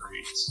have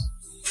great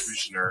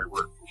visionary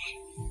work.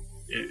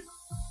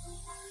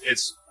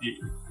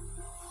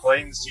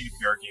 Playing the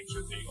CDPR games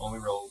are the only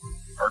real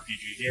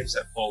RPG games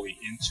that fully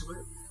into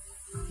it.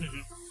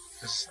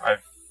 Because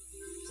I've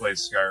played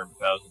Skyrim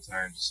 1,000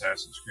 times,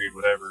 Assassin's Creed,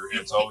 whatever, and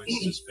it's always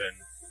just been,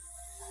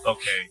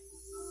 okay,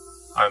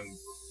 I'm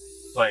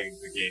playing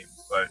the game,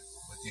 but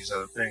with these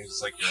other things,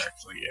 it's like you're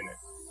actually in it,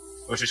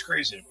 which is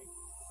crazy to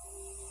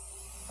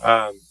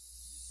me.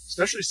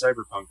 Especially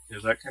Cyberpunk,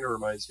 because that kind of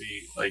reminds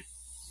me, like,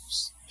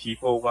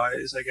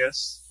 people-wise, I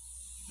guess,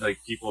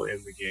 like, people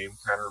in the game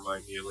kind of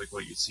remind me of, like,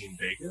 what you'd see in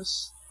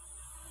Vegas,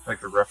 like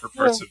the rougher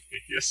parts of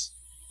Vegas,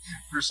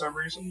 for some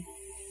reason.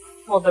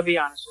 Well, to be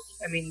honest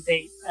with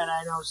you,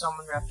 I know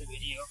someone dropped a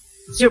video,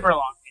 super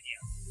long video,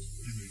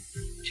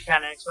 to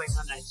kind of explain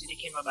how Night City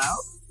came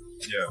about.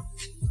 Yeah.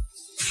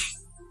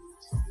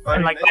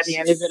 And by the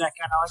end of it, I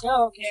kind of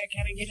oh, okay, I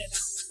kind of get it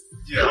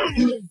now.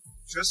 Yeah,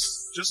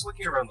 just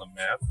looking around the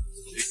map,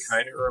 it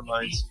kind of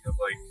reminds me of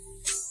like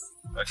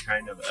a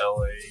kind of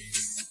LA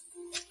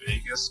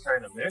Vegas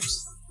kind of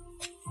mix,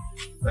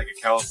 like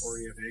a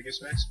California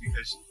Vegas mix.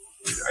 Because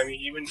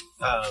even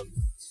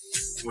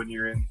when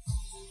you're in,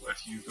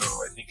 if you go,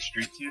 I think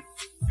Street Kid,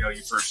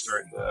 you first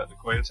start in the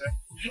Coyote.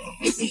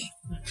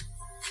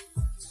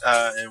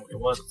 And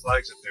one of the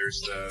flags up there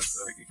is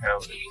it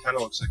kind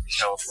of looks like the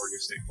California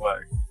state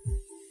flag.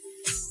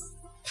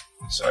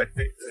 So I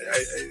think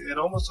it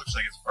almost looks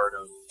like it's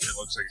it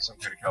looks like some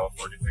kind of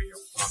California thing,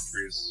 palm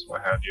trees,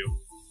 what have you.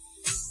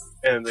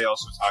 And they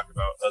also talk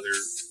about other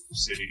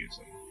cities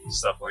and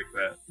stuff like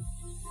that.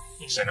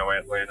 Which I know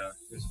Atlanta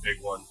is a big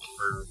one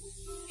for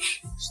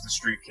the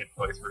Street Kid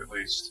playthrough, at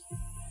least.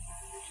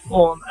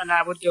 Well, and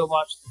I would go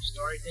watch the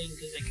story thing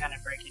because they kind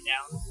of break it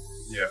down.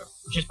 Yeah.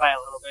 Just by a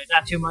little bit.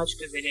 Not too much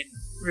because they didn't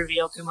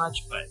reveal too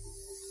much, but...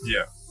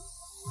 Yeah.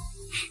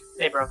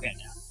 They broke it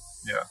down.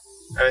 Yeah.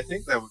 And I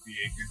think that would be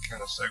a good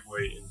kind of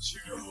segue into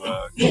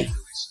game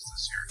releases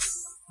this year.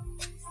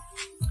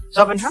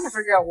 So I've been trying to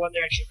figure out what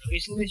they're actually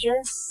releasing this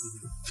year.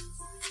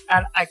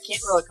 And I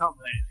can't really come up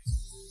with anything.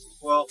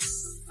 Well,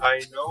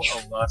 I know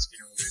a lot's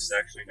getting released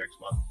actually next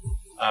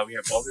month. We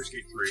have Baldur's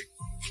Gate 3.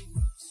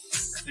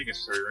 think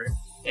it's 3, right?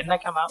 Didn't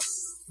that come out?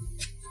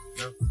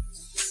 No.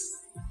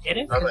 Did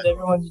it? Not Because that-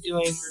 everyone's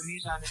doing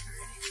reviews on it already.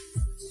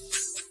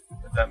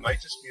 That might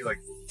just be like.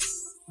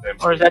 them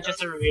Or is putting that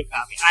just a review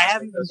copy? I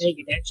haven't been paying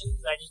attention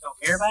because I just don't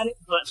care about it,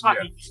 but it's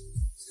fine.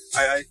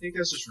 I think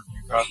that's just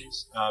review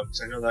copies,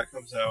 because I know that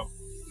comes out,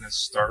 and then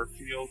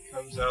Starfield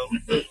comes out,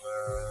 6th,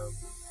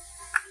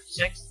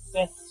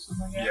 5th, something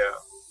like that? yeah,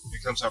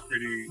 it comes out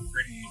pretty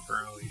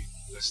early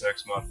this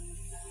next month,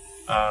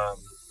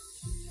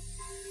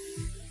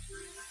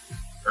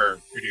 or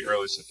pretty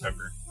early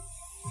September.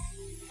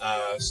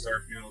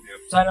 Starfield, yeah.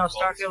 So I know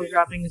Starfield is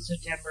dropping in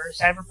September,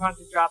 Cyberpunk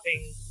is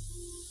dropping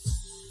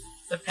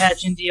the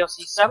patch and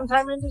DLC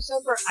sometime in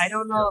December. I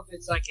don't know if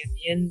it's like at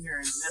the end or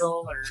in the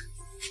middle or...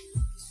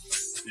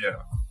 Yeah.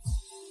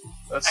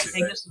 Let's I see.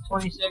 think it's the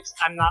 26th.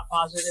 I'm not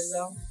positive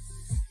though.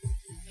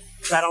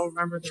 I don't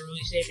remember the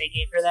release date they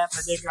gave for that,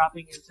 but they're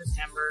dropping in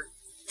September.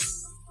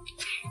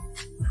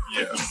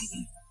 Yeah.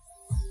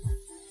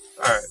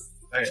 Alright.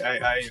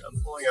 I'm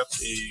pulling up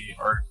the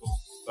article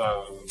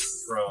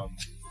from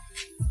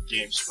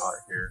GameSpot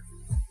here.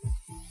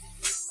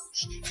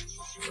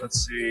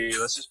 Let's see.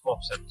 Let's just pull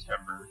up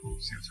September.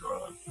 See what's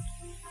going on.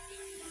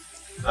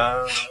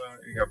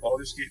 You got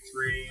Baldur's Gate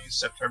 3,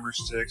 September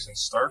 6th, and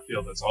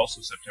Starfield that's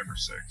also September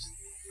 6th.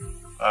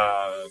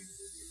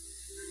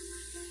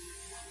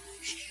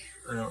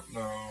 I don't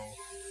know.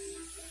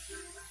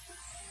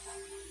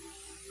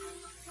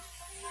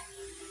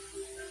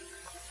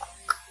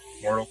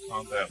 Mortal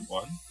Kombat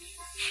 1?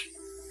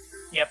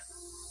 Yep.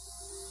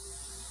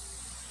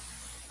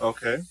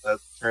 Okay,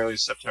 that's apparently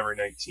September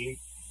 19th.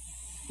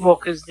 Well,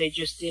 because they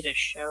just did a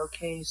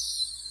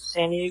showcase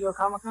San Diego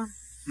Comic Con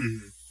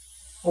Mm-hmm.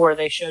 where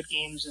they showed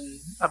games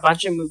and a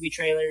bunch of movie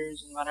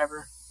trailers and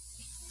whatever.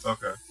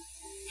 Okay.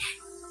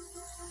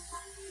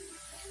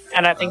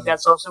 And I think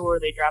that's also where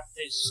they dropped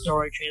this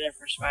story trailer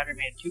for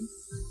Spider-Man 2,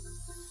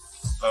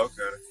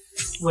 Okay.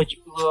 which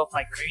blew up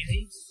like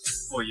crazy.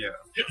 Well, yeah.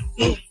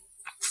 Really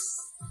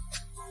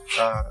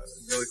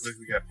quick,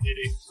 we got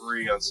Payday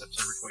 3 on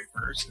September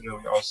 21st, and then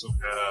we also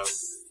have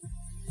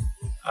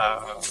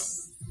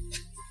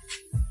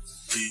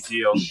the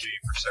DLC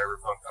for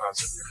Cyberpunk on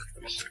September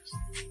 26th.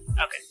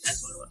 Okay,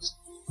 that's what it was.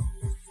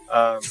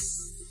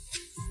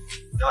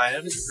 No, I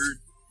haven't heard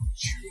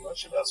too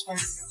much about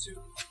Spider-Man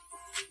 2.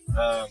 I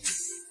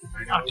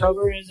know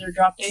October is their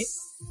drop date.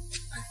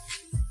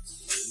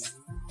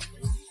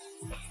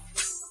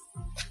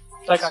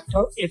 It's like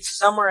October. It's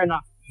somewhere in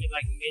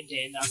like mid to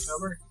end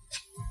October.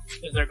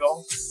 Is their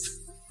goal?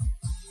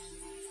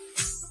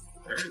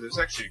 there's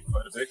actually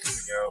quite a bit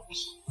coming out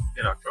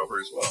in October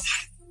as well.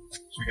 So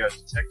we got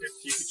Detective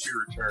Pikachu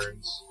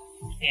Returns,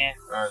 Yeah.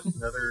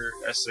 another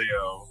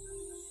SAO,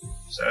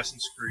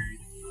 Assassin's Creed,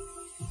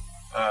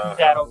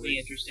 That'll be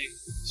interesting.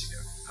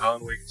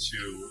 Alan Wake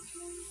 2,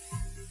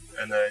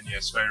 and then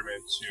Spider-Man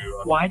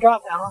 2. Why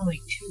drop Alan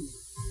Wake 2? I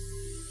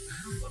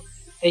don't know.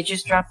 They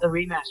just dropped the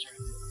remaster.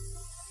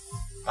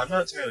 I'm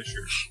not entirely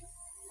sure.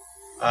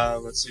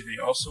 Let's see, they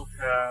also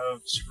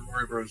have Super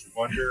Mario Bros.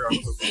 Wonder on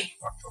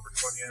October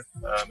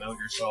 20th, Metal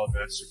Gear Solid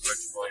Master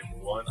Collection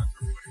Volume 1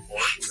 October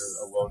 24th, and then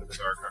Alone in the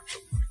Dark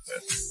October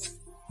 25th.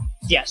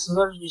 Yeah, so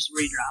those are just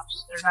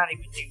redrops. They're not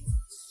even new.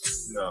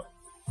 No.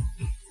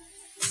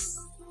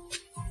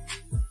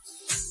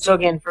 So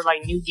again, for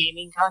like new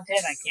gaming content,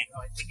 I can't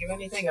really think of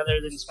anything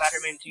other than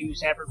Spider-Man 2,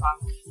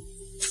 Cyberpunk,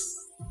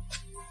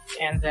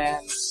 and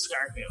then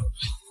Starfield.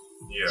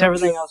 Yeah. So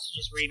everything else is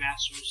just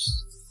remasters.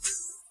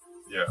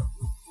 Yeah.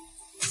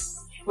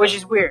 Which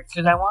is weird,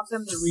 because I want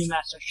them to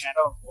remaster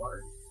Shadow of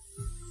War.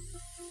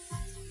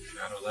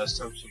 Shadow, that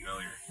sounds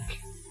familiar.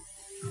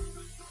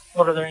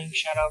 Lord of the Rings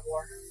Shadow of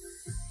War.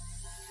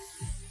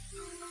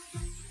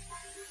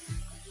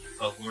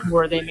 Oh, Lord of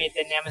Where the they made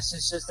the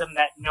Nemesis system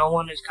that no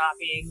one is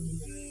copying,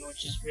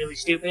 which is really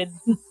stupid.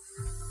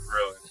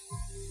 Really?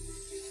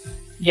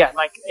 Yeah,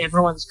 like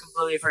everyone's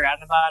completely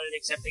forgotten about it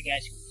except the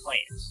guys who play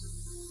it.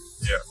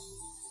 Yeah.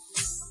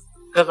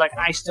 Because like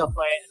I still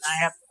play it and I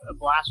have a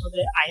blast with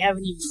it. I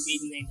haven't even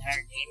beaten the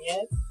entire game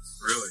yet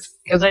Really?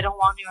 because I don't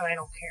want to and I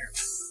don't care.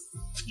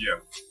 Yeah.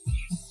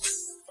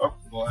 Oh,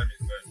 well, I mean,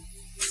 but,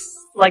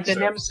 Like the So-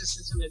 Nemesis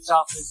system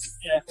itself is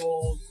a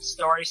whole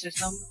story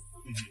system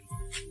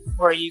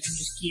where you can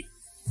just keep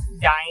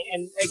dying.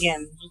 And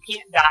again, you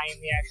can't die in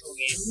the actual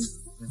game,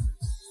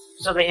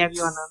 so they have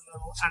you on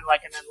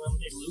like an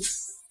unlimited loop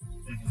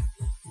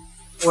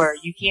where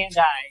you can't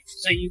die.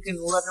 So you can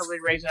literally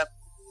raise up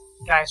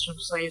guys from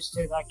slaves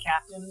to like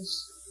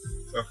captains.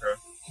 okay.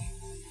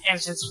 And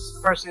since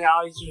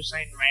personalities are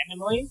assigned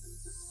randomly,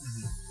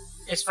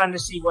 it's fun to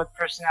see what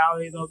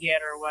personality they'll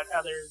get or what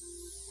other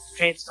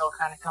traits they'll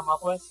kind of come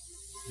up with.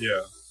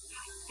 Yeah.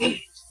 And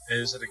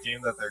is it a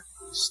game that they're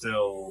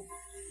still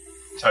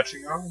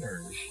touching on,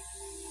 or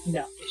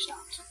No, they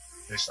stopped.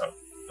 they stopped?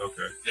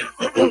 Okay.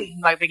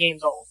 Like the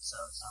game's old, so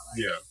it's not like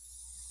Yeah.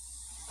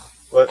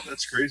 But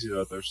that's crazy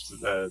that that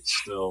it's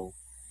still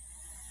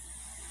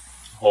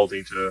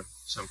holding to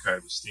some kind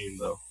of esteem,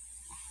 though.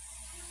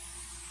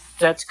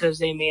 That's because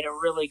they made a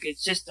really good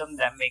system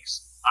that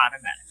makes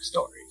automatic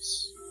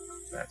stories.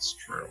 That's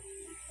true.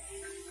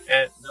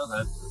 And no,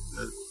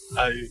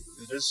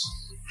 it is.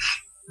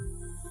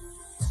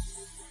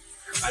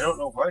 I don't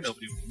know why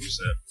nobody would use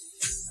that,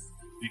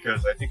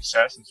 because I think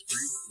Assassin's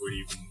Creed would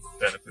even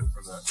benefit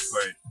from that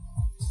quite.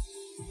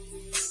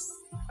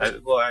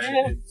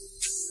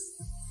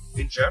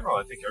 In general,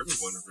 I think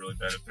everyone would really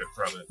benefit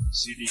from it.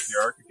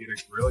 CDPR could get a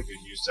really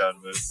good use out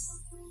of it,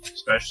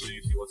 especially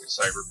if you look at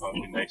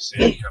Cyberpunk and Night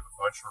City, you have a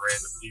bunch of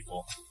random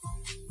people.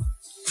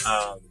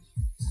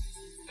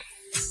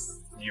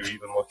 You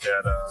even look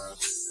at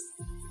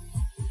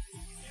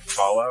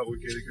Fallout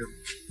would get a good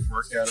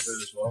work out of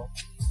it as well.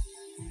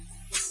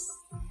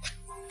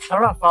 I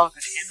don't know if Fallout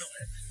could handle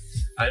it.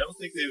 I don't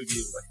think they would be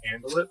able to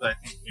handle it, but I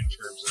think in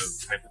terms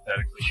of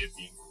hypothetically it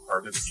being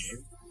part of the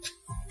game,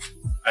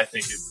 I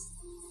think,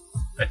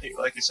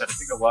 like I said, I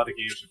think a lot of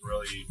games would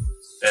really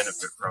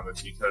benefit from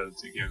it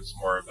because it gives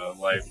more of a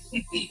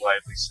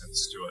lively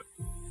sense to it.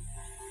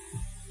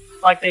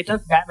 Like, they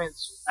took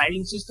Batman's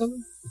fighting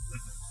system,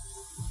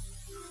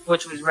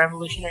 which was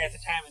revolutionary at the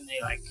time, and they,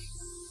 like,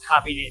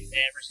 copied it into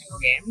every single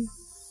game.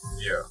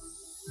 Yeah.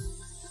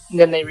 And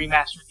then they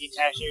remastered the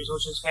entire series,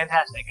 which was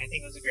fantastic. I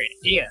think it was a great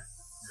idea.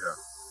 Yeah.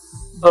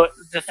 But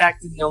the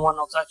fact that no one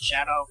will touch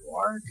Shadow of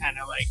War kind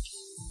of, like,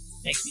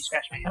 makes me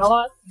scratch my head a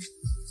lot.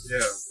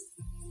 Yeah.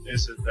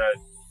 Is it that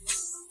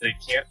they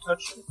can't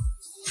touch it?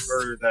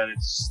 Or that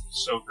it's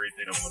so great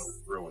they don't want to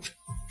ruin it?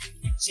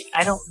 See,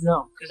 I don't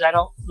know, because I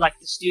don't, like,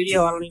 the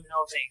studio, I don't even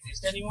know if they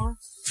exist anymore.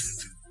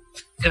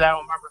 Because I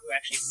don't remember who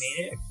actually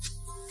made it.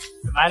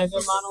 It might have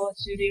been Monolith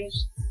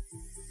Studios.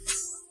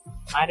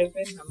 Might have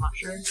been, I'm not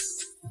sure.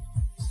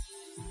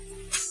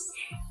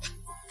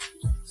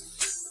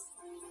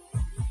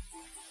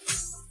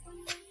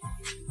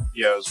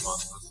 Yeah, it was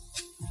Monolith.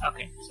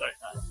 Okay, so I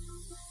thought.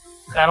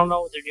 I don't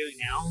know what they're doing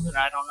now, and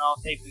I don't know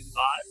if they've been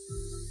bought.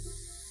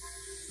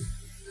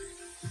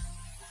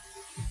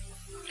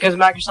 Because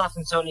Microsoft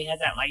and Sony had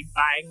that, like,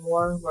 buying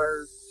war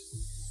where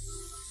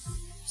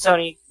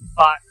Sony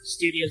bought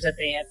studios that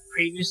they had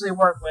previously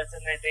worked with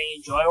and that they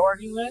enjoy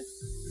working with.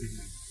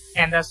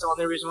 And that's the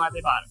only reason why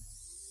they bought them.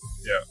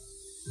 Yeah.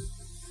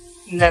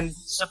 And then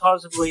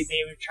supposedly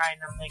they were trying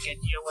to make a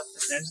deal with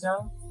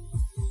Bethesda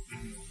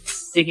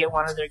to get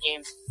one of their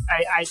games.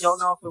 I don't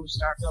know if it was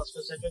Starfield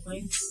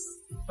specifically,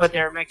 but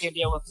they were making a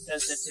deal with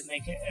Bethesda to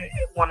make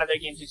one of their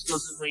games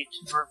exclusively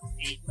for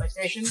the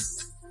PlayStation.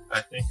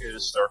 I think it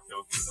is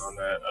Starfield, because on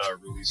that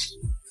release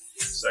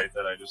site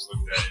that I just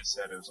looked at, it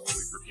said it was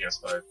only for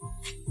PS5.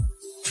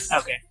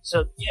 Okay,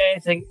 so yeah,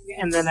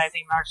 and then I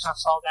think Microsoft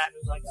saw that and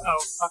was like,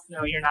 "Oh fuck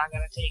no, you're not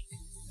gonna take."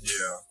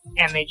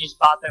 Yeah. And they just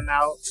bought them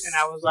out, and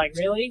I was like,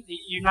 "Really?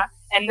 You're not?"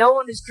 And no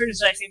one is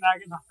criticizing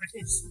Microsoft for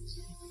this.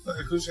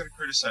 Who's going to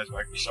criticize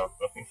Microsoft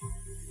though?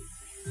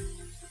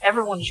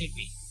 Everyone should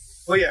be.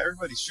 Well, yeah,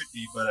 everybody should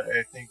be, but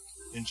I think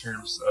in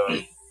terms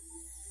of,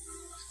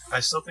 I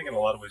still think in a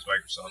lot of ways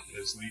Microsoft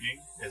is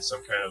leading in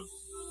some kind of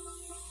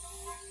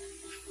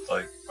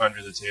like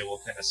under the table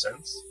kind of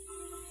sense.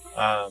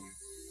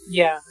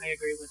 Yeah, I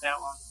agree with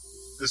that one.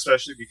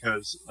 Especially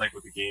because, like,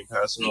 with the Game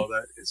Pass and all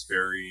that, it's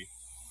very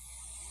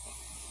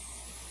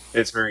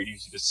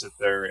easy to sit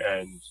there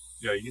and,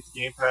 you know, you get the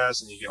Game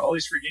Pass and you get all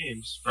these free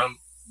games from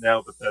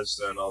now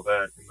Bethesda and all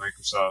that and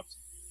Microsoft,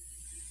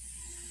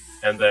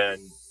 and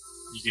then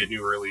you get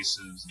new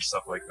releases and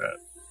stuff like that.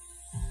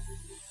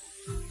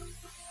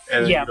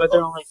 And yeah, but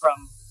they're only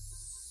from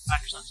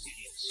Microsoft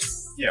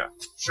Studios. Yeah,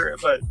 sure,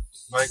 but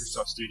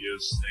Microsoft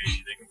Studios,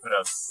 they can put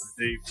out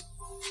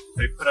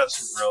they put out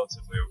some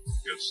relatively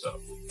good stuff.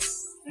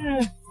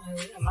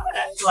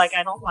 Like,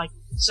 I don't like,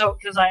 so,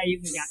 because I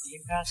even got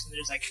Game Pass and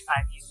there's like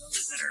 5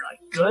 games that are like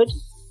good.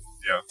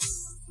 Yeah.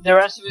 The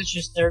rest of it's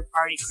just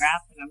third-party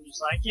crap, and I'm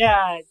just like,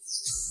 yeah,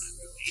 it's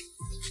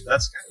not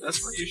really.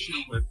 That's my issue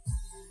with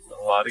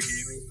a lot of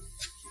gaming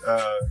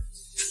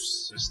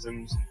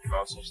systems and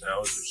consoles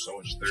now. Is there's so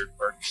much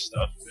third-party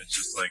stuff. It's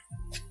just like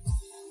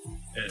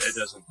it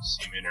doesn't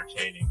seem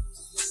entertaining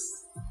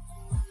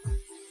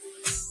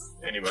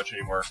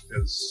anymore.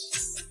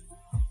 Because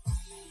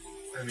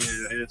I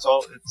mean, it's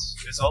all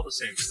the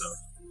same stuff.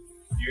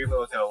 You even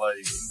look at a lot of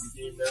these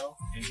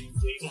indie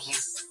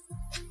games.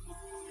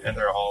 And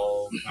they're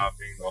all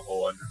copying the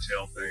whole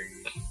Undertale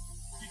thing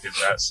because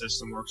that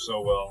system works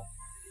so well.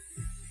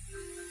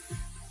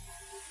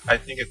 I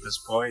think at this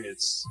point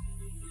it's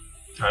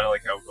kind of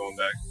like how going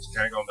back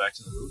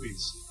to the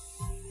movies.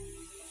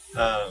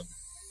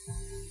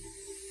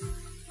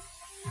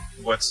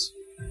 What's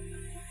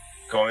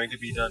going to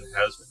be done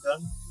has been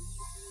done,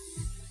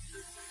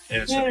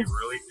 and it's gonna be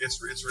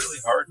it's really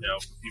hard now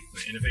for people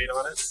to innovate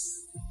on it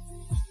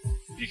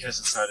because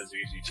it's not as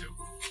easy to.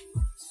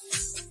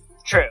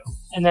 True.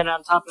 And then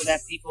on top of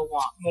that, people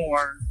want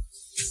more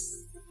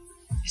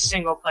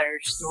single-player,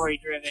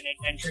 story-driven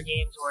adventure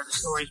games where the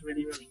story's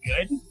really, really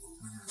good.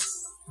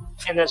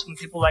 And that's when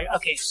people are like,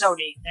 okay,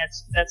 Sony,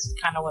 that's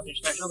kind of what their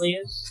specialty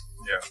is.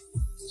 Yeah.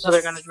 So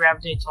they're going to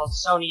gravitate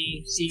towards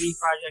Sony. CD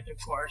Projekt, of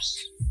course,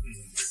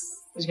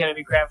 is going to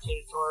be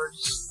gravitated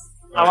towards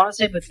I want to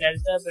say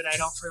Bethesda, but I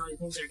don't really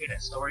think they're good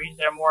at stories.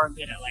 They're more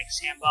good at like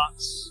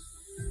sandbox,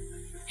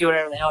 do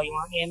whatever the hell you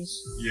want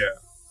games. Yeah.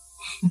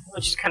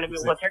 Which is kind of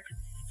what they're.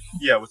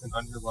 Yeah, with an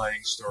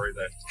underlying story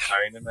that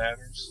kind of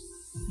matters.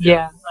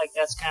 Yeah, like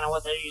that's kind of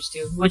what they're used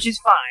to, which is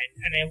fine,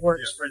 and it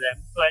works for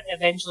them. But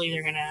eventually,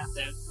 they're gonna have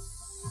to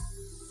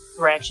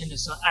branch into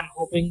some. I'm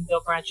hoping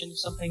they'll branch into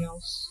something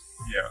else.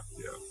 Yeah.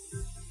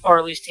 Or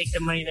at least take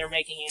the money they're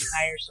making and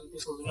hire some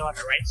people who know how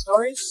to write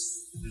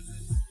stories.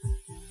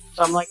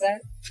 Something like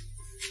that.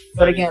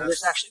 But again,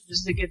 this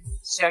is a good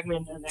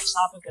segment in the next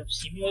topic of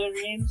simulator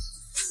games.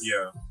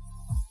 Yeah.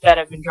 That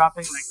have been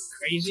dropping like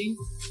crazy.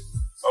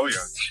 Oh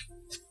yeah.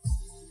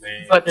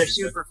 But they're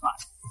super fun.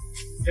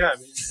 Yeah, I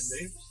mean,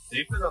 and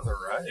they've been on the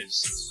rise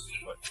since,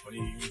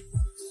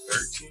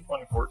 2013,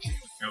 2014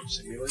 with Goat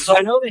Simulator? So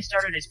I know they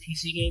started as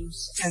PC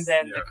games, and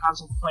then the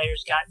console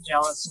players got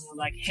jealous and were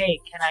like, hey,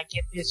 can I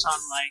get this on,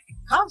 like,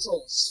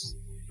 consoles?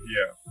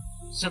 Yeah.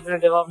 So then the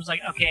developers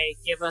like, okay,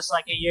 give us,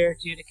 like, a year or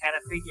two to kind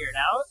of figure it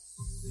out.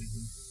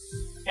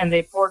 Mm-hmm. And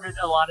they ported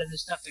a lot of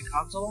this stuff to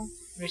console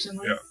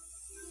recently. Yeah.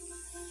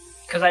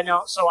 Because I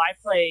know, so I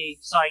play,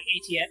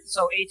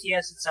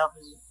 ATS itself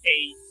is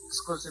a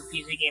exclusive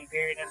PC game,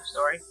 period, end of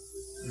story.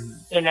 Mm-hmm.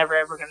 They're never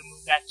ever going to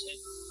move that to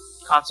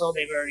console.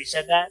 They've already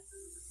said that.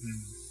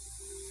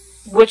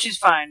 Mm-hmm. Which is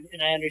fine,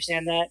 and I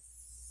understand that.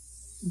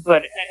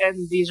 But,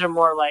 and these are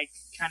more like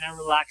kind of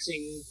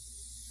relaxing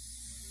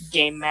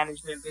game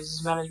management,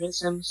 business management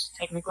sims,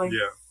 technically.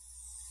 Yeah.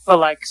 But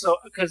like, so,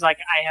 because like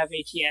I have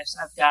ATS,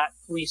 I've got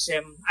Police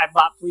Sim, I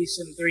bought Police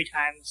Sim 3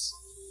 times.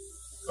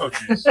 Oh,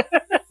 jeez.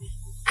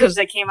 Because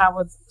they came out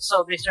with,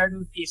 so they started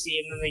with PC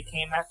and then they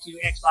came out to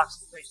Xbox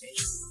and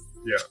PlayStation.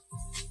 Yeah.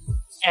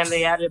 And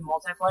they added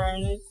multiplayer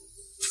in it,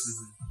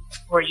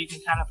 where you can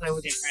kind of play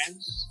with your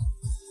friends.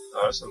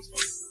 Oh, that sounds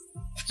fun.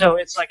 So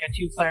it's like a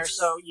 2-player,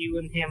 so you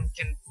and him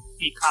can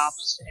be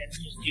cops and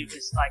just do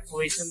this like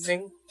policing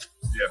thing.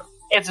 Yeah.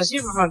 It's a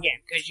super fun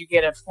game, because you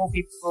get to pull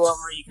people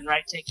over, you can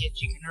write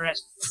tickets, you can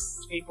arrest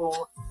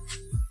people,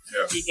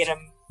 you get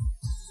them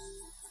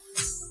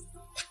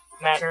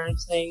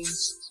matters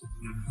things.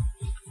 Mm-hmm.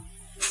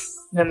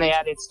 Then they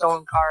added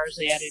stolen cars,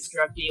 they added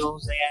drug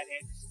deals, they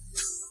added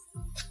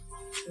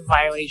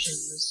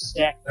violations,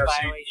 stack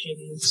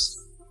violations.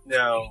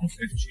 Now, if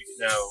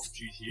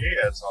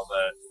GTA adds all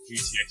that,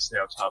 GTA's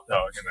now topped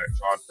out in that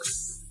genre.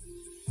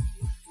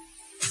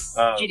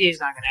 GTA's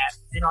not going to add.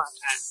 They don't have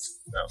time.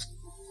 No.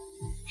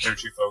 They're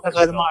too focused. That's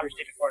why the modders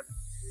did it for them.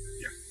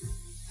 Yeah.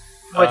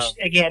 Which,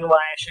 again, why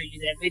I showed you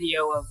that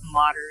video of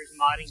modders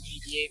modding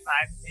GTA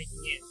 5 and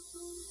making it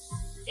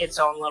its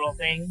own little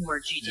thing, where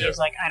GTA is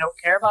like, I don't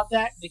care about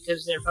that,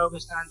 because they're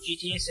focused on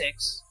GTA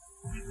 6.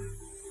 Mm-hmm.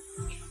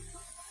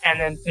 And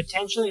then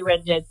potentially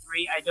Red Dead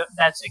 3.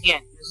 That's,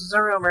 again, this is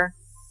a rumor.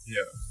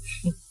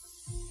 Yeah.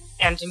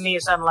 And to me,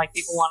 it sounded like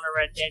people want a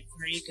Red Dead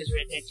 3 because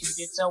Red Dead 2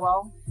 did so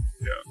well.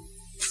 Yeah.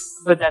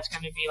 But that's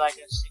going to be like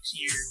a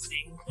 6-year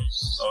thing,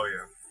 because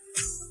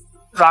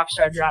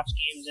Rockstar drops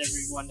games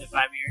every 1 to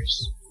 5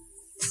 years.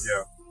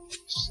 Yeah.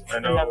 I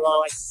know. And then they'll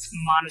like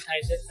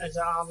monetize it as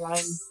an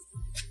online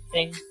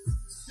thing.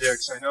 Yeah,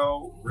 because I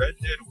know Red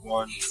Dead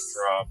 1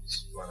 dropped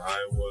when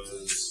I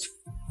was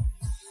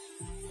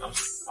 5.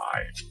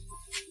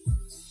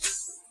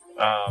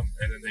 And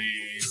then they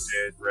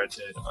did Red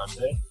Dead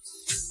Undead.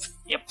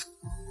 Yep.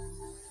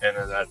 And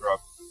then that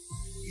dropped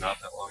not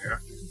that long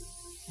after.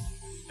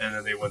 And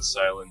then they went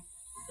silent,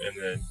 and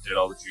then did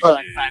all the GTAs. For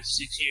like 5 to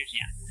 6 years,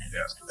 yeah.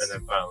 Yeah, and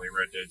then finally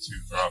Red Dead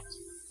 2 dropped.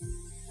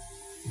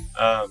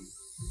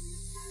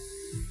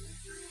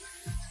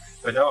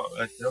 But no,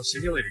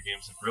 simulator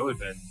games have really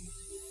been...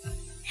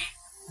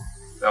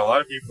 A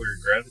lot of people are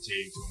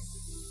gravitating to them.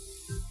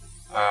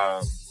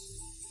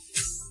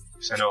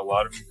 Because I know a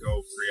lot of them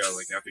go free on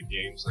like Epic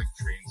Games, like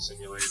Train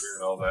Simulator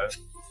and all that.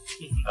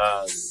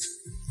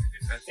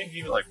 I think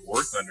even like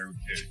War Thunder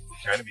could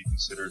kind of be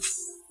considered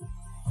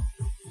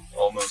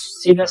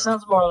almost... See, that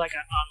sounds more like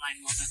an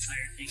online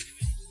multiplayer thing to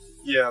me.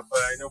 Yeah, but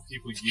I know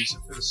people use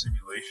it for the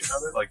simulation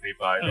of it. Like they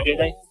buy the do whole...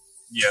 they?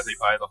 Yeah, they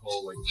buy the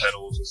whole like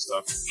pedals and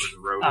stuff for the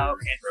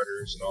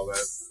rotors and all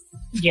that.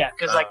 Yeah,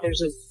 because like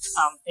there's a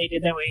they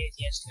did that with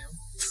ATS too.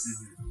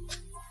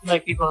 Mm-hmm.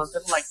 Like people have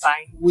been like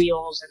buying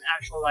wheels and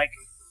actual like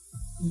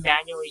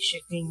manually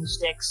shifting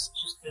sticks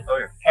just to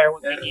pair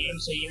with the game,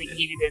 so you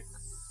needed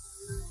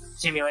a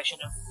simulation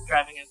of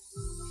driving a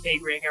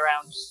big rig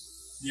around.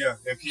 Yeah,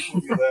 and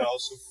people do that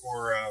also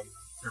for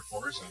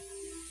Forza.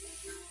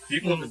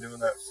 People have been doing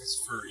that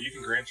for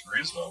even Gran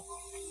Turismo.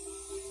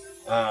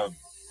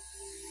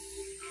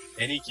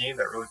 Any game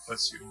that really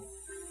puts you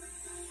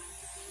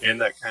in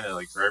that kind of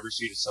like driver's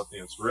seat is something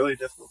that's really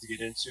difficult to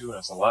get into, and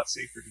it's a lot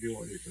safer to do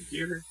on your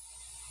computer.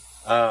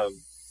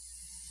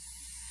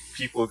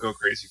 People go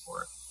crazy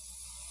for it.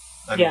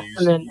 I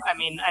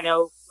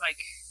know, like,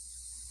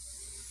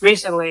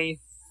 recently,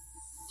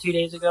 2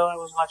 days ago,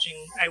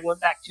 I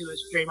went back to a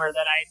streamer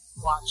that I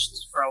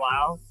watched for a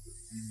while,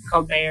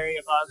 called Bay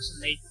Area Bugs,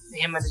 and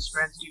him and his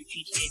friends do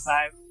GTA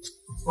 5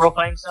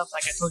 role-playing stuff,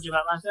 like I told you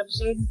about last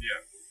episode.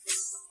 Yeah.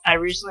 I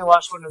recently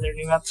watched one of their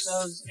new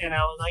episodes, and I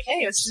was like,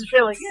 hey, this is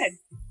really good.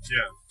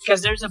 Yeah.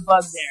 Because there's a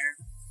bug there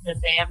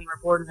that they haven't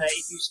reported that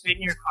if you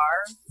spin your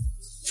car,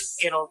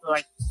 it'll,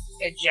 like,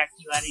 eject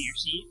you out of your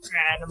seat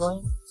randomly.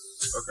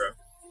 Okay.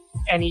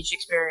 And each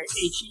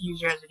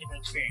user has a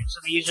different experience.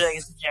 So the user that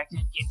gets ejected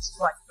gets,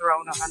 like,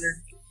 thrown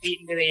 100 feet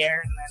into the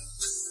air and then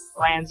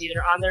lands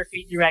either on their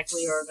feet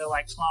directly or they'll,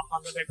 like, flop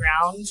onto the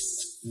ground.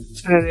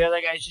 And then the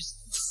other guys just,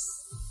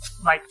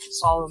 like,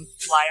 saw them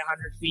fly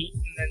 100 feet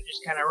and then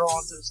just kind of roll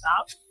into the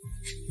stop.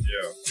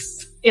 Yeah.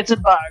 It's a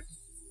bug.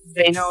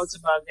 They know it's a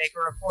bug. They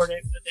can report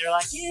it, but they're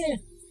like, yeah,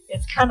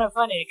 it's kind of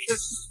funny.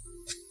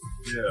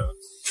 Yeah.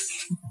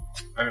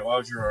 I mean, why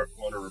would you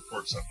want to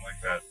report something like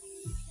that?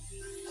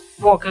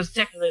 Well, because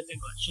technically it's a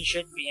glitch. It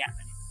shouldn't be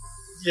happening.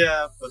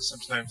 Yeah, but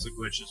sometimes the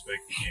glitches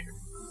make the game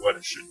what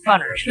it should be.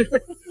 Funner.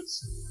 What it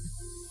is.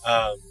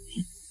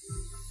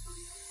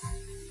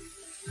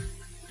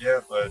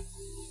 Yeah, but...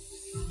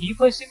 Do you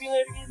play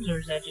simulator games, or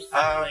is that just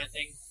not really a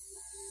thing?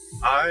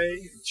 I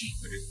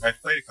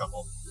played a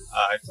couple.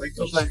 I played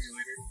Goat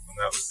Simulator when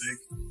that was big.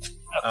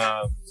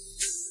 Okay.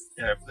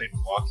 And I played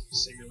Walking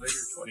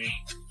Simulator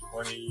 2019,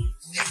 I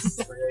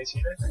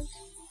think.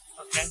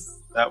 Okay.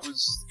 That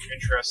was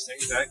interesting.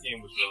 That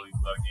game was really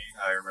buggy.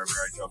 I remember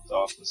I jumped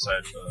off the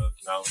side of a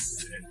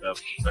mountain and ended up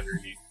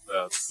underneath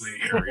the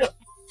play area.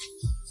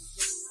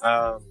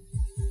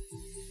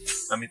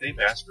 I mean, they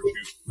mass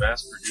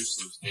produce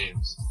those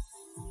games.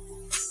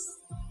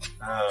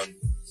 I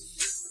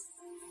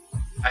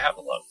have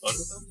a lot of fun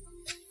with them,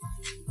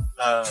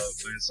 but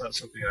it's not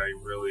something I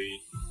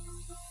really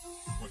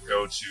would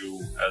go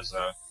to as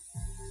a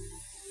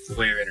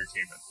way of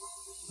entertainment.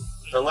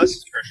 Unless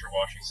it's Pressure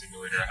Washing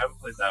Simulator. I haven't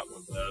played that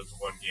one, but that was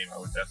one game I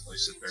would definitely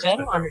sit there. So I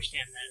don't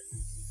understand that.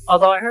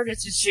 Although I heard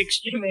it's just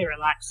extremely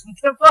relaxing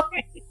to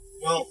play.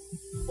 Well,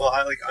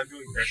 I'm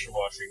doing pressure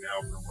washing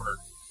now for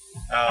work.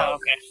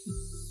 Okay.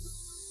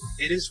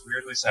 It is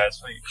weirdly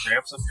satisfying. It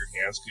cramps up your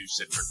hands because you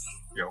sit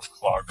there,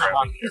 claw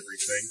grabbing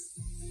everything.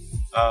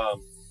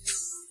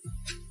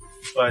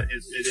 But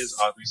it is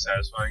oddly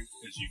satisfying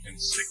because you can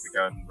stick the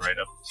gun right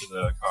up to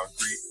the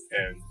concrete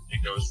and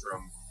it goes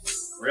from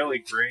really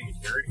gray and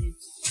dirty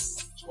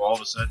to all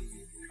of a sudden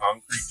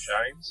concrete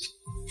shines.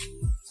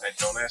 And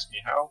don't ask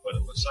me how, but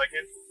it looks like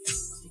it.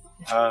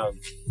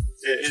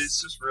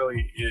 It's just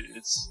really,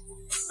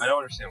 I don't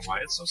understand why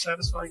it's so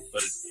satisfying,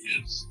 but it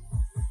is.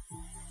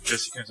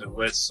 Just because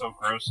it's so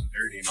gross and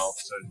dirty, and all of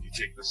a sudden you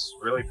take this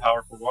really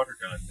powerful water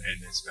gun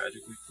and it's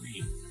magically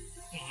clean.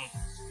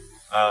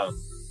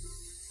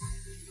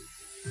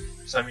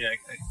 So I mean,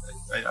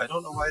 I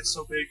don't know why it's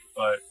so big,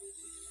 but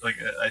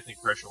I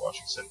think Pressure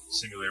Washing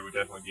Simulator would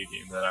definitely be a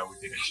game that I would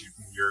get into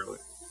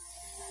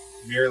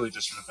merely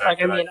just for the fact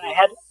that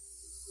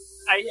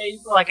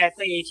I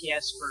play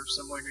ATS for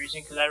some weird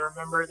reason because I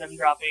remember them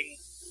dropping.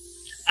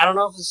 I don't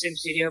know if it's the same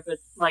studio, but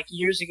like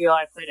years ago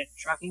I played a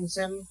trucking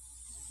sim.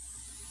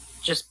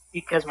 Just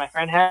because my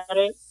friend had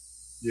it.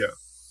 Yeah.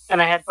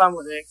 And I had fun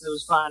with it because it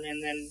was fun,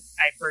 and then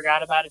I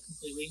forgot about it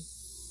completely.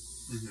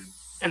 Mm-hmm.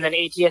 And then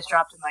ATS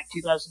dropped in like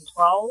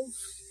 2012.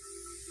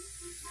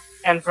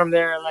 And from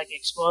there, like,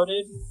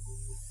 exploded.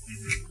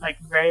 Mm-hmm. Like,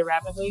 very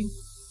rapidly.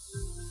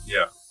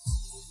 Yeah.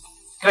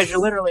 Because you're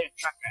literally a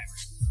truck driver.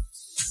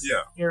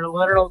 Yeah. Your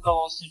literal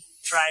goal is to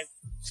drive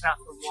stuff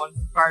from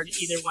one part,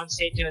 either one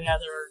state to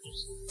another, or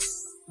just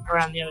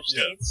around the other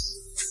states.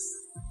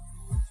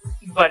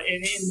 But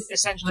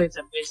essentially, it's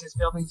a business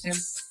building sim,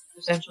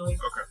 essentially.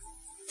 Okay.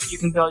 You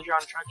can build your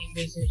own trucking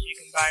business, you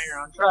can buy your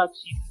own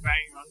trucks, you can buy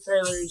your own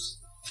trailers,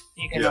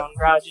 you can own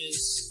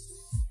garages.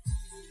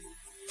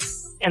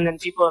 And then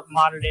people have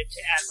modded it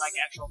to add, like,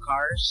 actual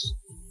cars.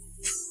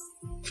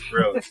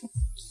 Really?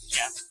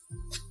 Yeah.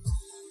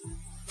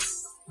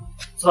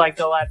 So, like,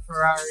 they'll add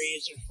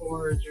Ferraris or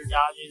Fords or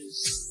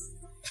Dodges.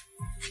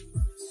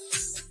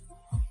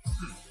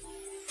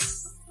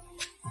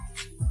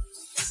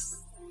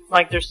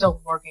 Like, they're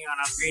still working on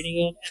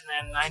upgrading it, and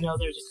then I know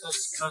there's a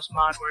coast-to-coast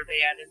mod where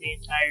they added the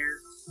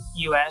entire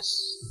U.S.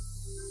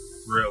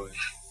 Really?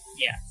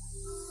 Yeah.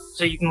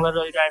 So you can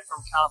literally drive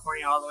from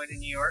California all the way to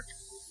New York.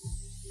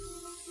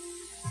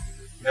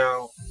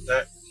 Now,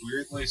 that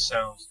weirdly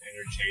sounds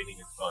entertaining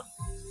and fun.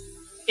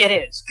 It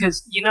is,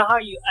 because you know how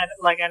I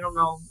don't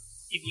know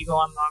if you go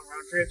on long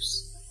road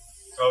trips.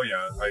 Oh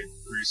yeah, I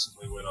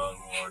recently went on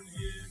one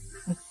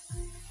in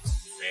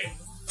May?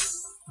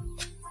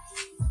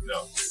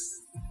 No.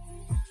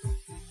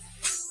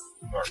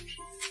 March.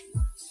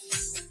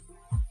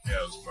 Yeah,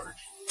 it was March.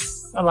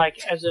 But like,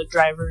 as a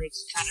driver,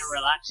 it's kind of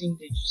relaxing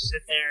to just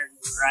sit there and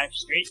drive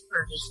straight,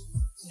 or just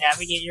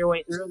navigate your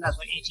way through, and that's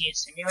what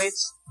ATS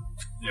simulates.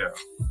 Yeah.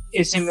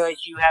 It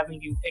simulates you having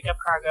to pick up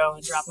cargo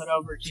and drop it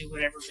over to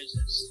whatever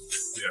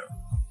business. Yeah.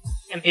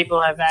 And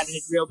people have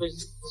added real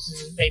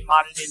businesses, they've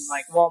modded in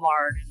like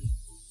Walmart and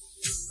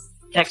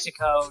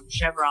Texaco and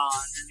Chevron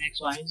and X,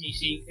 Y, and Z,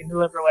 so you can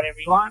deliver whatever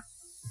you want.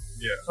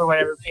 Yeah. For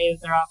whatever pay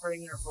that they're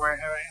offering, or for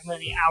how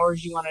many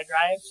hours you want to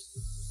drive.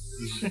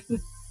 Mm-hmm.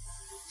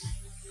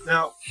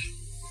 Now,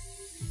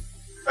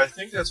 I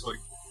think that's what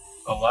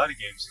a lot of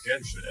games,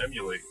 again, should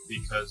emulate,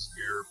 because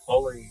you're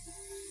pulling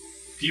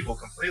people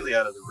completely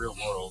out of the real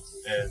world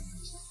and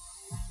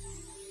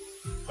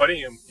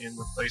putting them in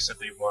the place that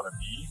they want to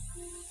be,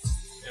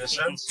 in a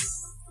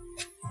sense.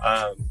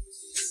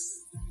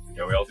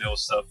 We all deal with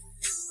stuff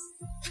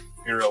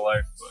in real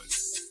life, but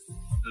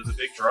the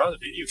big draw of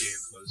the video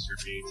game was you're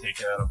being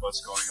taken out of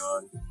what's going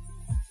on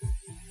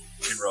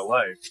in real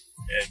life,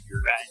 and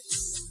you're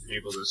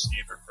able to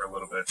escape it for a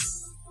little bit.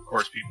 Of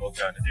course, people have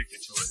gotten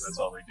addicted to it, that's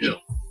all they do.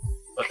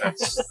 But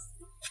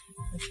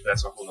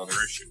that's a whole other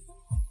issue.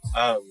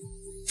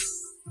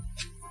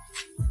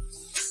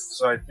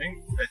 So I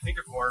think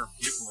if more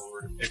people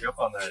were to pick up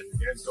on that and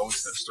again go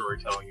into that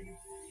storytelling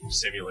and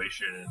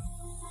simulation and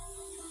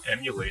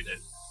emulate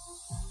it,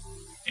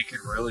 it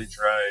could really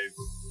drive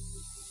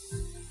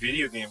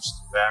video games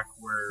back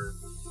where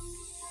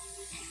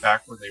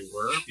they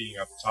were, being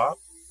up top,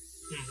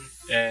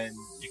 and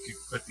it could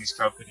put these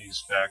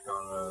companies back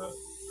on a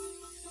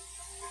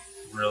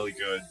really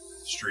good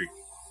streak.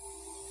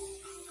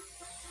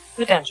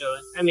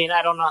 Potentially. I mean,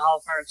 I don't know how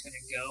far it's going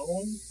to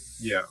go.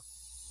 Yeah.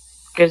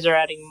 Because they're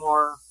adding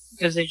more.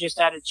 Because they just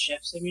added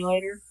Chef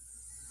Simulator.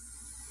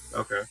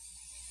 Okay.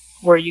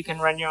 Where you can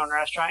run your own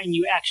restaurant and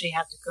you actually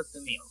have to cook the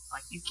meal.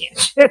 Like, you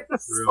can't.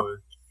 Really?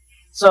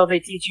 So they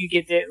teach you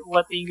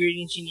what the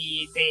ingredients you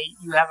need.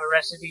 You have a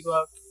recipe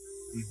book.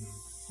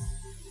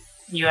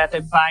 You have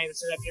to buy and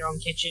set up your own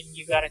kitchen.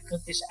 You got to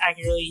cook this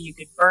accurately. You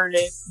could burn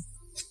it.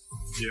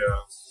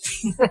 Yeah.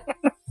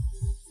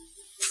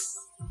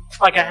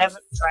 Like, I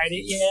haven't tried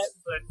it yet,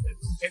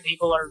 but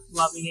people are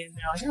loving it, and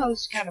they're like, oh, this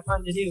is kind of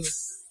fun to do.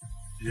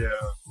 Yeah.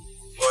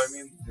 Well, I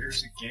mean,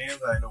 there's a game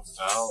that I know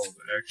Valve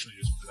actually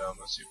just put out.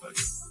 Let's see if I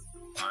can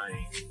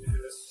find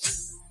it.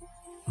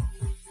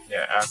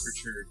 Yeah,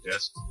 Aperture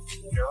Desk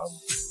Job.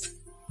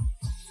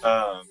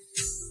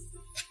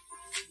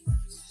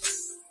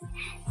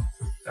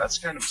 That's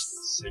kind of a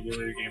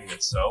simulator game in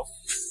itself,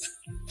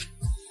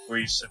 where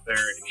you sit there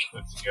and you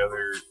put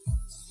together.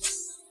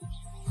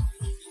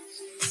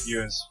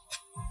 You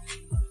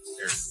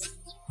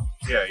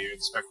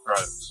inspect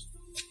products.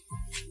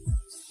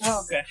 Oh,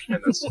 okay.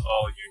 And that's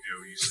all you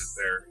do. You sit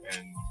there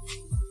and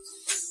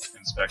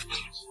inspect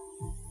things.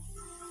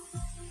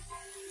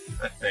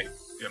 I think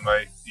it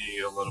might be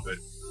a little bit...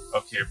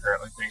 Okay,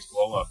 apparently things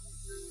blow up.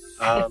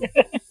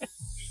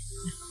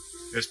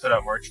 It was put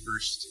out March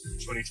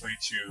 1st,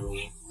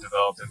 2022,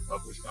 developed and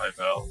published by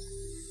Valve.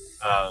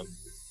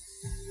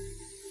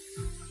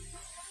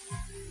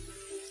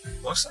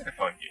 Looks like a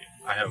fun game.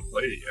 I haven't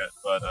played it yet,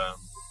 but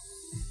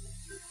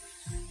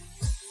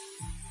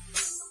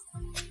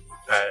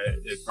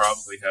it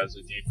probably has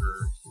a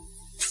deeper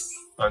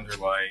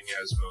underlying,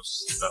 as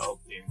most Valve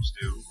games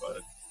do,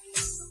 but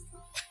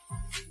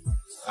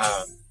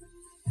I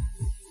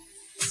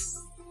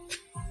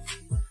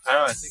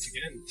don't know, I think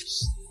again,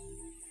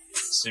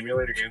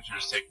 simulator games are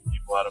just taking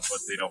people out of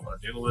what they don't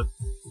want to deal with,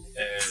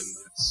 and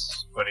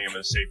it's putting them in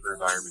a safer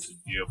environment to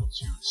be able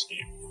to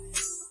escape.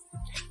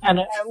 And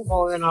it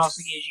also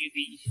gives you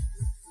the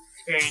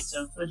experience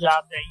of a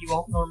job that you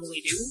won't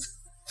normally do.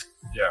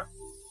 Yeah.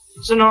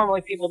 So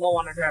normally people don't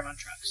want to drive on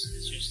trucks.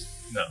 It's just...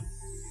 No.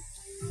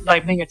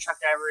 Like, being a truck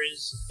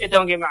driver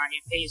don't get me wrong,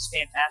 it pays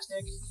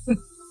fantastic.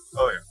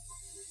 Oh, yeah.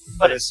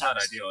 But it's not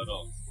ideal at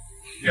all.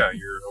 Yeah,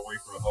 you're away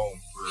from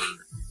home for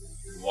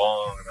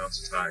long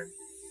amounts of time.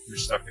 You're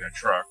stuck in a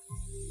truck.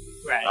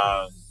 Right.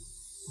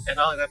 And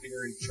not only that, but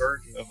you're in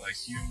charge of a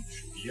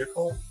huge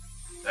vehicle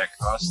that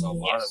costs a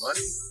lot of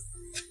money.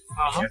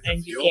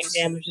 And you can't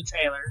damage the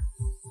trailer.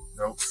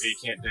 Nope, you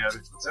can't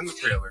damage what's in the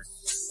trailer.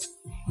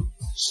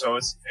 So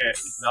it's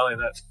not only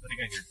that, but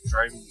again, you're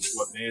driving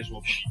what may as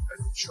well be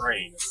a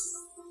train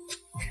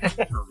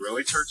for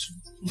really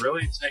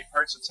tight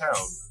parts of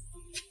town,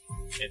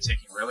 and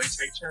taking really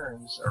tight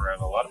turns around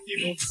a lot of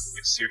people.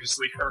 Get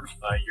seriously hurt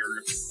by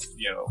your,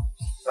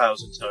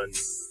 1,000-ton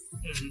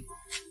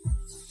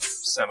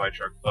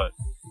semi-truck butt.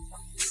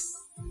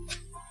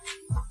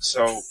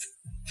 So,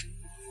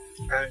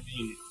 I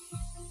mean,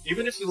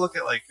 even if you look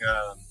at, like,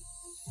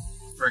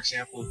 for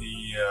example,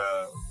 the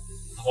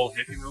whole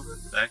hippie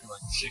movement back in,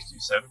 like, the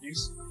 60s,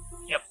 70s.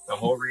 Yep. The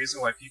whole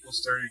reason why people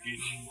started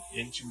getting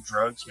into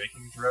drugs,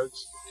 making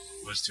drugs,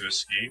 was to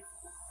escape.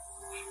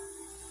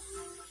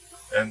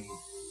 And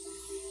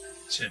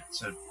to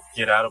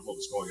get out of what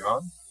was going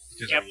on.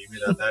 Because, I mean,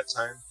 even at that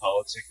time,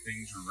 politic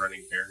things were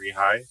running very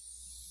high.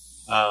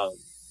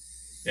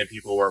 And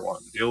people weren't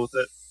wanting to deal with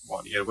it,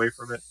 wanting to get away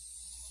from it.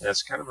 And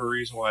that's kind of a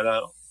reason why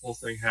that whole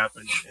thing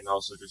happened, and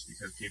also just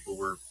because people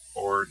were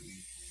bored and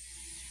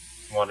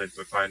wanted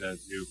to find a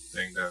new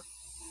thing to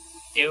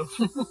do.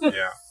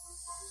 Yeah.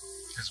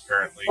 Because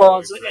apparently... Well,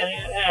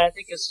 I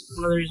think it's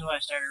one of the reasons why I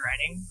started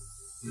writing.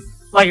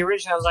 Like,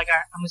 originally I was like,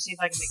 I'm going to see if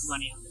I can make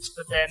money on this.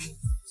 But then,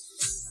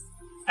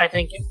 I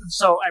think...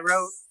 So, I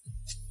wrote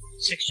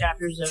 6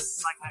 chapters of,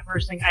 like, my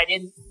first thing. I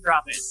didn't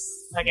drop it.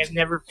 Like, I've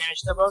never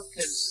finished the book,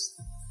 because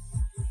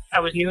I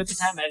was new at the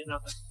time. I didn't know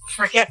what the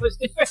frick I was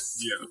doing.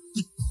 Yeah.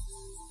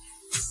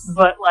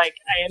 But, like,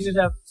 I ended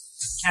up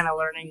kind of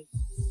learning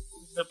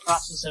the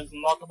process of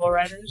multiple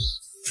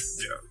writers.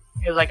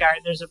 Yeah. It was like, all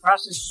right, there's a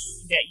process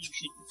that you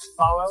should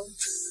follow.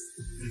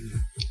 Mm-hmm.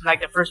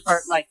 Like the first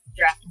part, like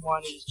draft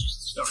 1 is just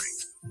the story.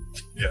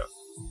 Yeah.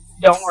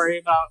 Don't worry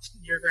about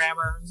your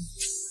grammar,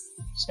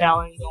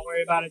 spelling. Don't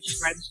worry about it.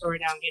 Just write the story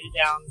down, get it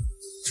down.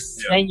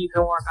 Yeah. Then you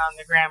can work on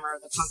the grammar,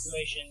 the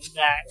punctuation,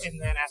 and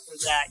then after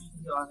that, you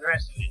can go on the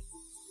rest of it.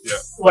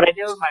 Yeah. What I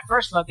did with my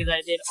first book is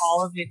I did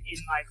all of it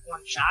in like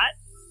one shot.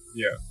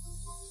 Yeah.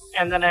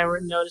 And then I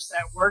noticed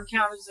that word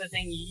count is the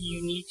thing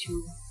you need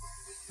to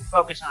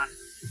focus on.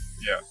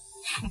 Yeah.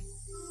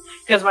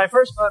 Because my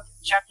first book,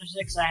 chapter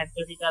 6, I had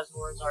 30,000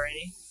 words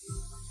already.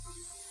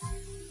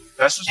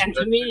 That's just. And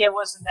to me, it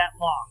wasn't that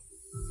long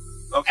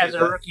as a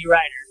rookie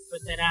writer.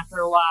 But then after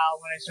a while,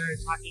 when I started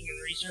talking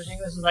and researching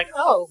this, I was like,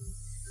 oh,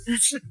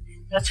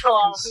 that's how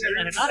long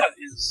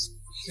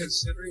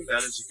Considering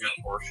that is a good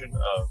portion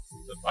of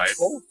the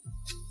Bible.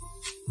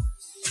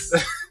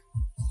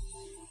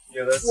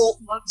 Yeah, that's. Well,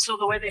 so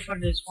the way they put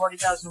it is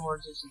 40,000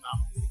 words is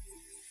enough.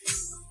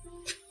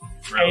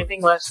 Really?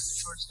 Anything less is a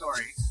short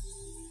story.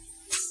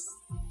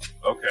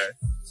 Okay.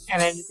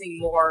 And anything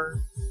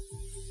more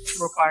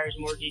requires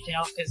more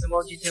detail, because the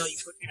more detail you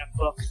put in a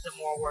book, the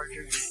more words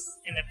you're going to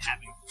end up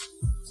having.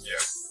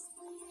 Yeah.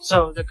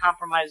 So the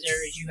compromise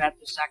there is you have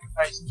to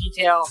sacrifice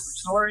detail for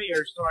story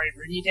or story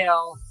for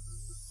detail.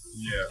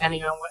 Yeah.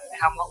 Depending on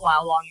how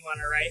long you want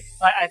to write.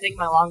 I think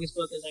my longest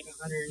book is like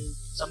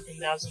 100-something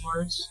thousand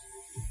words.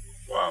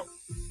 Wow.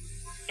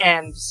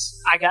 And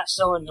I got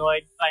so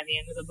annoyed by the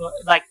end of the book,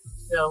 like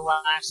the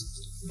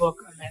last book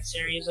in that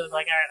series. I was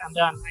like, alright, I'm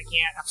done. I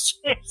can't. I'm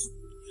serious.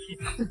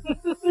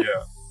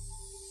 Yeah.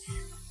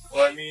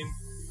 Well, I mean...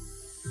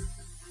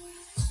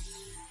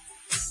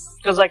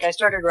 Because, like, I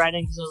started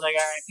writing because I was like,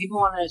 alright, people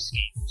want to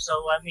escape,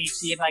 so let me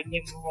see if I can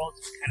give them a world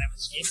to kind of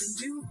escape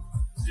into.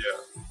 Yeah.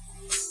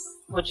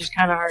 Which is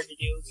kind of hard to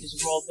do, because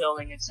world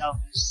building itself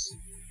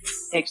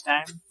takes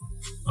time.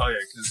 Oh, yeah,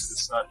 because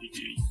it's not...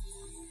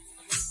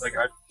 Like,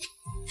 I've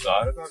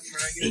thought about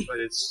trying it, but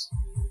it's...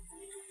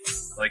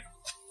 Like,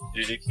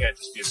 it can't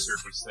just be a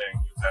surface thing.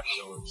 You have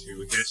to go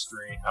into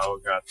history, how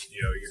it got...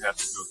 you have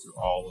to go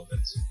through all of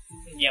it.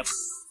 Yep.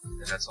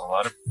 And that's a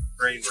lot of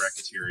brain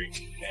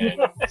racketeering,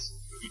 and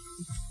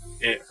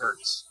it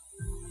hurts.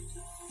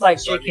 Like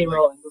So, J.K.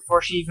 Rowling,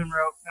 before she even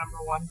wrote number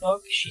 1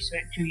 book, she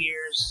spent 2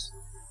 years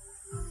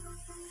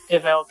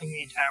developing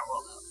the entire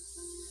world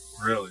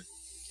out. Really?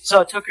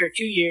 So it took her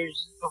 2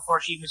 years before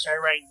she even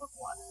started writing book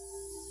 1.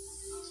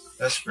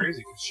 That's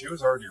crazy, because she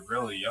was already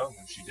really young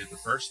when she did the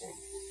first one.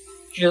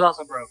 She was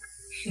also broke.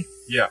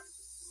 Yeah.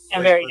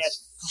 And very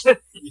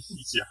desperate.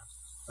 Yeah.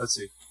 Let's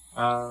see.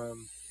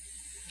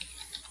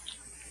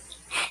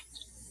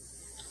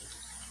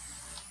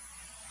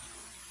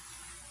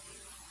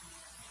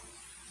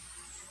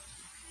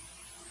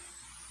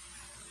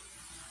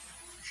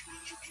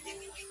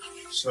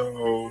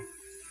 So...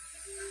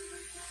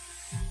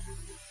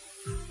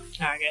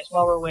 Alright guys,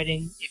 while we're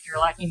waiting, if you're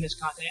liking this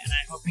content, and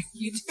I hope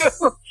you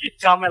do,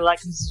 comment,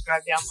 like, and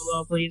subscribe down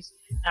below, please.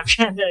 I'm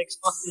trying to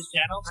exploit this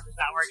channel, but it's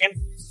not working.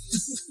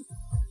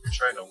 You're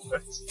trying to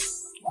what?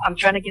 I'm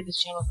trying to get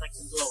this channel like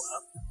to blow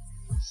up.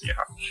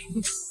 Yeah.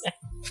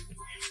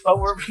 But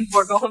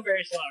we're going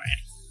very slow,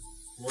 right?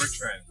 We're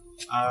trying.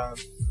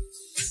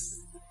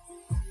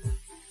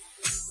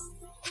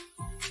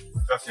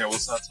 Okay, well,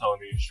 it's not telling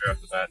me straight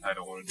off the bat I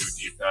don't want to do a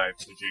deep dive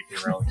into J.K.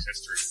 Rowling's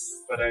history.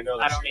 But I know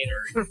that I don't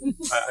either.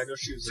 I know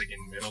she was like in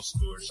middle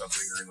school or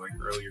something, or in like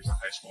early years of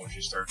high school when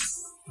she started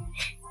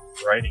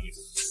writing it.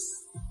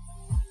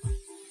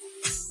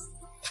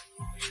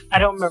 I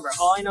don't remember.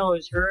 All I know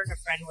is her and a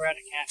friend were at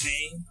a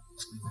cafe,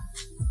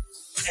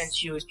 and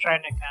she was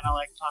trying to kind of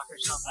like talk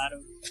herself out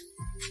of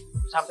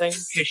something,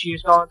 because she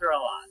was going through a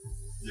lot.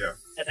 Yeah.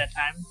 At that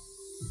time.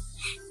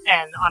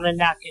 And on a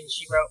napkin,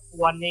 she wrote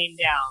one name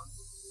down.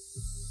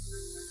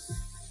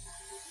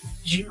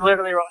 She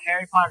literally wrote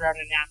Harry Potter on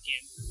a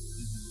napkin.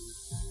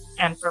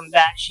 And from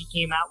that, she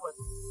came out with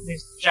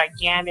this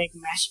gigantic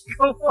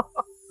magical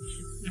wall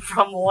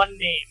from one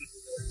name.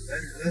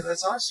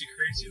 That's honestly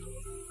crazy,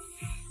 though.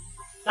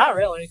 Not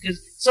really,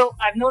 because... So,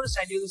 I've noticed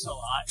I do this a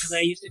lot, because I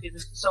used to do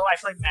this... So, I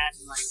play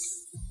Madden, like,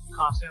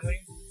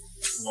 constantly.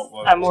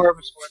 I'm more of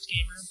a sports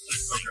gamer.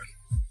 Okay.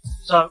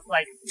 So,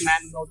 like,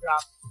 Madden will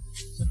drop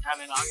sometime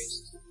in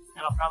August,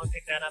 and I'll probably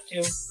pick that up,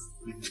 too.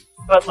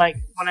 Mm-hmm. But, like,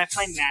 when I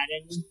play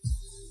Madden,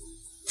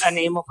 a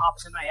name will pop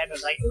in my head, and I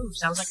was like, ooh,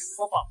 sounds like a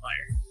football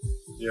player.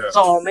 Yeah.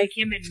 So, I'll make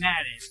him in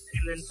Madden,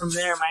 and then from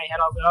there, in my head,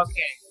 I'll go,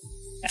 okay,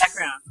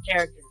 background,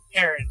 character,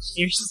 parents,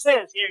 here's this,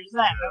 here's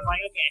that. And I'm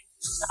like, okay,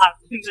 stop.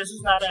 This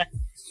is not a...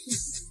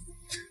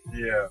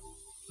 Yeah.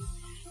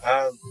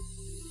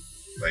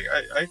 Like,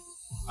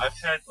 I've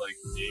had, like,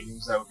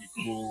 names that would be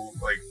cool,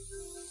 like,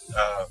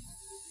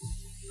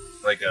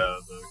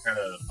 the kind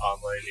of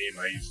online name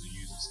I usually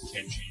use is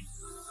Kenji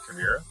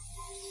Kamira.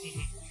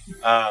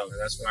 And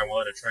that's when I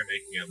wanted to try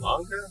making a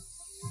manga.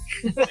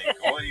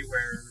 Didn't go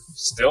anywhere.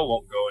 Still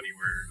won't go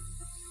anywhere.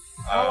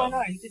 Oh,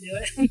 no, you can do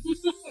it.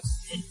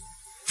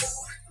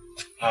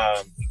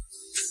 Um,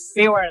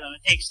 Be aware, though,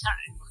 it takes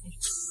time.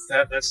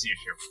 That's the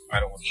issue. I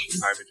don't want to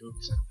put time into it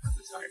because I don't have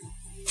the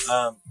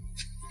time.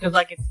 Because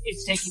like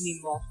it's taking me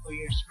multiple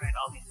years to write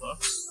all these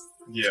books,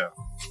 Yeah.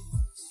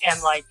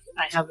 and like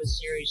I have a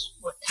series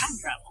with time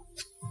travel.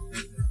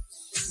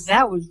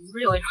 That was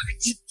really hard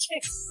to do.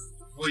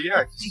 Well,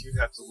 yeah, because you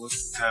have to look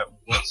at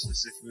what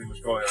specifically was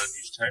going on in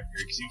each time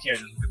period, because you can't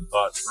just look at the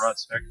broad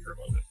spectrum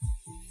of it.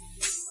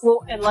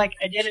 Well, and like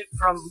I did it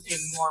from a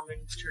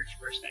Mormon church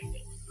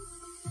perspective.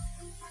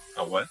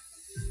 A what?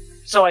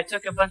 So I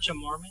took a bunch of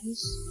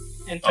Mormons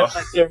and took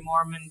like their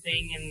Mormon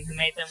thing and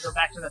made them go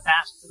back to the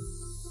past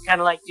and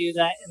kind of like do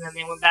that, and then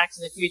they went back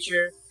to the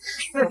future,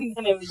 and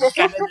then it was just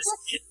kind of just...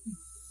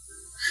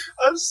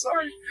 I'm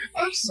sorry,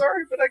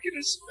 but I can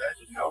just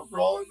imagine how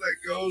wrong that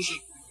goes.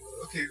 And,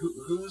 okay,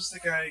 who was the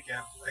guy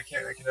again? I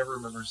can never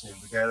remember his name.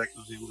 The guy that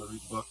was able to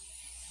read the book.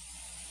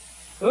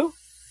 Who?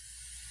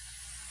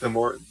 The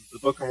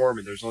Book of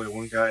Mormon. There's only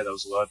one guy that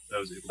was able to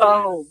read it.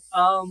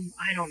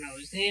 I don't know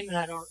his name, and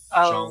I don't.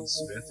 John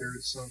Smith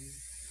or something.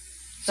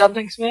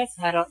 Something Smith?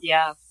 I don't.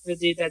 Yeah, the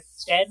dude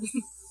that's dead.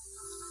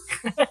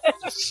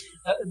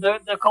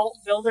 the cult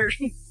builder.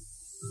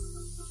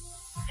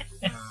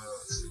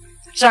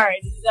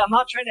 Sorry, I'm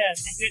not trying to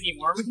think any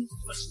Mormons.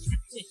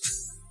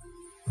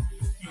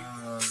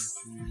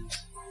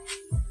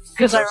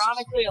 Because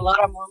ironically, a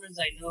lot of Mormons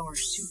I know are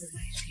super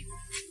nice people.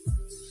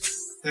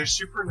 They're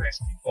super nice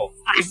people.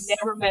 I've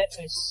never met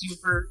a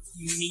super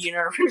mean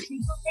or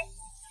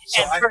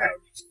So I've met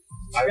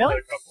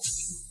a couple.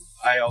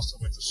 I also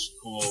went to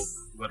school,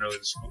 literally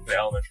the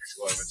elementary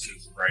school I went to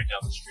is right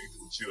down the street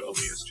from two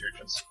LDS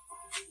churches.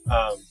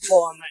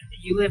 Well,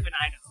 you live in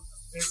Idaho.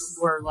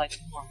 We're like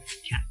Mormon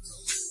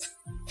capitals.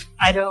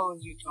 Idaho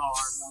and Utah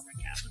are Mormon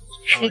capitals.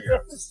 Oh, yeah.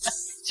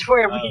 It's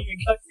where you're gonna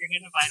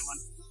find one.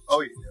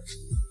 Oh,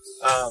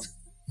 yeah.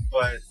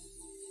 But,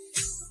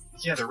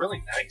 yeah, they're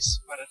really nice,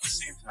 but at the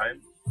same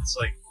time, it's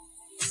like,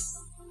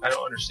 I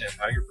don't understand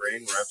how your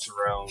brain wraps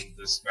around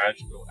this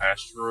magical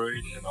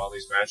asteroid and all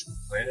these magical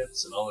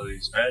planets and all of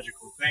these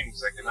magical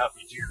things that cannot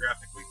be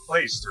geographically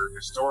placed or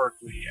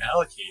historically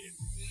allocated.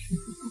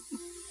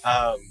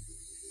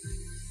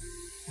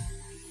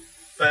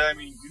 But, I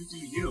mean, you do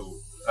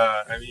you.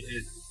 I mean,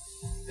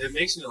 it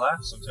makes me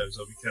laugh sometimes,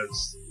 though,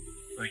 because,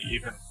 like,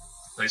 even the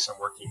place I'm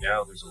working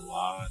now, there's a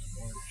lot of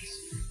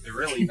Mormons. They're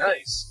really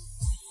nice.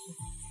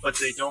 But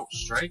they don't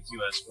strike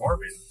you as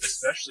Mormon,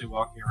 especially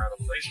walking around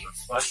a place where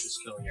flesh is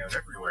spilling out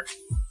everywhere.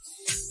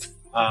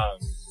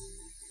 But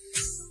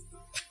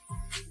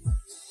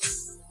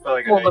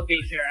like, well, to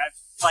be fair,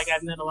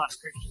 I've met a lot of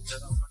Christians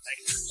that don't look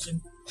like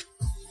Christian.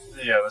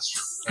 Yeah, that's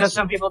true. Because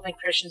some people think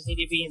Christians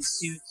need to be in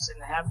suits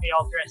and be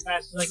all dressed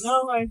nice. It's like,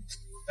 no,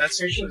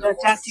 Christians have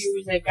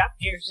tattoos, they've got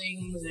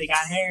piercings, they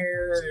got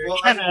hair. Well,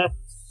 kinda...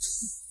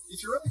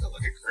 If you really go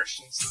look at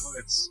Christians, though,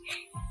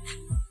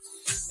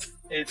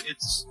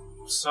 it's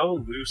so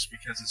loose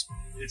because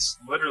it's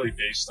literally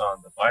based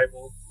on the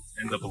Bible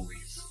and the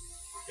belief.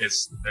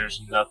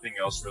 There's nothing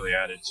else really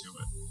added to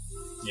it,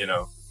 you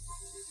know.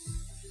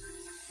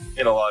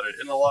 In a lot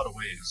of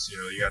ways, you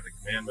know, you got the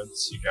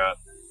commandments, you got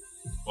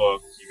the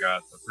book, you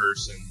got the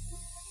person.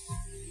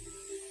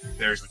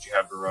 There's what you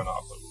have to run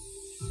off of.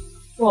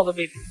 Well,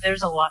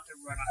 there's a lot to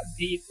run off.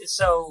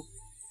 So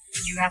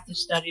you have to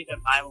study the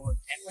Bible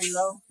intently,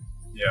 though.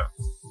 Yeah.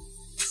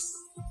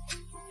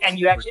 And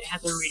you actually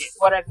have to read it.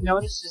 What I've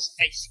noticed is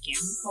I skim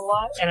a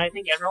lot, and I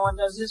think everyone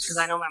does this, because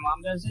I know my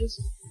mom does this,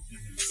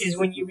 is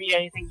when you read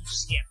anything, you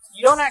skim.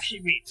 You don't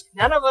actually read.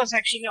 None of us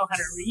actually know how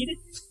to read.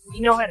 We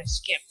know how to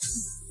skim.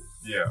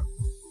 Yeah.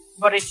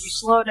 But if you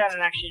slow down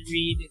and actually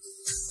read,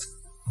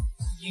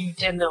 you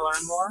tend to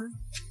learn more.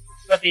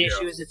 But the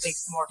issue is it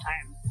takes more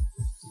time.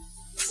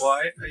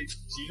 Well,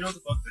 do you know the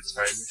book The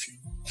Time Machine?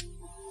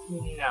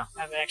 No,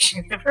 I've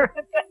actually never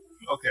read that.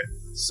 Okay,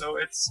 so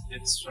it's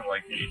from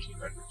like the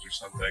 1800s or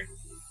something.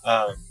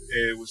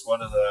 It was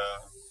one of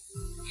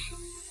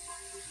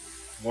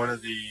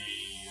the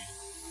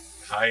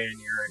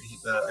pioneering.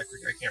 I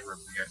can't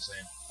remember the guy's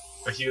name,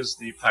 but he was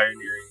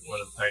one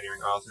of the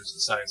pioneering authors of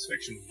the science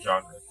fiction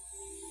genre.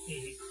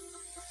 Mm-hmm.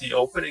 The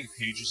opening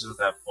pages of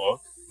that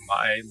book,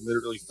 I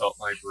literally felt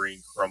my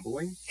brain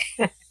crumbling.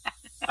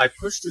 I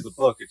pushed through the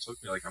book. It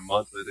took me like a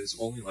month, but it's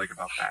only like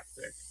about that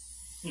thick.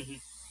 Mm-hmm.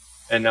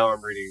 And now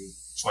I'm reading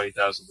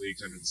 20,000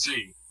 Leagues Under the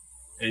Sea.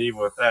 And even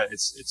with that,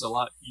 it's a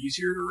lot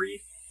easier to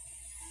read.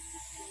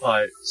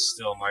 But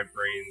still, my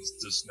brain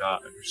does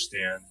not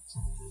understand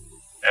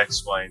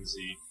X, Y, and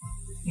Z.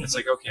 It's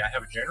like, okay, I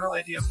have a general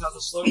idea of how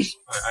this looks.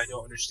 I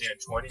don't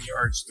understand 20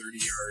 yards, 30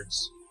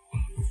 yards,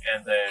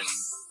 and then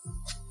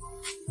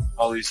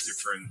all these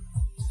different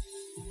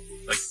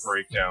like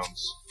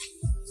breakdowns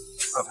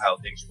of how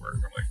things work.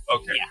 I'm like,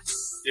 okay,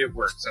 it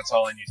works. That's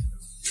all I need to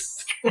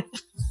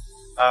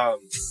know.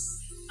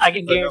 I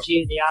can guarantee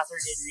you the author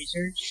did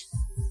research.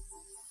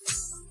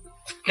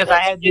 Because I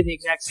had to do the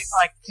exact same.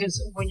 Like,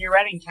 because when you're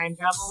writing time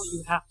travel,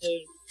 you have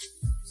to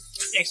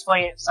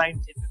explain it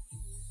scientifically.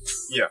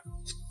 Yeah.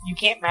 You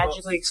can't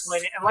magically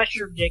explain it unless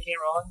you're J.K.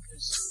 Rowling,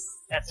 because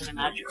that's in a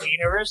magical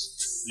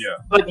universe. Yeah.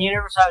 But the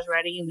universe I was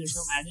writing in, there's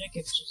no magic.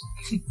 It's just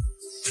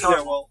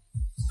Yeah, well,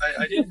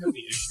 I didn't have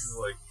the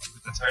issue, like,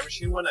 with the time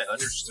machine one. I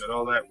understood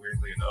all that,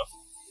 weirdly enough.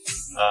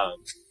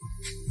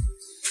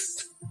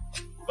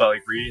 But,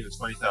 like, reading the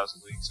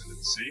 20,000 Leagues Under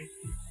the Sea,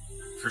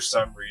 for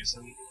some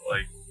reason,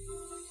 like,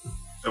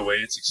 the way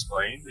it's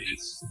explained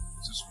is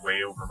just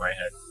way over my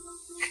head.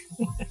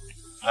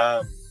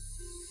 I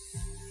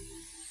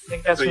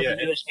think that's what yeah,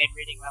 the English made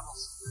reading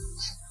levels.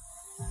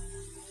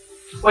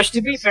 Which,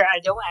 to be fair, I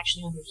don't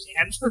actually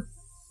understand.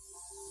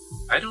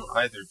 I don't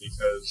either,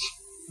 because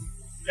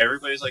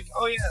everybody's like,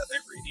 oh yeah, they're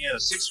reading at a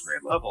 6th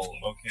grade level.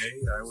 Okay,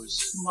 I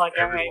was Like,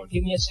 alright,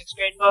 give me a 6th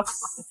grade book.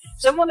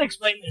 Someone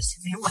explain this to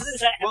me. What is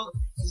that? Well,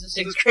 is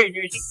a 6th grade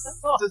reading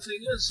level? the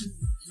thing is,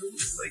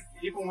 like,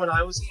 even when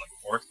I was in,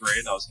 like, 4th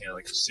grade, I was handed,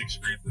 like, a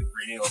 6th grade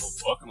reading level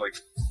book. I'm like,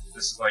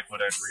 this is like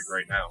what I'd read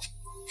right now.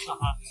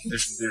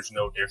 There's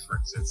no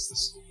difference. It's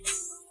this.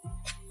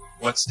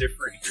 What's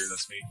different here?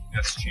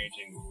 That's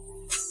changing.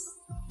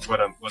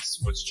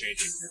 What's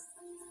changing here?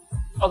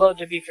 Although,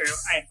 to be fair,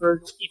 I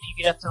heard if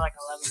you get up to like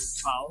 11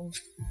 or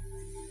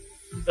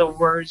 12, the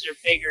words are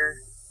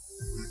bigger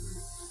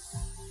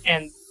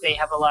and they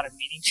have a lot of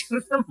meaning to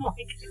them.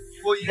 Like,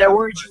 well, yeah, they're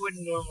words you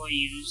wouldn't normally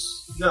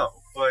use. No,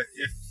 but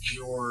if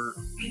you're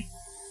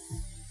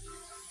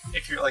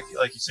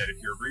like you said,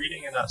 if you're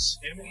reading and not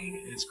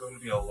skimming, it's going to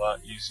be a lot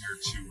easier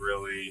to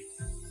really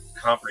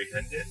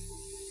comprehend it.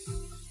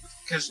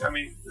 Because, I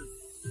mean,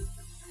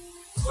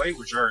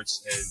 language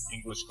arts and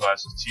English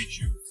classes teach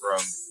you from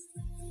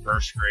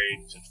 1st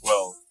grade to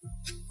 12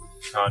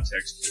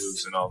 context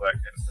clues and all that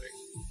kind of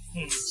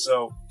thing.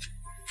 So,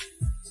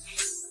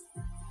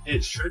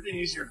 it should be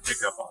easier to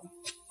pick up on,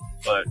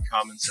 but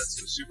common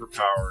sense is a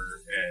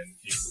superpower and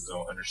people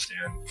don't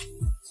understand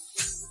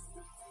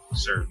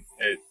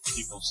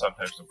people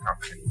sometimes don't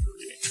comprehend what they're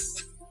reading.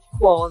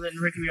 Well, and then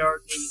Rick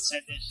Riordan even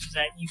said this, is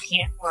that you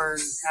can't learn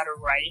how to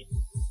write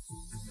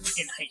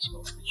in high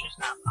school. It's just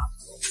not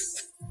possible.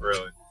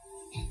 Really?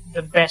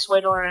 The best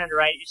way to learn how to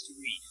write is to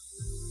read.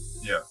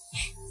 Yeah.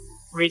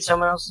 Read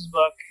someone else's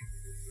book.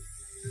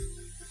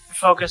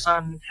 Focus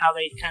on how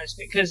they kind of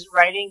speak. Because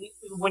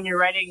when you're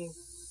writing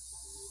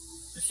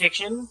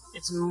fiction,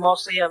 it's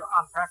mostly on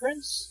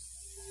preference.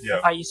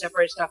 Yeah. How you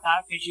separate stuff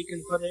out, because you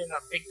can put it in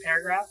a big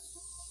paragraph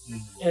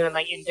and then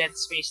like indent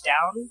space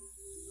down.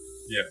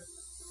 Yeah.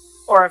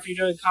 Or if you're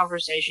doing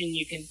conversation,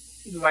 you can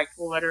like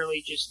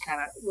literally just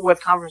kind of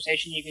with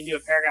conversation you can do a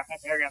paragraph by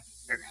paragraph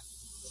by paragraph.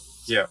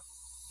 Yeah.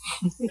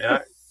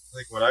 And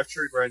like when I've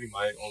tried writing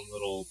my own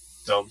little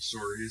dumb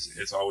stories,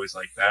 it's always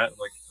like that.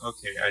 Like,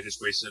 okay, I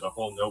just wasted a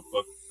whole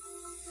notebook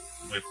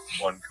with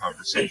one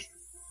conversation.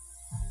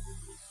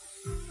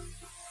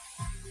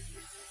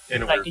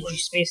 In a like, weird did way. you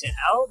space it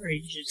out, or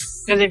you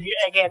just because if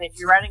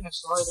you're writing a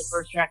story, the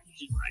first draft you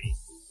should write.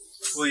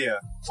 Well, yeah.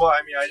 Well,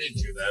 I mean, I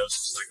didn't do that. I was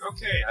just like,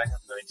 okay, I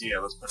have an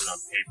idea. Let's put it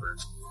on paper.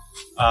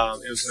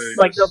 It was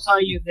like they'll tell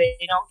you they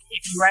don't.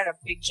 If you write a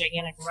big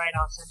gigantic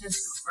write-on sentence,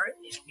 go for it.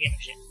 They don't give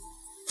a shit.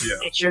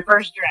 Yeah. It's your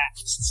first draft.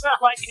 It's not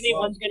like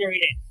anyone's gonna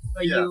read it,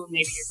 but you,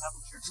 maybe your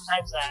publisher.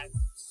 Besides that.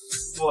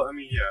 Well, I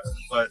mean, yeah,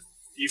 but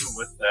even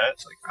with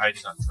that, like, I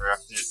did not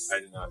draft it.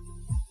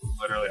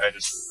 I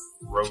just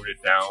wrote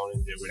it down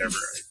and did whatever.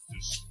 I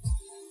just,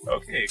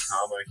 okay,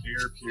 comma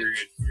here,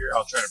 period here.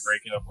 I'll try to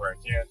break it up where I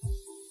can.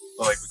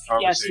 But, like, with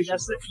conversation... Yeah,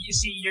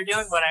 see, you're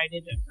doing what I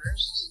did at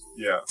first.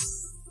 Yeah.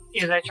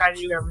 Is I try to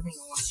do everything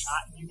in one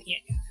shot, and you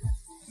can't do that.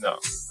 No.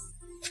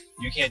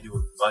 You can't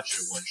do much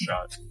in one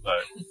shot,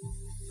 but...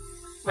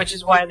 Which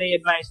is why they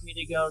advised me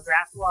to go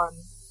draft one,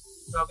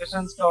 focus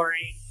on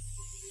story,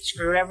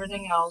 screw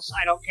everything else.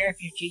 I don't care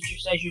if your teacher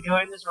says you're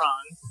doing this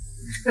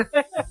wrong.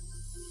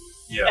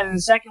 Yeah. And then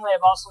secondly,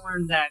 I've also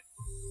learned that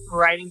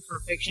writing for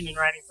fiction and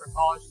writing for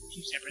college are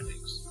two separate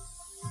things.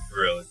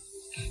 Really?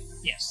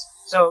 Yes.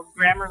 So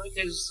Grammarly,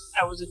 because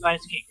I was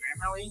advised to get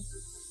Grammarly.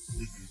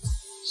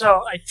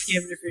 So I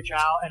gave it a free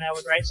trial, and I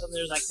would write something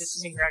that was like, this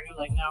is incorrect. I was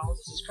like, no,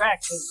 this is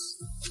correct,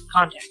 because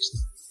context.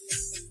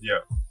 Yeah.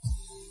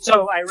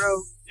 So I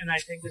wrote, and I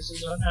think this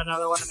is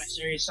another one of my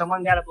series,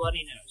 someone got a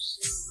bloody nose.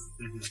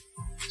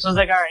 So I was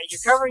like, alright,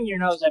 you're covering your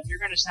nose up, you're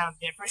going to sound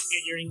different,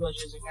 and your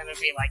English isn't going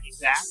to be, like,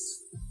 exact.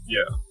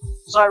 Yeah.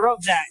 So I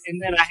wrote that, and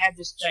then I had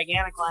this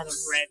gigantic line of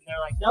red, and they're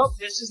like, nope,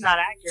 this is not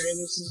accurate,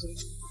 this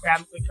isn't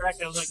grammatically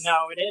correct. I was like,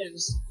 no, it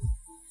is.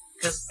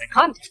 Because the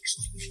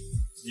context.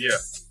 Yeah.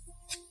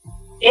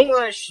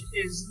 English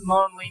is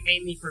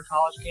mainly for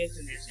college kids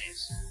and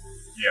essays.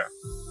 Yeah.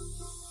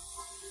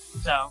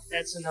 So,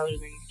 that's another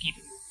thing to keep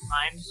in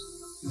mind.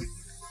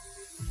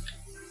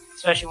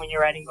 Especially when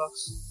you're writing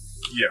books.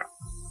 Yeah.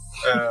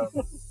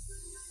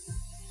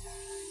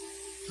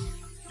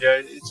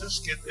 Yeah,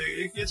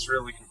 it gets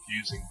really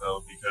confusing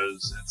though,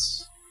 because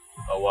it's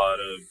a lot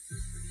of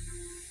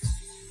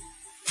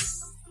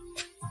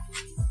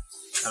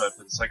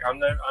it's like I'm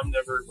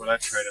never when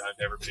I've tried it, I've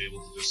never been able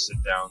to just sit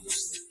down,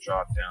 just like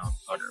jot down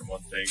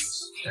 101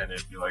 things, and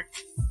it'd be like,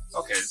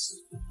 okay, this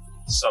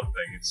is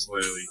something. It's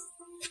literally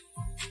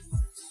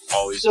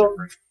all these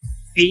different.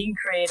 Being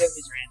creative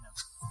is random.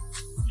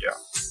 Yeah.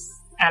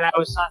 And I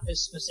was taught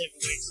this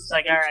specifically. So it's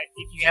like, alright,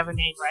 if you have a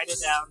name, write it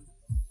down.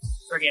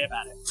 forget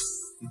about it.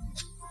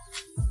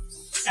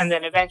 And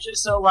then eventually,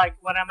 so like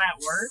when I'm at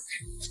work,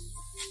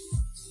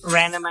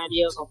 random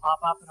ideas will pop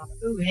up, and I'm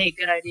like, "Ooh, hey,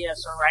 good idea."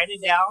 So write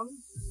it down,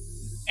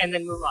 and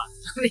then move on.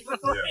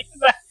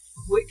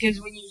 Because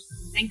when you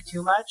think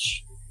too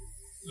much,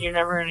 you're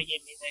never gonna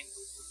get anything.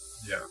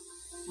 Yeah.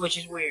 Which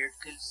is weird,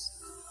 because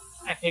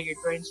I figured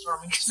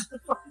brainstorming is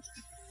fun.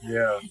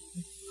 Yeah.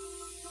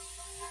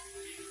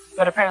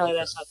 But apparently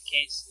that's not the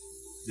case.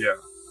 Yeah.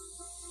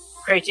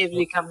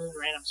 Creativity comes in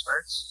random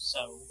spurts,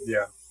 so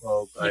Yeah.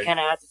 Well, you kind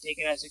of have to take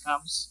it as it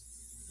comes.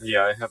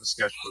 Yeah, I have a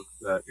sketchbook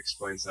that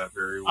explains that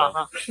very well.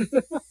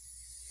 Uh-huh.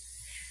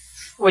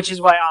 Which is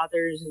why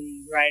authors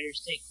and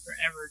writers take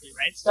forever to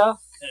write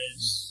stuff,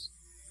 because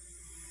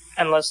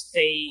unless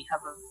they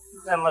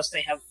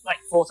have like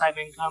full-time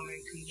income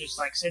and can just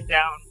like sit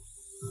down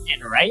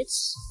and write.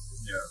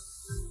 Yeah.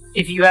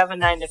 If you have a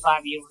 9 to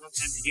 5, you don't have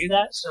time to do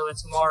that, so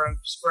it's more of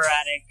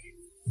sporadic.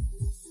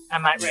 I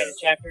might write a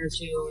chapter or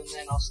two, and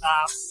then I'll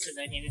stop because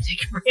I need to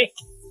take a break.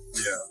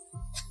 Yeah,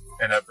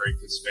 and that break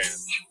could span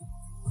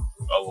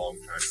a long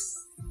time.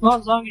 Well,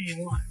 as long as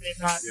you want. If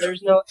not,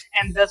 there's no,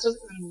 and it's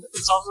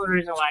also the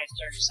reason why I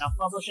started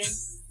self-publishing,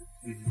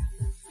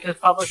 because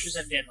publishers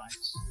have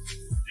deadlines.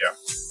 Yeah.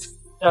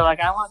 They're like,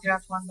 I want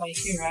draft 1 by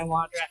here, I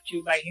want draft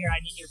 2 by here, I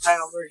need your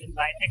final version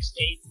by X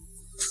date,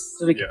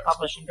 so we can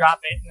publish and drop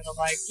it. And then I'm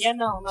like, yeah,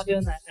 no, I'm not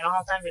doing that. I don't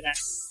have time for that.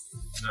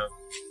 No.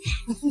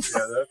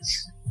 Yeah,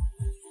 that's.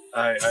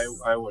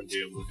 I wouldn't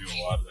be able to do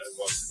a lot of that,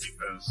 mostly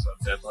because of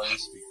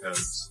deadlines,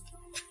 because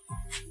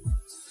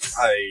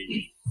I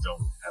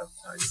don't have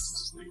time to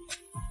sleep.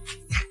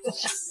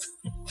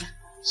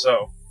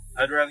 So,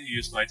 I'd rather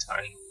use my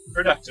time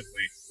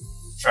productively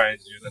trying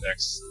to do the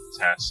next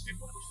task in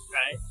life.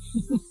 Right.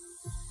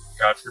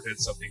 God forbid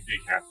something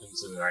big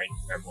happens and I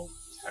won't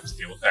have to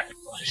deal with that.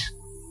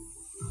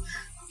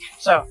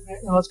 So,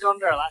 let's go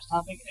into our last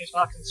topic,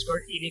 Xbox and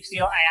Square Enix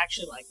deal. I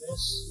actually like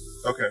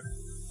this. Okay.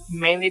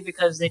 Mainly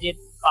because they did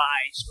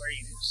buy Square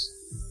Enix.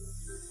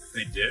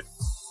 They did?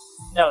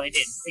 No, they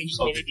didn't. They just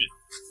made a deal.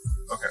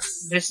 Okay.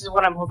 This is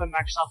what I'm hoping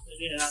Microsoft will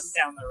do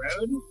down the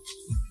road.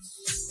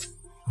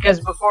 Because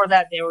before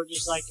that, they were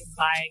just like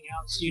buying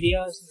out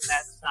studios, and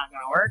that's not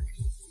going to work.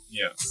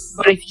 Yeah.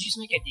 But if you just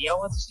make a deal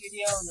with the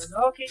studio, and then,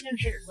 okay, yeah,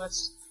 sure,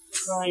 let's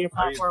go on your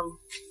platform,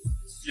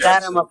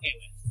 that I'm okay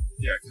with.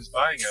 Yeah, because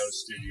buying out a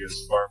studio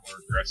is far more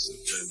aggressive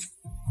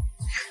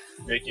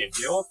than making a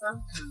deal with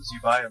them, because you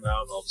buy them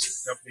out, and all of a sudden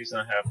the company's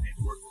not happy,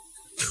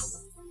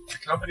 the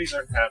companies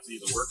aren't happy,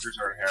 the workers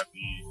aren't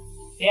happy.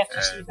 The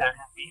FTC's not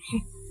happy.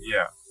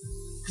 Yeah.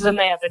 Because then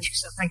they have to do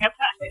something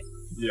about it.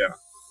 Yeah.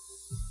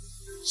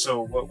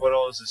 So what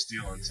all does this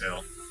deal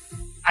entail?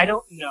 I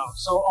don't know.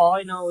 So all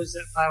I know is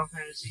that Final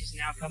Fantasy is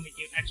now coming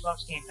to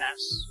Xbox Game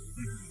Pass.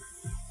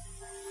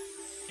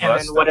 And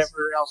then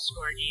whatever else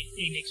Square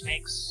Enix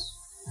makes.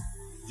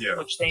 Yeah.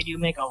 Which they do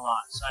make a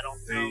lot, so I don't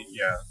know.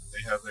 Yeah,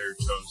 they have their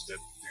toes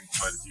dipped in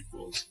quite a few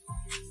pools.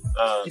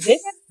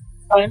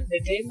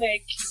 Did they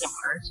make Kingdom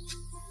Hearts?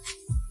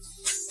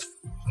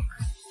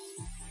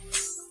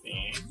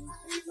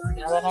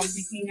 Now that I'm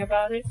thinking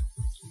about it.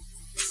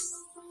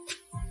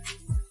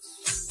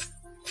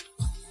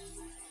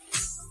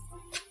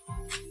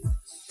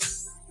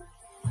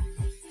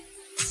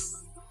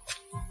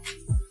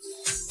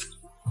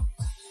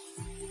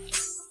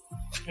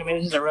 I mean,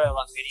 this is a really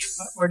long video,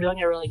 but we're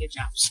doing a really good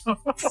job. So,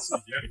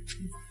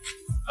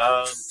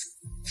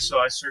 so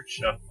I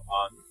searched up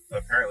on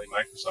apparently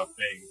Microsoft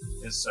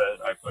Bing. It said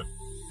I put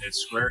did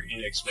Square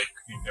Enix make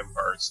Kingdom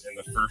Hearts, and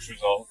the first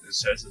result it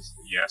says is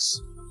yes.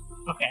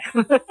 Okay.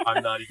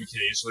 I'm not even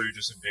kidding. It's literally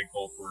just in big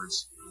bold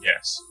words.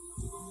 Yes.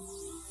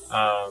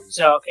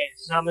 So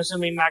I'm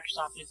assuming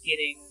Microsoft is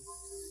getting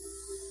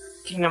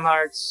Kingdom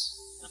Hearts,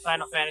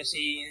 Final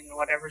Fantasy, and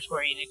whatever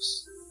Square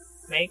Enix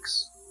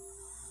makes.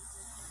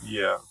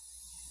 Yeah.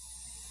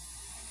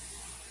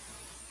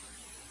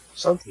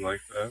 Something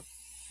like that.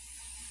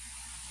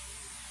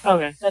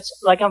 Okay, that's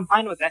like I'm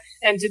fine with that.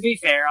 And to be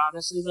fair,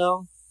 honestly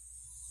though,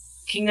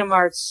 Kingdom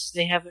Hearts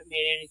they haven't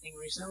made anything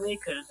recently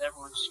because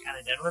everyone's just kind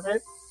of done with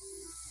it.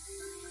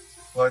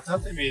 Well, I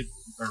thought they made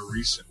a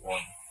recent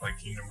one, like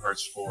Kingdom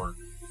Hearts 4.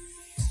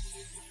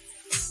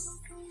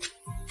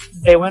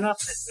 They went up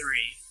to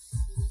 3,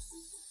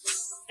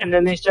 and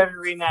then they started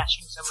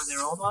remastering some of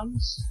their old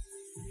ones.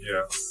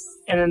 Yeah.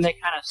 And then they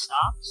kind of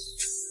stopped.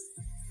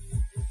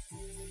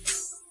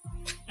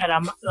 And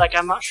I'm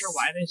not sure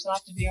why they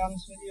stopped, to be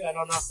honest with you. I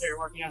don't know if they're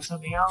working on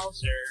something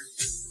else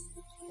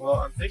or. Well,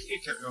 I'm thinking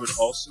it would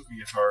also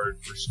be hard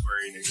for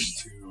Square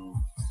Enix to,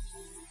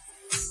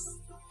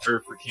 or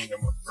for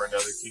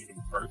another Kingdom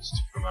Hearts to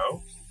come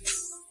out.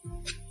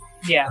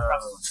 Yeah,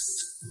 probably.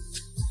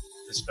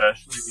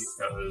 Especially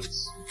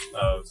because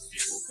of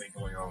people thing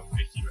going on with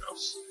Mickey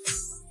Mouse.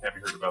 Have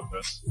you heard about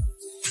this?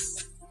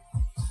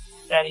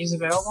 That he's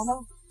available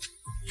now?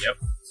 Yep.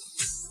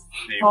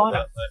 They will not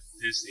let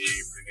Disney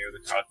renew the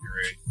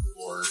copyright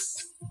for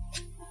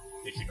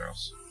Mickey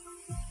Mouse.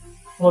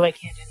 Well, they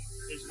can't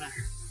anymore. It doesn't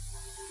matter.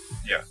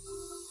 Yeah.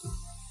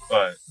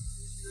 But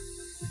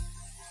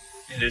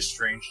it is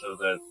strange, though,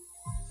 that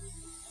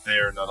they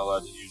are not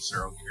allowed to use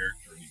their own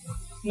character anymore.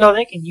 No,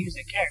 they can use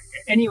a character.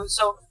 Anyway,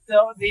 so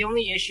the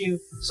only issue,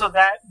 so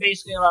that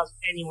basically allows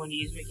anyone to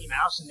use Mickey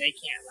Mouse, and they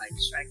can't like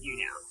strike you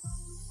down.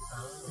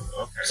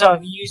 Oh, okay. So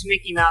if you use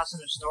Mickey Mouse in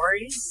a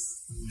story,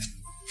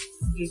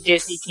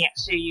 Disney can't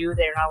sue you.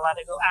 They're not allowed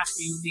to go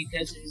after you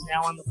because it is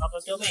now in the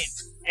public domain.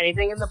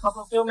 Anything in the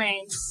public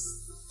domain,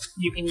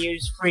 you can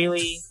use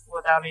freely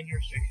without any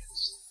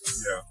restrictions.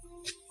 Yeah.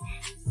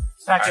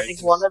 In fact, I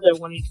think one of their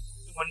Winnie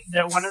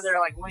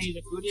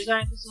the Pooh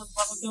designs is in the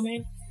public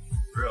domain.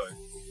 Really?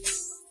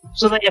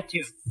 So they have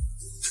two.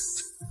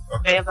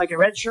 Okay. They have like a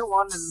red shirt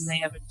one, and then they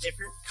have a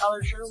different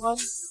color shirt one.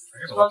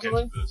 I gotta look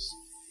into this.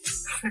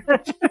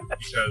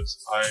 Because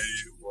I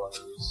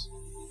was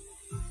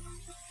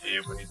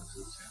a Winnie the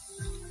Pooh fan.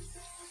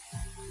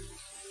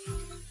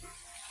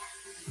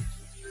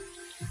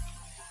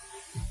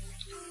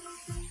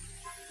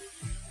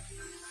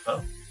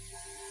 Oh.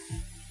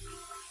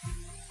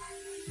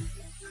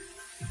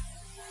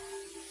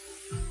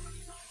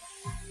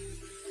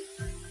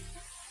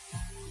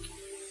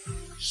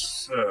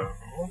 So,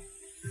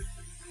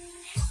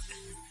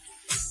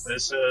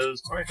 this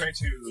says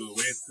 2022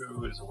 Winnie the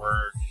Pooh is a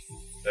work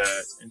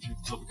that entered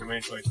the public domain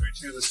in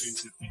 2022. This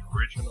means that the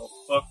original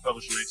book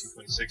published in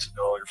 1926 is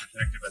no longer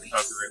protected by the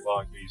copyright law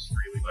and can be used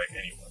freely by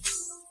anyone.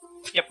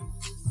 Yep.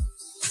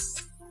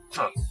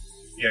 Huh.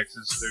 Yeah,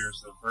 because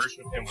there's the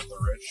version of him with the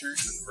red shirt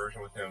and the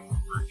version with him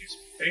where he's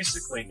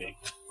basically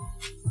naked.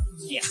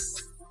 Yeah.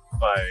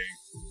 By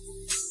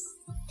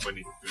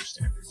Winnie the Pooh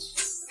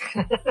standards.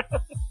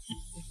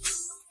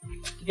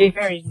 To be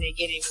fair, he's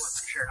naked even with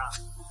the shirt on.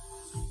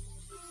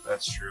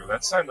 That's true.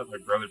 That's something that my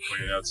brother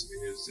pointed out to me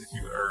is if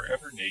you are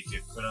ever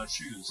naked, put on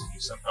shoes and you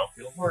somehow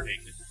feel more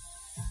naked.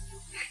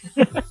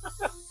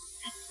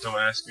 Don't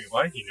ask me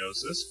why he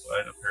knows this,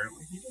 but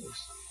apparently he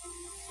knows.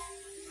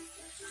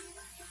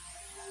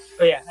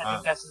 But yeah, I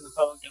think that's in the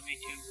public domain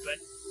too, but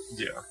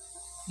yeah.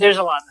 There's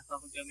a lot in the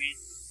public domain.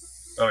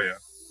 Oh yeah.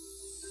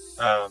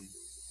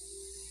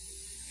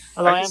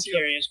 Although I am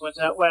curious, what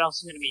else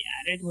is going to be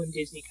added when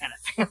Disney kind of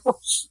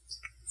fails?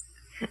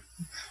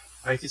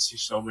 I could see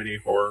so many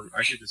horror.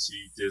 I could just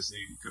see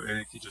Disney, and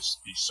it could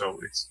just be so.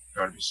 It's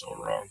gotta be so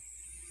wrong.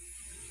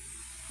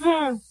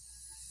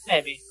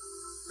 Maybe.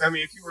 I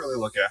mean, if you really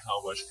look at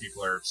how much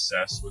people are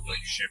obsessed with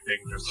like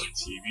shipping just like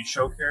TV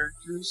show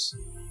characters,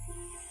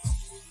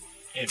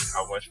 and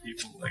how much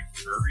people like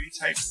furry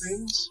type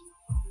things,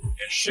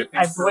 and shipping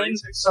I blame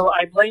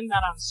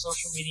that on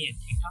social media and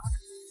TikTok.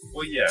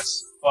 Well,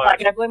 yes, but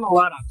like I blame a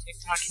lot on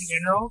TikTok in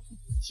general.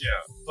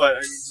 Yeah, but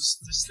I mean,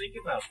 just think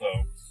about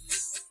though.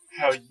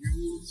 How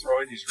you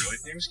throw in these really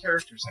famous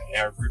characters that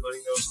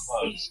everybody knows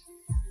and loves.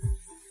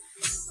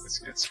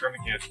 It's going to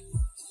get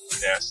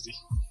nasty.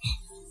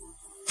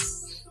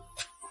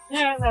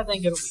 Yeah, I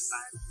think it'll be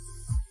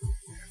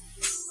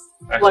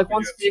fine. Like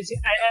once Disney,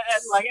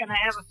 and I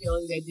have a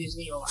feeling that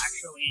Disney will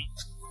actually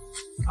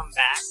come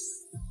back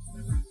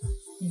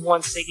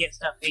once they get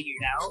stuff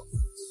figured out.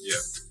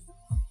 Yeah.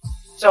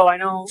 So I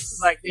know,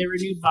 they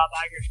renewed Bob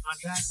Iger's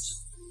contract,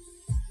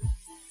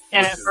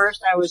 and at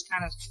first I was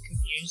kind of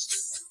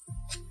confused.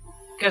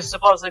 Because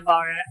supposedly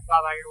Bob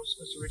Iger was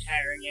supposed to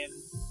retire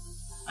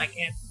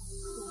again,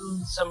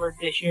 in summer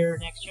this year or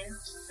next year.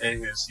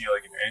 And is he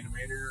like an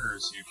animator, or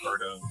is he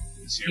part of?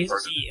 He's a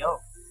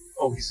CEO.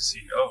 Oh, he's a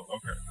CEO.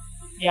 Okay.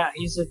 Yeah,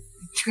 he's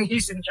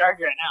in charge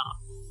right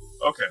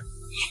now. Okay.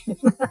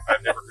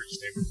 I've never heard his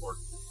name before.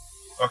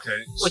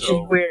 Okay. Which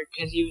is weird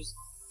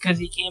because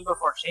he came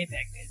before Shapek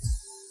did.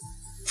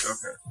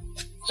 Okay.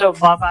 So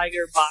Bob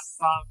Iger bought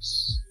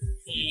Fox.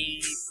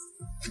 He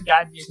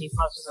got Disney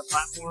Plus as a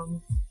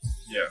platform.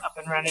 Yeah. Up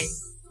and running.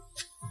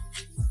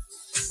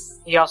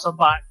 He also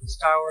bought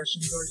Star Wars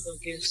from George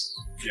Lucas.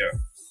 Yeah.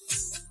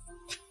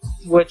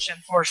 Which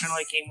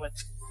unfortunately came with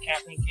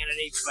Kathleen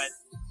Kennedy, but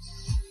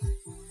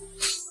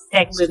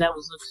technically that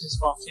was Lucas's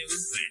fault too.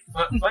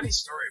 Funny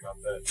story about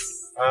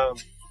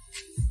that.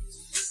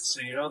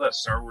 So you know that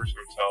Star Wars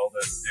hotel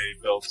that they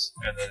built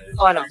and then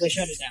I know, they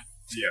shut it down.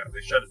 Yeah,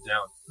 they shut it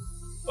down.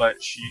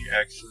 But she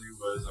actually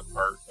was a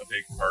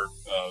big part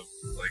of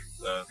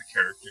the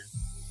character.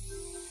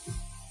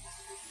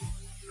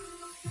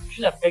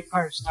 She's a big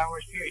part of Star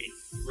Wars, period.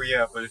 Well,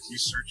 yeah, but if you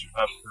search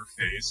up her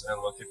face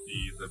and look at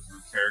the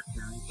blue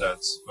character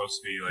that's supposed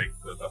to be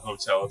the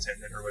hotel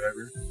attendant or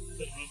whatever,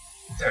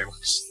 that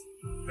looks.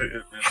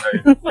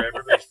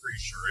 Everybody's pretty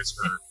sure it's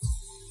her.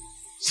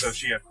 So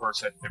she, of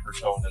course, had dipped her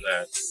toe into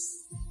that.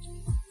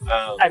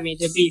 I mean,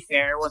 to be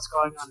fair, what's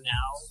going on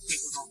now,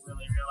 people don't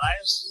really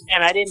realize.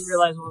 And I didn't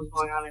realize what was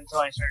going on until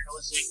I started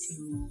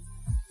listening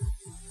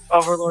to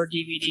Overlord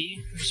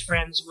DVD, who's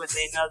friends with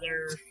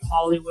another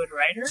Hollywood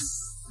writer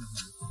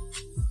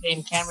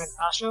named Cameron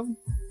Costume.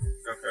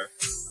 Okay.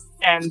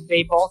 And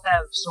they both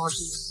have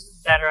sources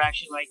that are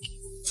actually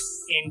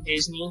in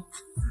Disney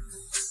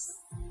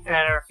and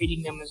that are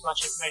feeding them as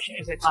much information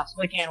as they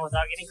possibly can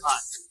without getting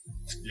caught.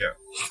 Yeah.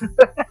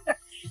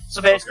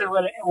 So basically,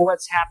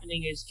 what's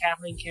happening is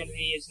Kathleen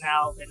Kennedy has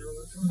now been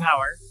removed from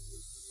power.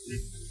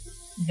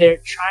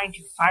 They're trying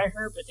to fire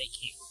her, but they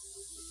can't.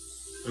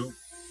 Who?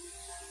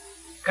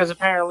 Because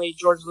apparently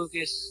George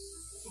Lucas,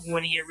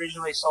 when he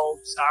originally sold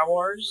Star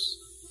Wars,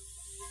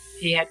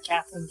 he had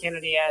Kathleen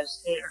Kennedy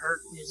as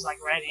his like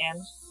right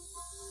hand,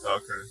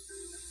 Okay.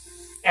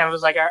 and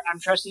was like, "I'm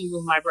trusting you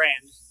with my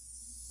brand."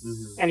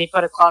 Mm-hmm. And he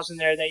put a clause in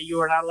there that you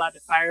are not allowed to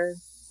fire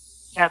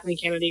Kathleen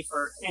Kennedy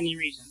for any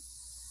reason.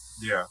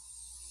 Yeah.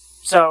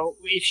 So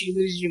if she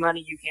loses you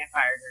money, you can't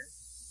fire her.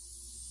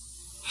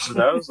 So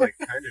that was like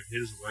kind of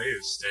his way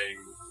of staying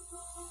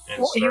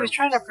in Well, he Star was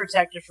trying to Wars.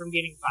 protect her from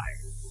getting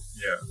fired,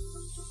 Yeah.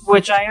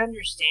 which I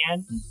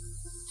understand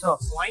to a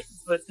point.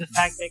 But the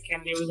fact that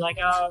Kennedy was like,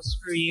 "Oh,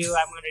 screw you,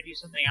 I'm going to do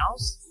something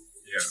else."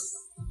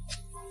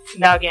 Yeah.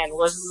 Now again, it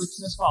wasn't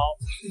Lucas's fault.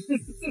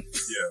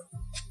 Yeah.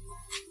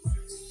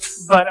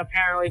 But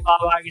apparently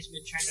Bob Iger's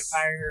been trying to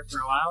fire her for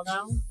a while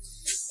now,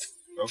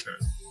 Okay.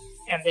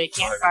 and they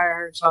can't fire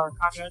her until her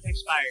contract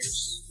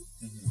expires,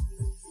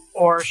 Mm-hmm.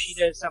 or she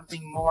does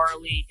something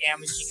morally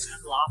damaging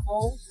and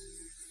unlawful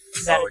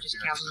that Oh, it just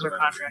yeah, cancels so her that-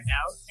 contract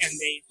out, and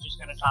they're just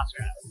going to toss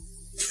her out.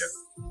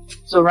 Yeah.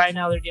 So right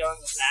now they're dealing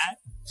with that,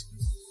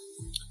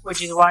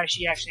 which is why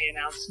she actually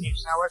announced new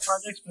Star Wars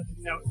projects, but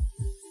no,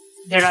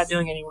 they're not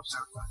doing any more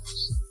Star Wars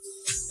projects.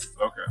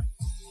 Okay.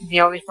 The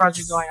only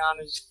project going on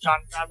is John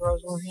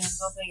Favreau's working on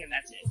something, and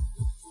that's it.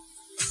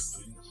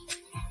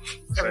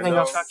 Everything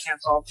else got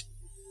canceled.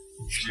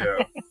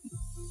 Yeah.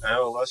 I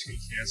know unless get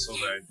canceled,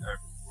 I've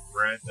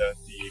read that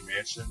the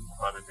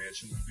Haunted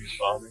Mansion movie is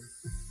bombing.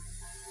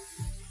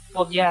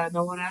 Well, yeah,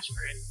 no one asked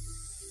for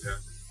it.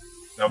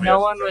 Nobody No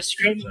else one has was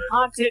screaming said-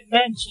 Haunted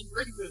Mansion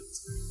reboot.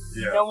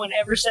 Yeah. No one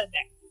ever said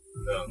that.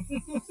 No.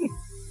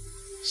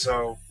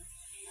 So,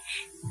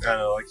 I don't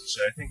know, like you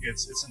said, I think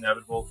it's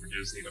inevitable for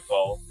Disney to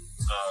fall.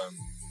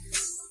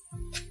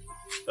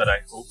 But I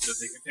hope that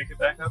they can pick it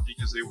back up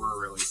because they were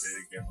really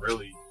big and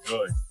really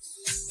good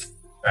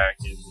back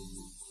in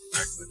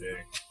the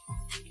day.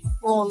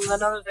 Well, and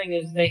another thing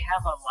is they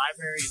have a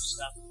library of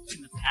stuff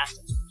in the past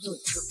that's really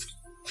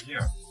good.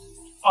 Yeah,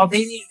 All they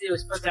need to do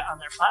is put that on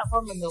their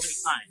platform and they'll be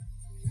fine.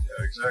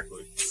 yeah,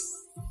 exactly.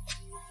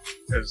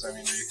 Because I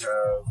mean, they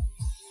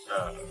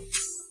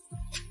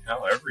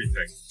have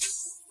everything.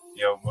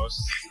 You know,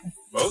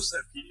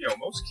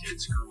 most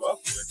kids grew up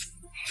with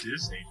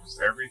Disney,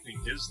 just everything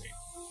Disney.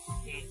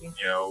 Mm-hmm.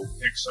 You know,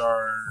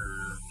 Pixar,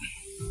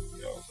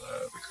 you know,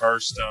 the car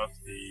stuff,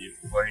 the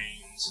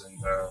planes, and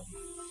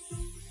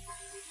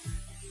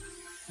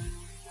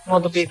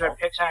Well, to be fair,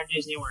 Pixar and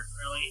Disney weren't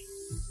really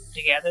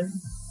together.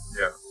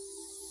 yeah,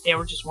 They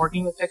were just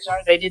working with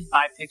Pixar. They did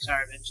buy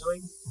Pixar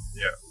eventually.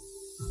 Yeah.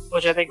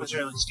 Which I think was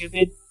really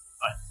stupid.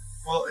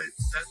 well,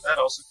 that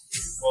also,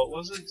 well, it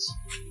wasn't.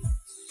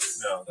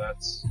 No,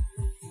 that's.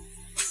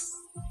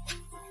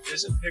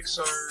 Isn't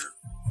Pixar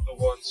the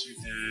ones who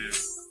did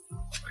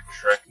like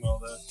Shrek and all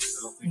that?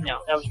 I don't think. No,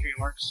 that was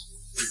DreamWorks.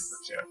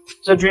 DreamWorks, yeah.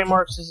 So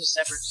DreamWorks is a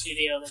separate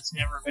studio that's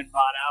never been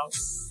bought out.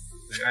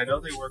 I know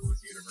they work with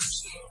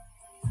Universal though.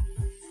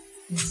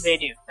 They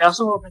do. They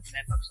also work with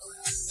Netflix a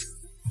lot.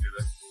 Do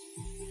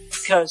they?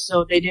 Because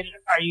so they did.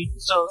 Are you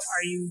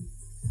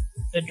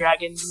the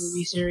Dragon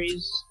movie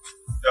series?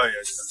 Oh yeah,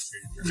 it's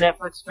not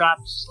Netflix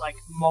dropped like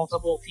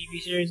multiple TV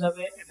series of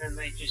it, and then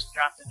they just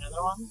dropped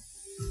another one.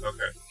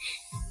 Okay.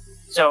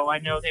 So I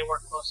know they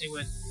work closely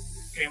with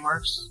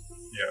DreamWorks,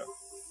 Yeah.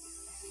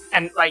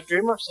 and like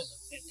DreamWorks does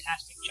a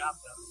fantastic job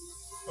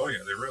though. Oh yeah,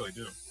 they really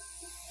do.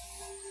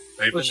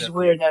 They've Which been is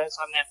weird that it's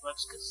on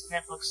Netflix because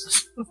Netflix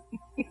is.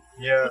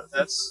 Yeah,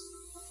 that's.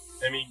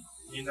 I mean,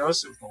 you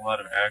notice it with a lot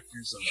of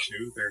actors, though,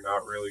 too. They're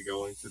not really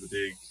going for the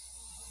big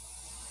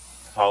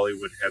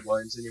Hollywood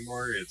headlines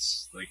anymore.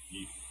 It's like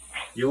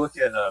you look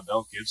at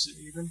Mel Gibson,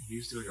 even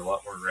he's doing a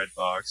lot more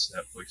Redbox,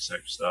 Netflix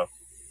type stuff.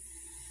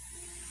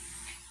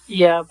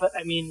 Yeah, but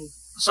I mean,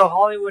 so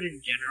Hollywood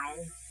in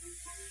general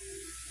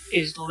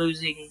is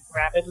losing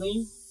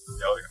rapidly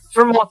Oh yeah,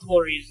 for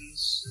multiple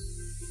reasons.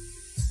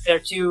 They're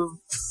too.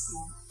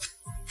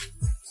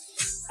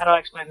 How do I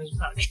explain this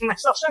without getting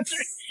myself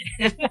censored?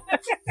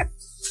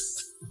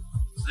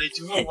 they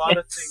do a lot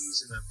of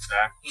things in a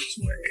backwards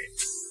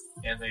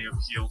way, and they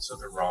appeal to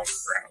the wrong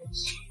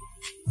crowds.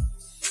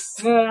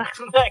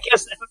 I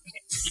guess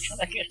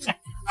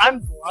I'm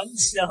blunt,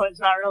 so it's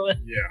not really.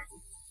 Yeah.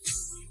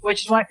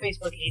 Which is why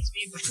Facebook hates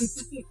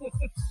me.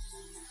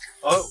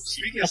 Oh,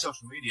 speaking of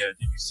social media,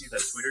 did you see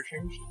that Twitter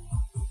changed?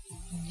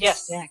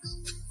 Yes, thanks.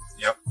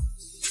 Yep.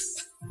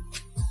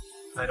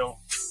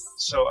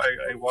 So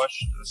I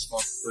watched a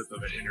small clip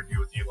of an interview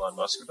with Elon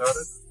Musk about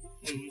it.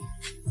 Mm-hmm.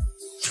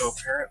 So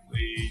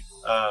apparently,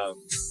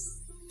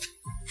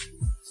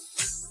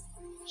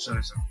 so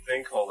there's a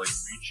thing called like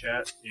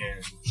WeChat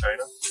in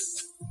China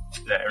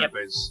that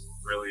everybody's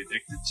really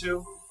addicted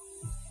to.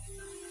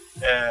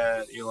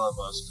 And Elon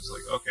Musk is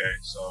like, okay,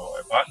 so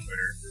I bought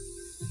Twitter.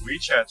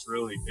 WeChat's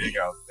really big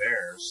out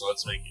there, so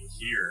let's make it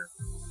here.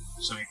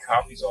 So he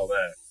copies all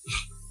that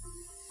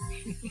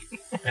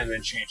and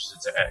then changes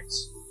it to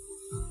X.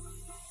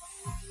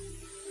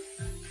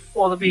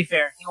 Well, to be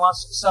fair,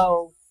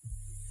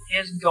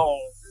 his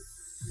goal,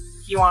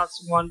 he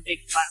wants one big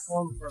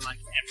platform for like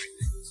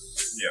everything.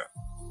 Yeah.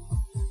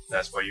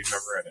 That's why you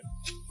have Reddit.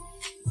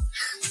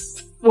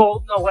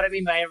 Well, no, what I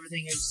mean by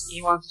everything is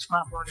he wants his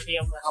platform to be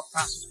able to help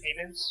process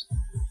payments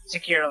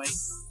securely.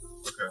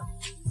 Okay.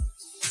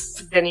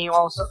 Then he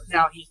also,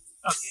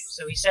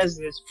 so he says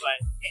this, but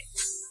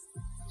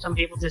some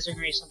people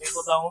disagree, some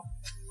people don't.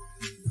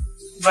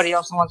 But he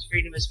also wants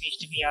freedom of speech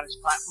to be on his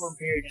platform,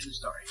 period, in the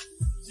story.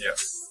 Yeah.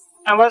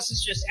 Unless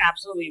it's just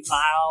absolutely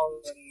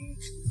vile and...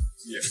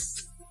 Yeah.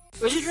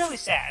 Which is really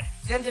sad.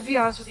 And to be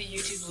honest with you,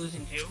 YouTube's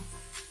losing too.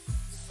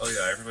 Oh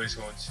yeah, everybody's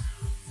going to...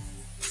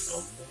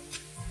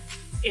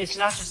 It's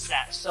not just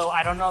that. So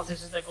I don't know if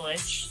this is a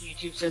glitch.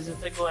 YouTube says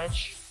it's a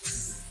glitch.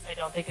 I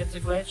don't think it's a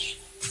glitch.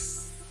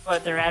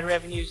 But their ad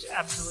revenue's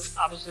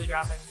obviously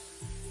dropping.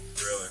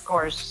 Really? Of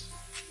course.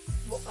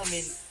 Well, I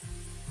mean,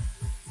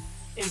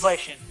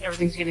 inflation.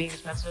 Everything's getting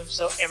expensive.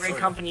 So every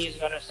company is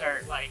going to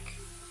start, like...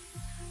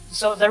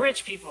 So the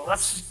rich people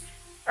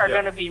are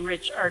going to be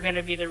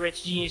the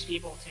rich genius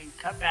people to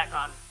cut back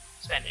on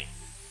spending.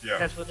 Yeah.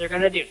 That's what they're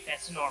going to do.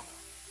 That's normal.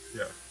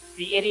 Yeah.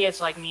 The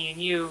idiots like me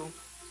and you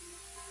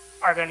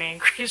are going to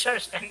increase our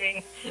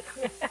spending.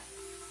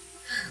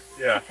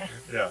 Yeah.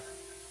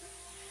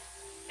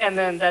 And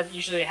then that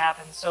usually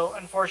happens. So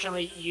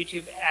unfortunately,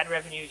 YouTube ad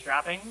revenue is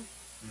dropping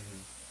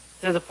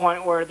to the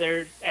point where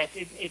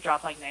it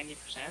dropped like 90%.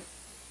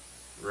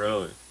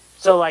 Really?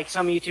 So like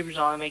some YouTubers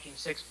are only making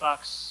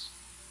 $6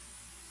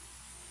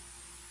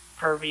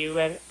 per view,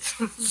 and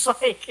it's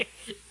like...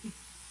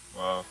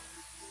 Wow.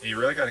 You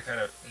really gotta kind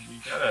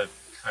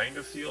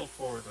of feel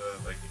for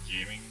the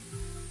gaming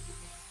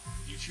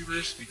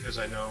YouTubers, because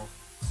I know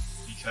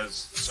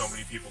because so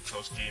many people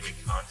post gaming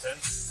content,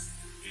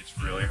 it's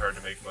really hard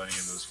to make money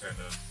in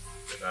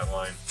that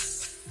line,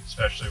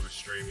 especially with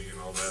streaming and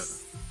all that.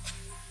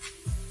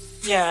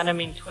 Yeah, and I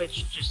mean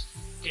Twitch just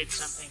did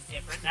something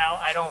different. Now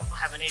I don't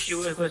have an issue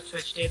with what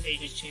Twitch did. They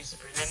just changed the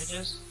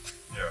percentages.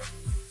 Yeah.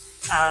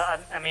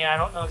 I mean, I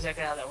don't know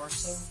exactly how that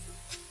works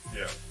though.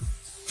 Yeah.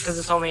 Because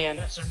it's only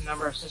a certain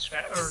number of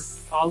subscribers or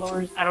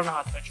followers. I don't know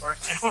how Twitch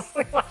works. I don't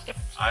really watch Twitch.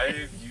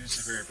 I've used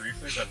it very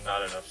briefly, but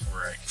not enough to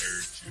where I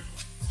care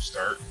to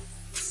start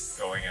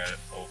going at it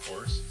full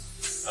force.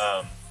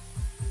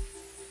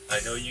 I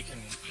know you can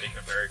make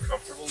a very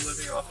comfortable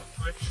living off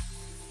of Twitch.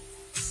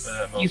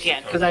 But you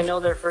can, because I know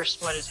their first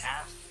split is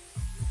half.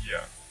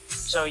 Yeah.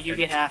 So you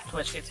get half,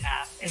 Twitch gets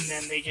half, and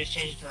then they just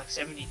changed it to like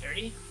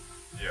 70-30.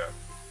 Yeah.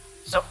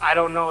 So I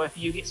don't know if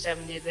you get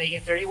 70, they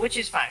get 30, which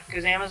is fine,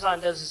 because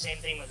Amazon does the same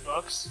thing with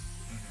books.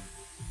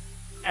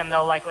 And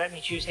they'll like let me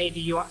choose, hey,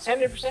 do you want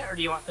 70% or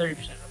do you want 30%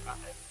 of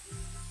profit?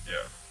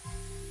 Yeah.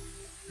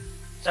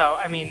 So,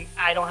 I mean,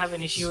 I don't have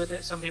an issue with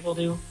it, some people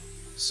do.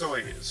 So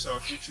wait, so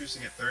if you choose to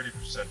get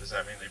 30%, does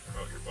that mean they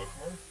promote your book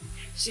more?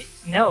 See,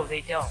 no,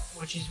 they don't,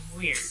 which is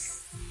weird.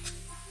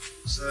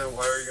 So then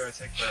why are you going to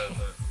take the...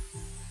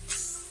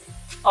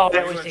 Oh,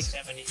 I always take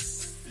 70.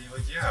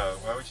 Like, yeah,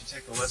 why would you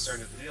take the lesser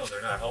end of the deal?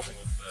 They're not helping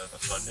with the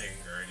funding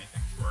or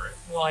anything for it.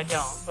 Well, I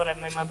don't, but I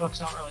mean, my books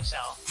don't really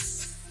sell.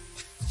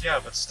 Yeah,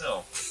 but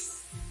still.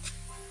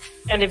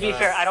 And to be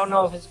fair, I don't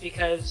know if it's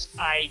because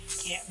I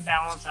can't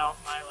balance out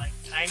my, like,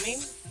 timing,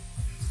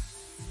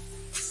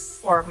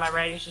 or if my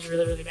writing's just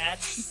really, really bad.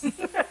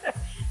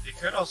 It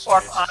could also or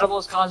if Audible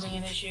is causing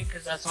an issue,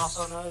 because that's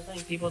also another thing.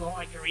 People don't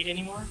like to read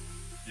anymore.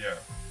 Yeah.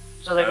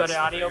 So they go to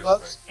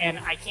audiobooks, and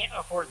I can't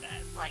afford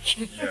that. Like,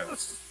 yeah.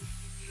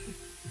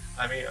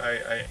 I mean,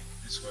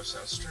 this is going to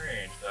sound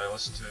strange, but I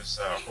listen to this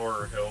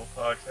Horror Hill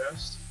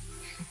podcast,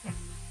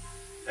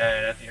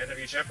 and at the end of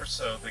each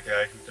episode, the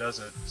guy who does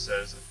it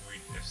says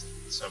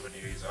if somebody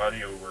needs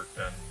audio work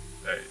done,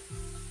 that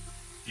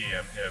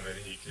DM him and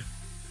he could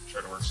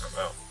try to work something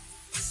out.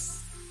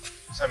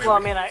 So, I've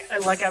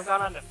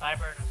gone on to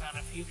Fiverr and I found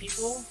a few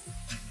people,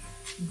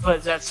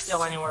 but that's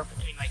still anywhere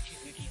between like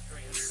 $250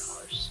 and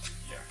 $300.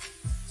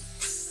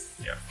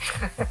 Yeah.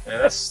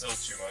 And that's still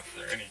too much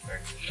for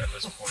anything at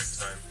this point in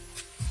time.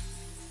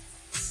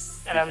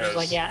 And I'm just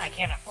like, yeah, I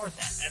can't afford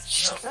that. That's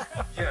just...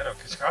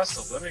 because cost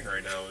of living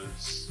right now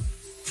is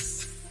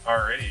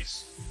already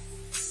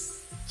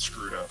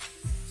screwed up.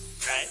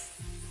 Right.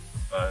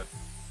 But...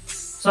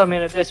 So, I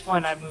mean, at this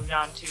point, I've moved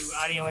on to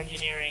audio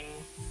engineering.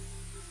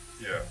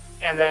 Yeah.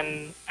 And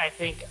then I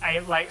think I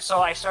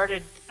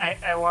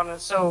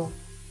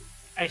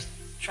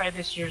tried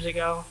this years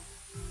ago.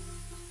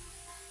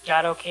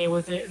 Got okay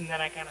with it, and then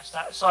I kind of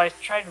stopped. So I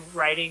tried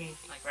writing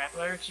like rap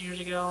lyrics years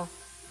ago.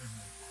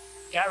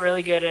 Got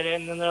really good at it,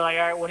 and then they're like,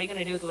 all right, what are you going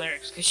to do with the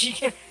lyrics? Because you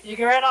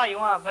can write all you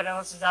want, but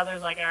unless it's out there,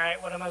 like, all right,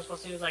 what am I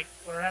supposed to do? Like,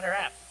 learn how to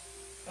rap.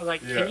 I was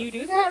like, can you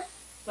do that?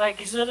 Like,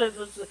 is that a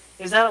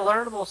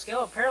learnable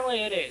skill?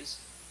 Apparently it is.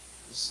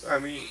 I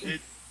mean,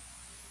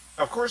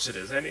 of course it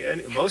is.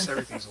 Most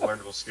everything's a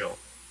learnable skill.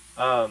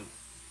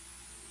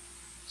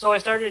 So I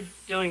started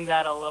doing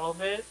that a little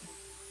bit.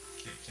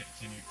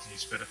 Can you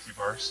spit a few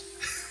bars?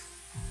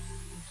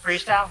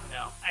 Freestyle?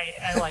 No. I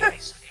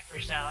suck at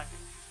freestyling.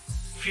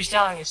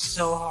 Freestyling is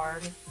so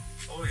hard.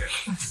 Oh yeah.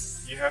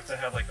 You have to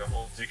have like a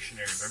whole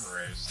dictionary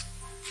memorized.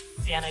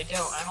 And I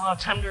don't have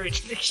time to read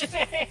the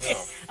dictionary.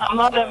 No. I'm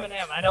not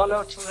Eminem. I don't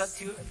know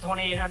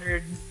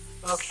 2,800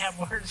 vocab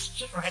words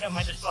just right on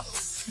my disposal.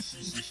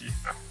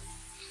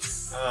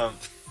 yeah.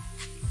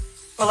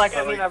 But like,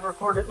 I mean, I've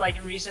recorded,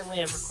 like,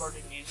 recently I've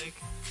recorded music.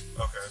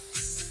 Okay.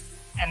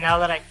 And now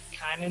that I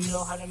kind of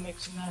know how to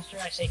mix and master,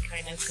 I say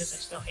kind of because I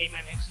still hate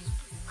my mixes.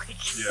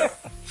 Yeah.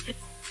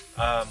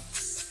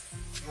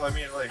 Well, I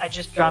mean, like... I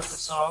just dropped the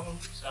song,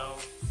 so...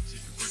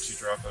 What'd you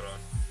drop it on?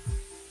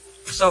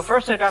 So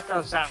first I dropped it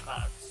on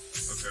SoundCloud.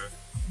 Okay.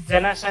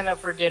 Then I signed up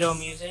for Ditto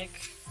Music.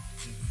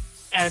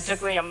 And it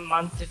took me a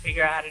month to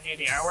figure out how to do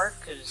the artwork,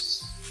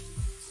 because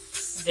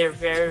they're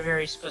very,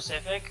 very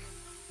specific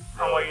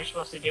on what you're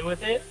supposed to do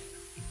with it.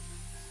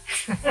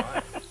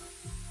 Why?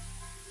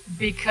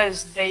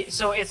 Because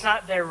so it's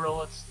not their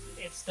rule,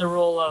 it's the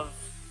rule of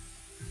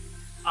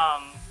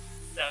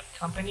the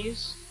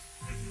companies.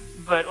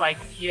 But like,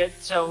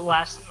 so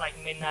last like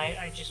midnight,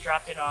 I just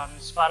dropped it on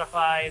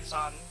Spotify. It's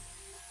on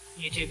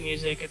YouTube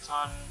Music. It's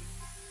on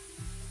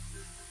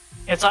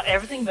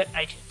everything but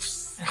iTunes.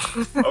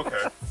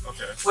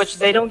 Okay. Which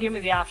they don't give me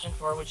the option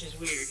for, which is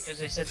weird because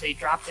they said they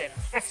dropped it.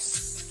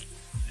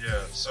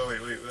 Yeah. So wait.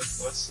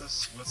 What's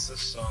this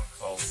song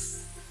called?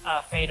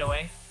 Fade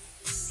Away.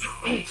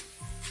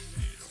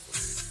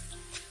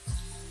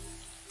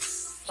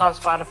 It's on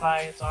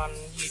Spotify. It's on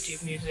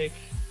YouTube Music.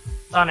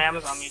 It's on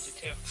Amazon Music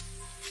too.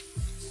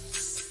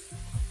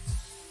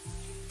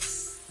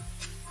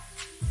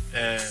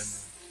 And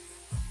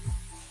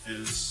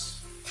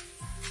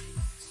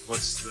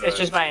what's the... It's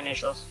just my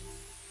initials.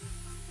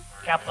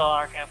 Capital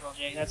R, capital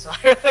J. That's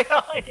literally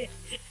all I did.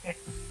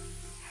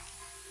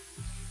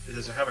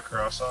 Does it have a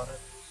cross on it?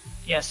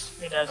 Yes,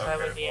 it does. That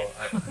would Okay, be it.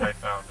 well, I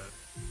found it.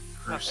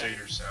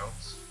 Crusader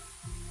Sounds.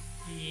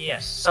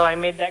 Yes. So I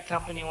made that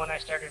company when I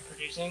started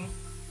producing.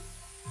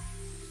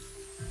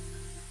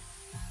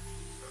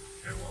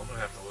 Okay, well, I'm gonna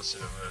have to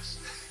listen to this.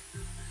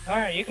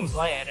 Alright, you can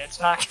play it. It's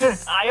not.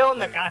 I own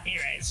the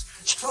copyrights.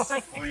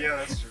 Well,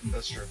 yeah,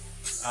 that's true.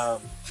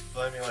 But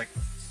I mean, like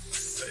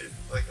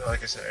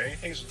I said,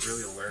 anything's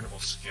really a learnable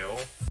skill.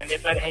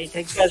 But hey,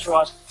 thanks guys for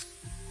watching.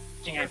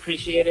 I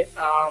appreciate it.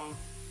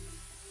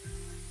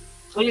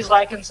 Please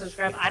like and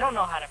subscribe. I don't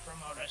know how to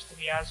promote us, to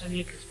be honest with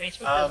you, because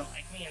Facebook doesn't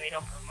like me and they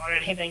don't promote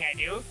anything I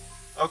do.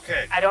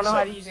 Okay. I don't know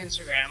how to use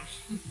Instagram.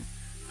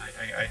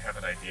 I have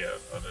an idea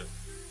of it.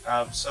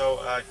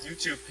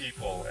 YouTube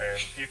people and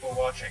people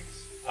watching,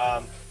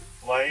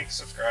 like,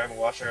 subscribe, and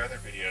watch our other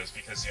videos,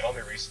 because the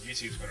only reason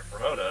YouTube's going to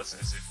promote us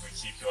is if we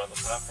keep you on the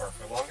platform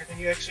for longer than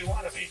you actually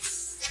want to be.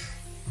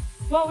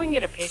 Well, we can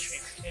get a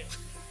Patreon too.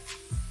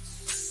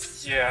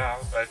 Yeah,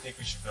 but I think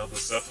we should build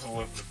this up a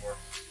little bit more.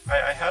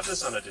 I have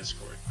this on a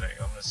Discord thing.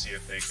 I'm going to see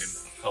if they can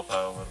help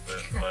out a little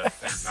bit, but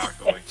they're not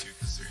going to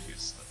because they're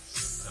useless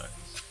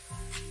sometimes.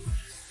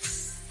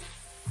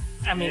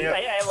 I mean, yep.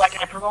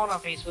 I promote on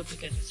Facebook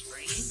because it's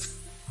free.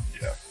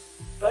 Yeah.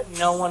 But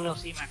no one will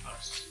see my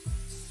posts.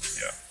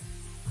 Yeah.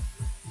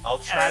 I'll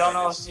try. And I don't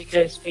know if it's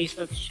because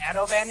Facebook's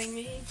shadow banning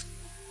me.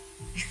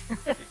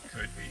 It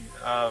could be.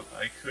 I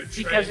could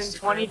try because in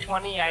Instagram.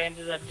 2020 I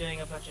ended up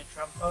doing a bunch of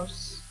Trump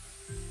posts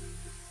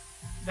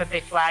that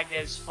they flagged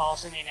as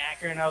false and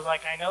inaccurate, and I was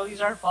like, I know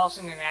these aren't false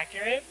and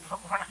inaccurate, but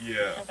we're not.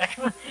 Yeah.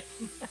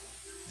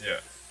 Yeah.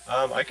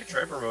 I could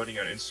try promoting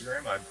on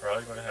Instagram. I'm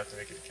probably going to have to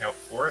make an account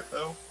for it,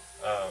 though.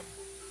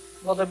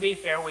 Well, to be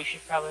fair, we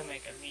should probably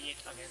make a Media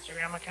Talk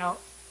Instagram account.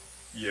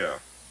 Yeah,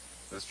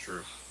 that's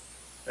true.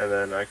 And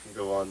then I can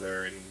go on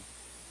there and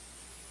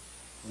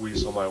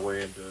weasel my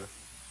way into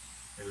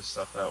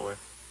stuff that way.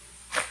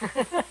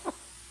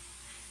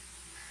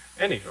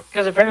 Anywho.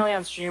 Because apparently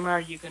on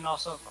StreamYard you can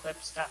also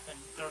clip stuff and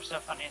throw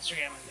stuff on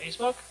Instagram and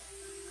Facebook.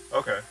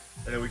 Okay.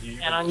 And then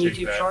and on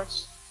YouTube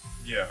Shorts.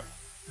 Yeah.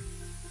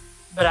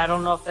 But I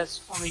don't know if that's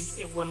only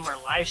when we're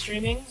live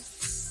streaming.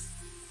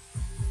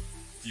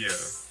 Yeah.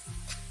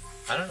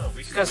 I don't know.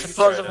 Because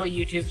supposedly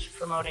YouTube's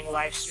promoting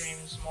live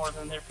streams more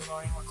than they're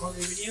promoting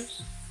recorded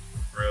videos.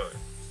 Really?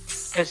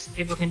 Because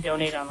people can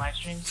donate on live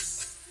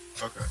streams.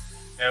 Okay.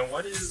 And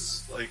what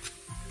is, like,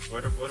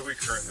 what are we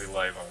currently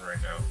live on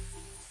right now?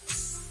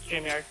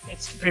 StreamYard.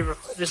 It's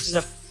pre-recorded. This is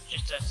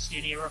just a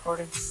studio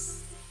recording.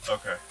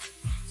 Okay.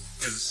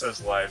 Because it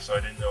says live, so I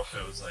didn't know if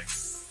it was like...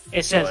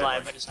 It says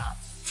live, but it's not.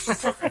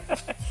 Okay.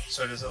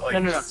 So does it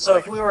like... No. So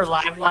if we were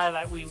live,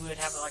 we would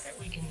have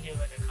we can do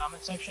like a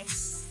comment section.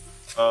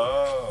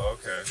 Oh,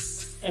 okay.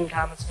 And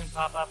comments can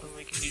pop up and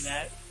we can do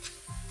that.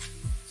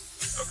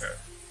 Okay.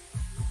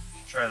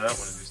 Try that one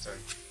of these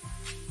times.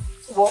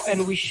 Well,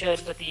 and we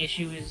should, but the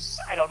issue is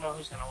I don't know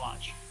who's gonna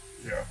watch.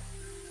 Yeah.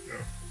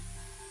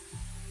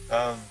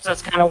 So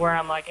that's kind of where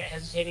I'm like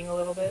hesitating a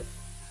little bit.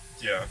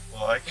 Yeah.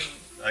 Well, I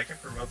can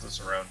promote this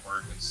around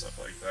work and stuff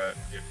like that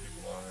and get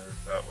people on there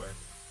that way.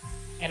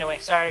 Anyway,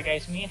 sorry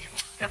guys, me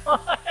and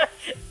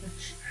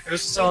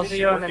So I'll see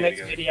you on the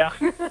next video.